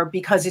anymore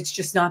because it's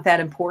just not that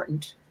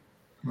important.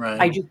 Right.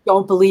 I just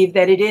don't believe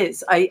that it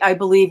is. I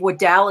believe what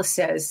Dalis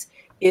says.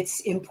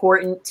 It's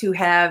important to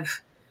have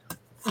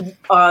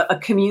a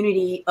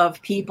community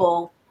of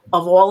people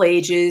of all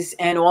ages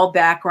and all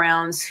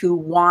backgrounds who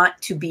want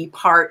to be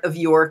part of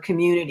your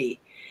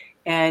community.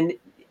 And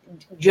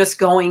just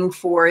going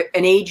for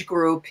an age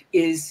group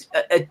is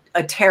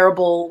a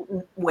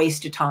terrible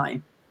waste of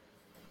time.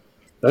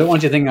 I don't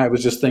want you to think I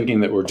was just thinking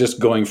that we're just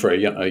going for a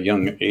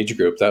young age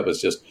group. That was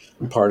just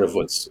part of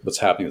what's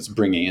happening. It's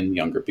bringing in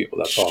younger people.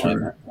 That's all.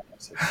 Sure.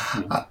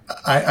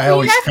 I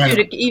always have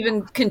to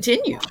even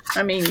continue.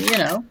 I mean,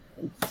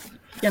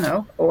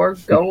 or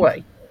go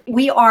away.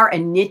 We are a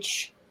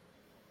niche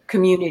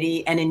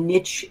community and a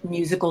niche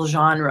musical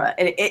genre.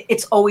 And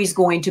it's always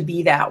going to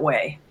be that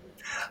way.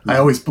 I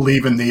always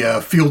believe in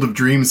the field of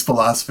dreams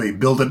philosophy.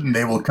 Build it and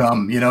they will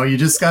come. You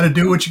just got to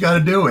do what you got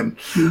to do. And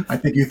I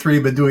think you three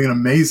have been doing an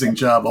amazing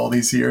job all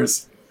these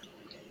years.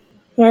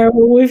 All right,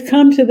 well, we've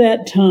come to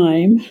that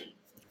time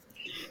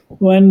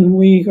when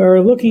we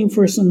are looking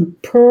for some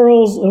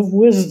pearls of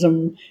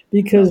wisdom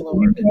because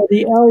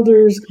the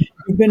elders,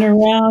 you've been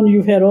around,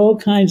 you've had all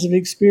kinds of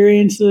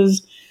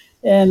experiences.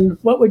 And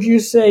what would you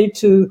say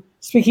to,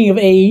 speaking of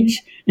age,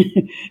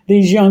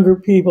 these younger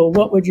people,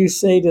 what would you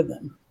say to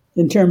them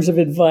in terms of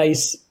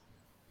advice?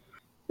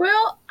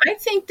 Well, I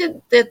think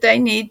that they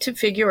need to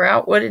figure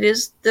out what it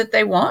is that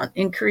they want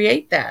and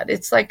create that.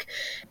 It's like,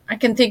 I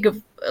can think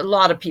of a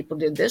lot of people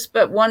did this,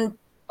 but one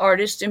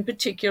artist in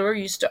particular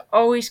used to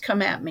always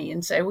come at me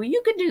and say, well,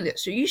 you could do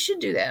this, or you should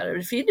do that, or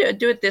if you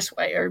do it this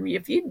way, or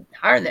if you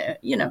hire them,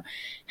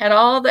 had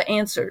all the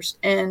answers.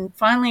 And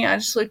finally, I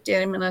just looked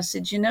at him and I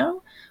said,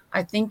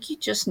 I think you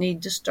just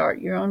need to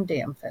start your own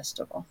damn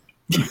festival.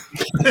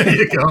 There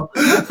you go.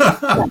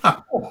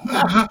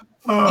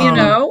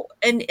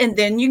 And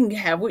then you can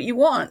have what you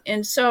want.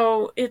 And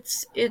so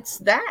it's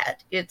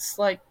that. It's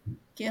like,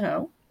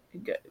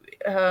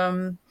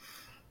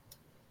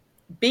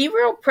 be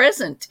real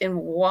present in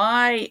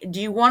why. Do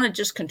you want to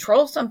just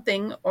control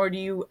something, or do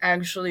you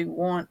actually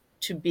want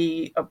to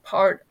be a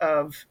part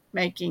of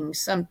making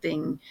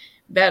something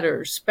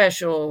better,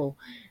 special,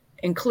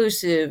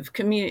 inclusive,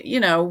 community?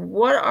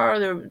 What are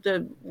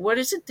what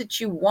is it that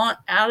you want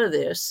out of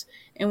this?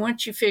 And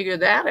once you figure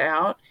that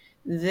out,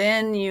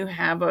 then you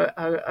have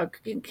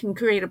can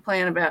create a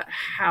plan about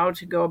how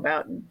to go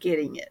about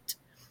getting it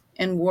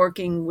and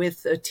working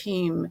with a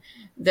team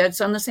that's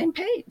on the same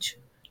page.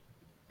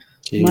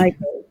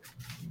 Michael.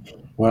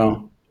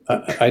 Well,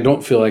 I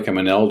don't feel like I'm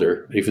an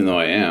elder, even though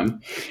I am.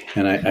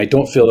 And I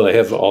don't feel that I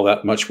have all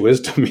that much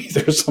wisdom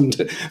either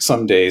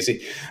some days.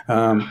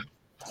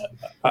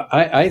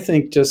 I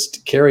think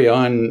just carry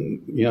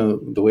on,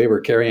 the way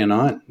we're carrying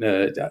on.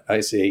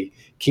 I say,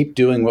 keep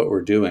doing what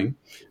we're doing.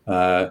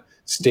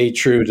 Stay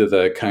true to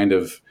the kind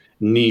of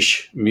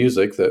niche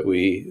music that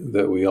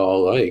we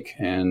all like.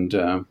 And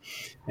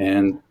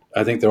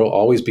I think there will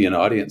always be an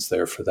audience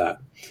there for that.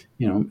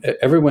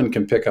 Everyone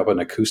can pick up an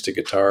acoustic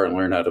guitar and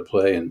learn how to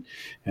play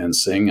and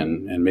sing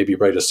and maybe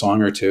write a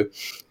song or two.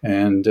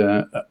 And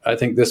I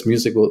think this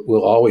music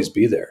will always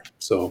be there.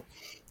 So,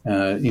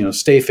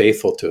 stay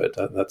faithful to it.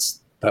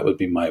 That would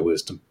be my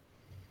wisdom.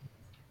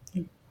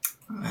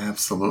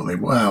 Absolutely.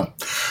 Wow.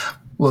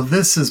 Well,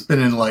 this has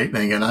been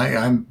enlightening, and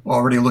I'm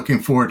already looking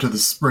forward to the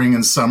spring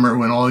and summer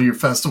when all your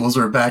festivals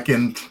are back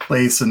in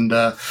place, and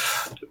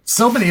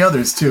so many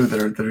others too that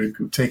are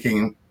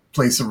taking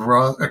place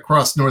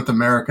across North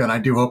America. And I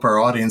do hope our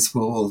audience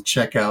will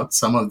check out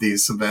some of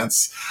these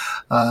events.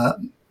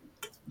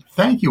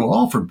 thank you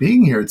all for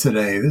being here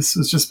today. This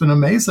has just been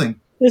amazing.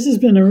 This has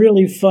been a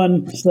really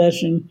fun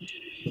session.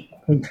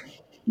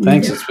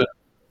 Thanks.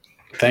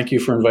 Thank you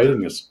for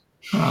inviting us.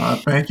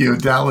 Thank you,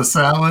 Dallas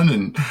Allen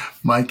and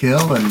Mike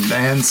Hill and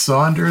Ann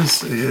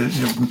Saunders,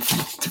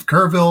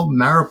 Kerrville,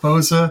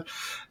 Mariposa,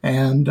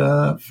 and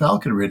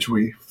Falcon Ridge.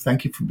 We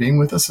thank you for being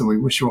with us, and we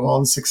wish you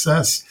all the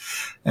success.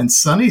 And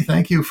Sonny,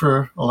 thank you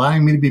for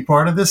allowing me to be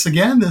part of this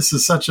again. This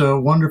is such a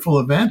wonderful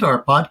event,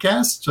 our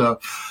podcast.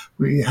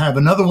 We have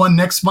another one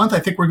next month. I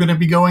think we're going to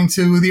be going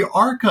to the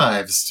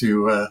archives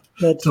to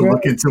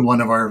look into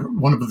one of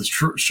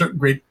the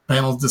great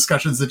panel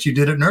discussions that you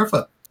did at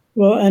NERFA.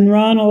 Well, and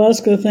Ron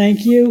Olesko,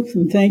 thank you.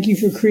 And thank you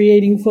for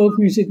creating Folk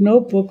Music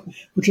Notebook,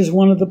 which is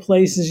one of the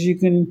places you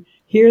can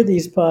hear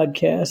these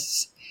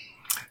podcasts.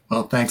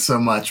 Well, thanks so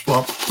much.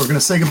 Well, we're going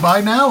to say goodbye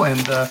now.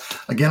 And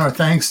again, our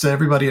thanks to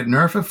everybody at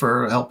NERFA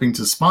for helping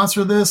to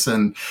sponsor this,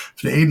 and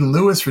to Aidan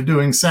Lewis for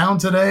doing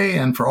sound today,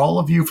 and for all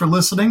of you for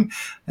listening.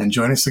 And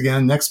join us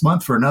again next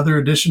month for another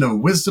edition of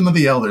Wisdom of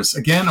the Elders.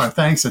 Again, our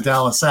thanks to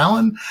Dallas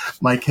Allen,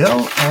 Mike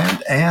Hill,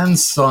 and Ann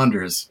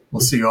Saunders.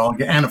 We'll see you all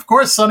again. And of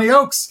course, Sonny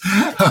Oaks.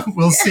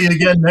 We'll see you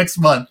again next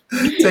month.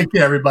 Take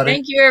care, everybody.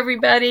 Thank you,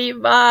 everybody.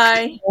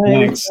 Bye.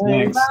 Thanks.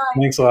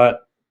 Thanks a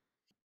lot.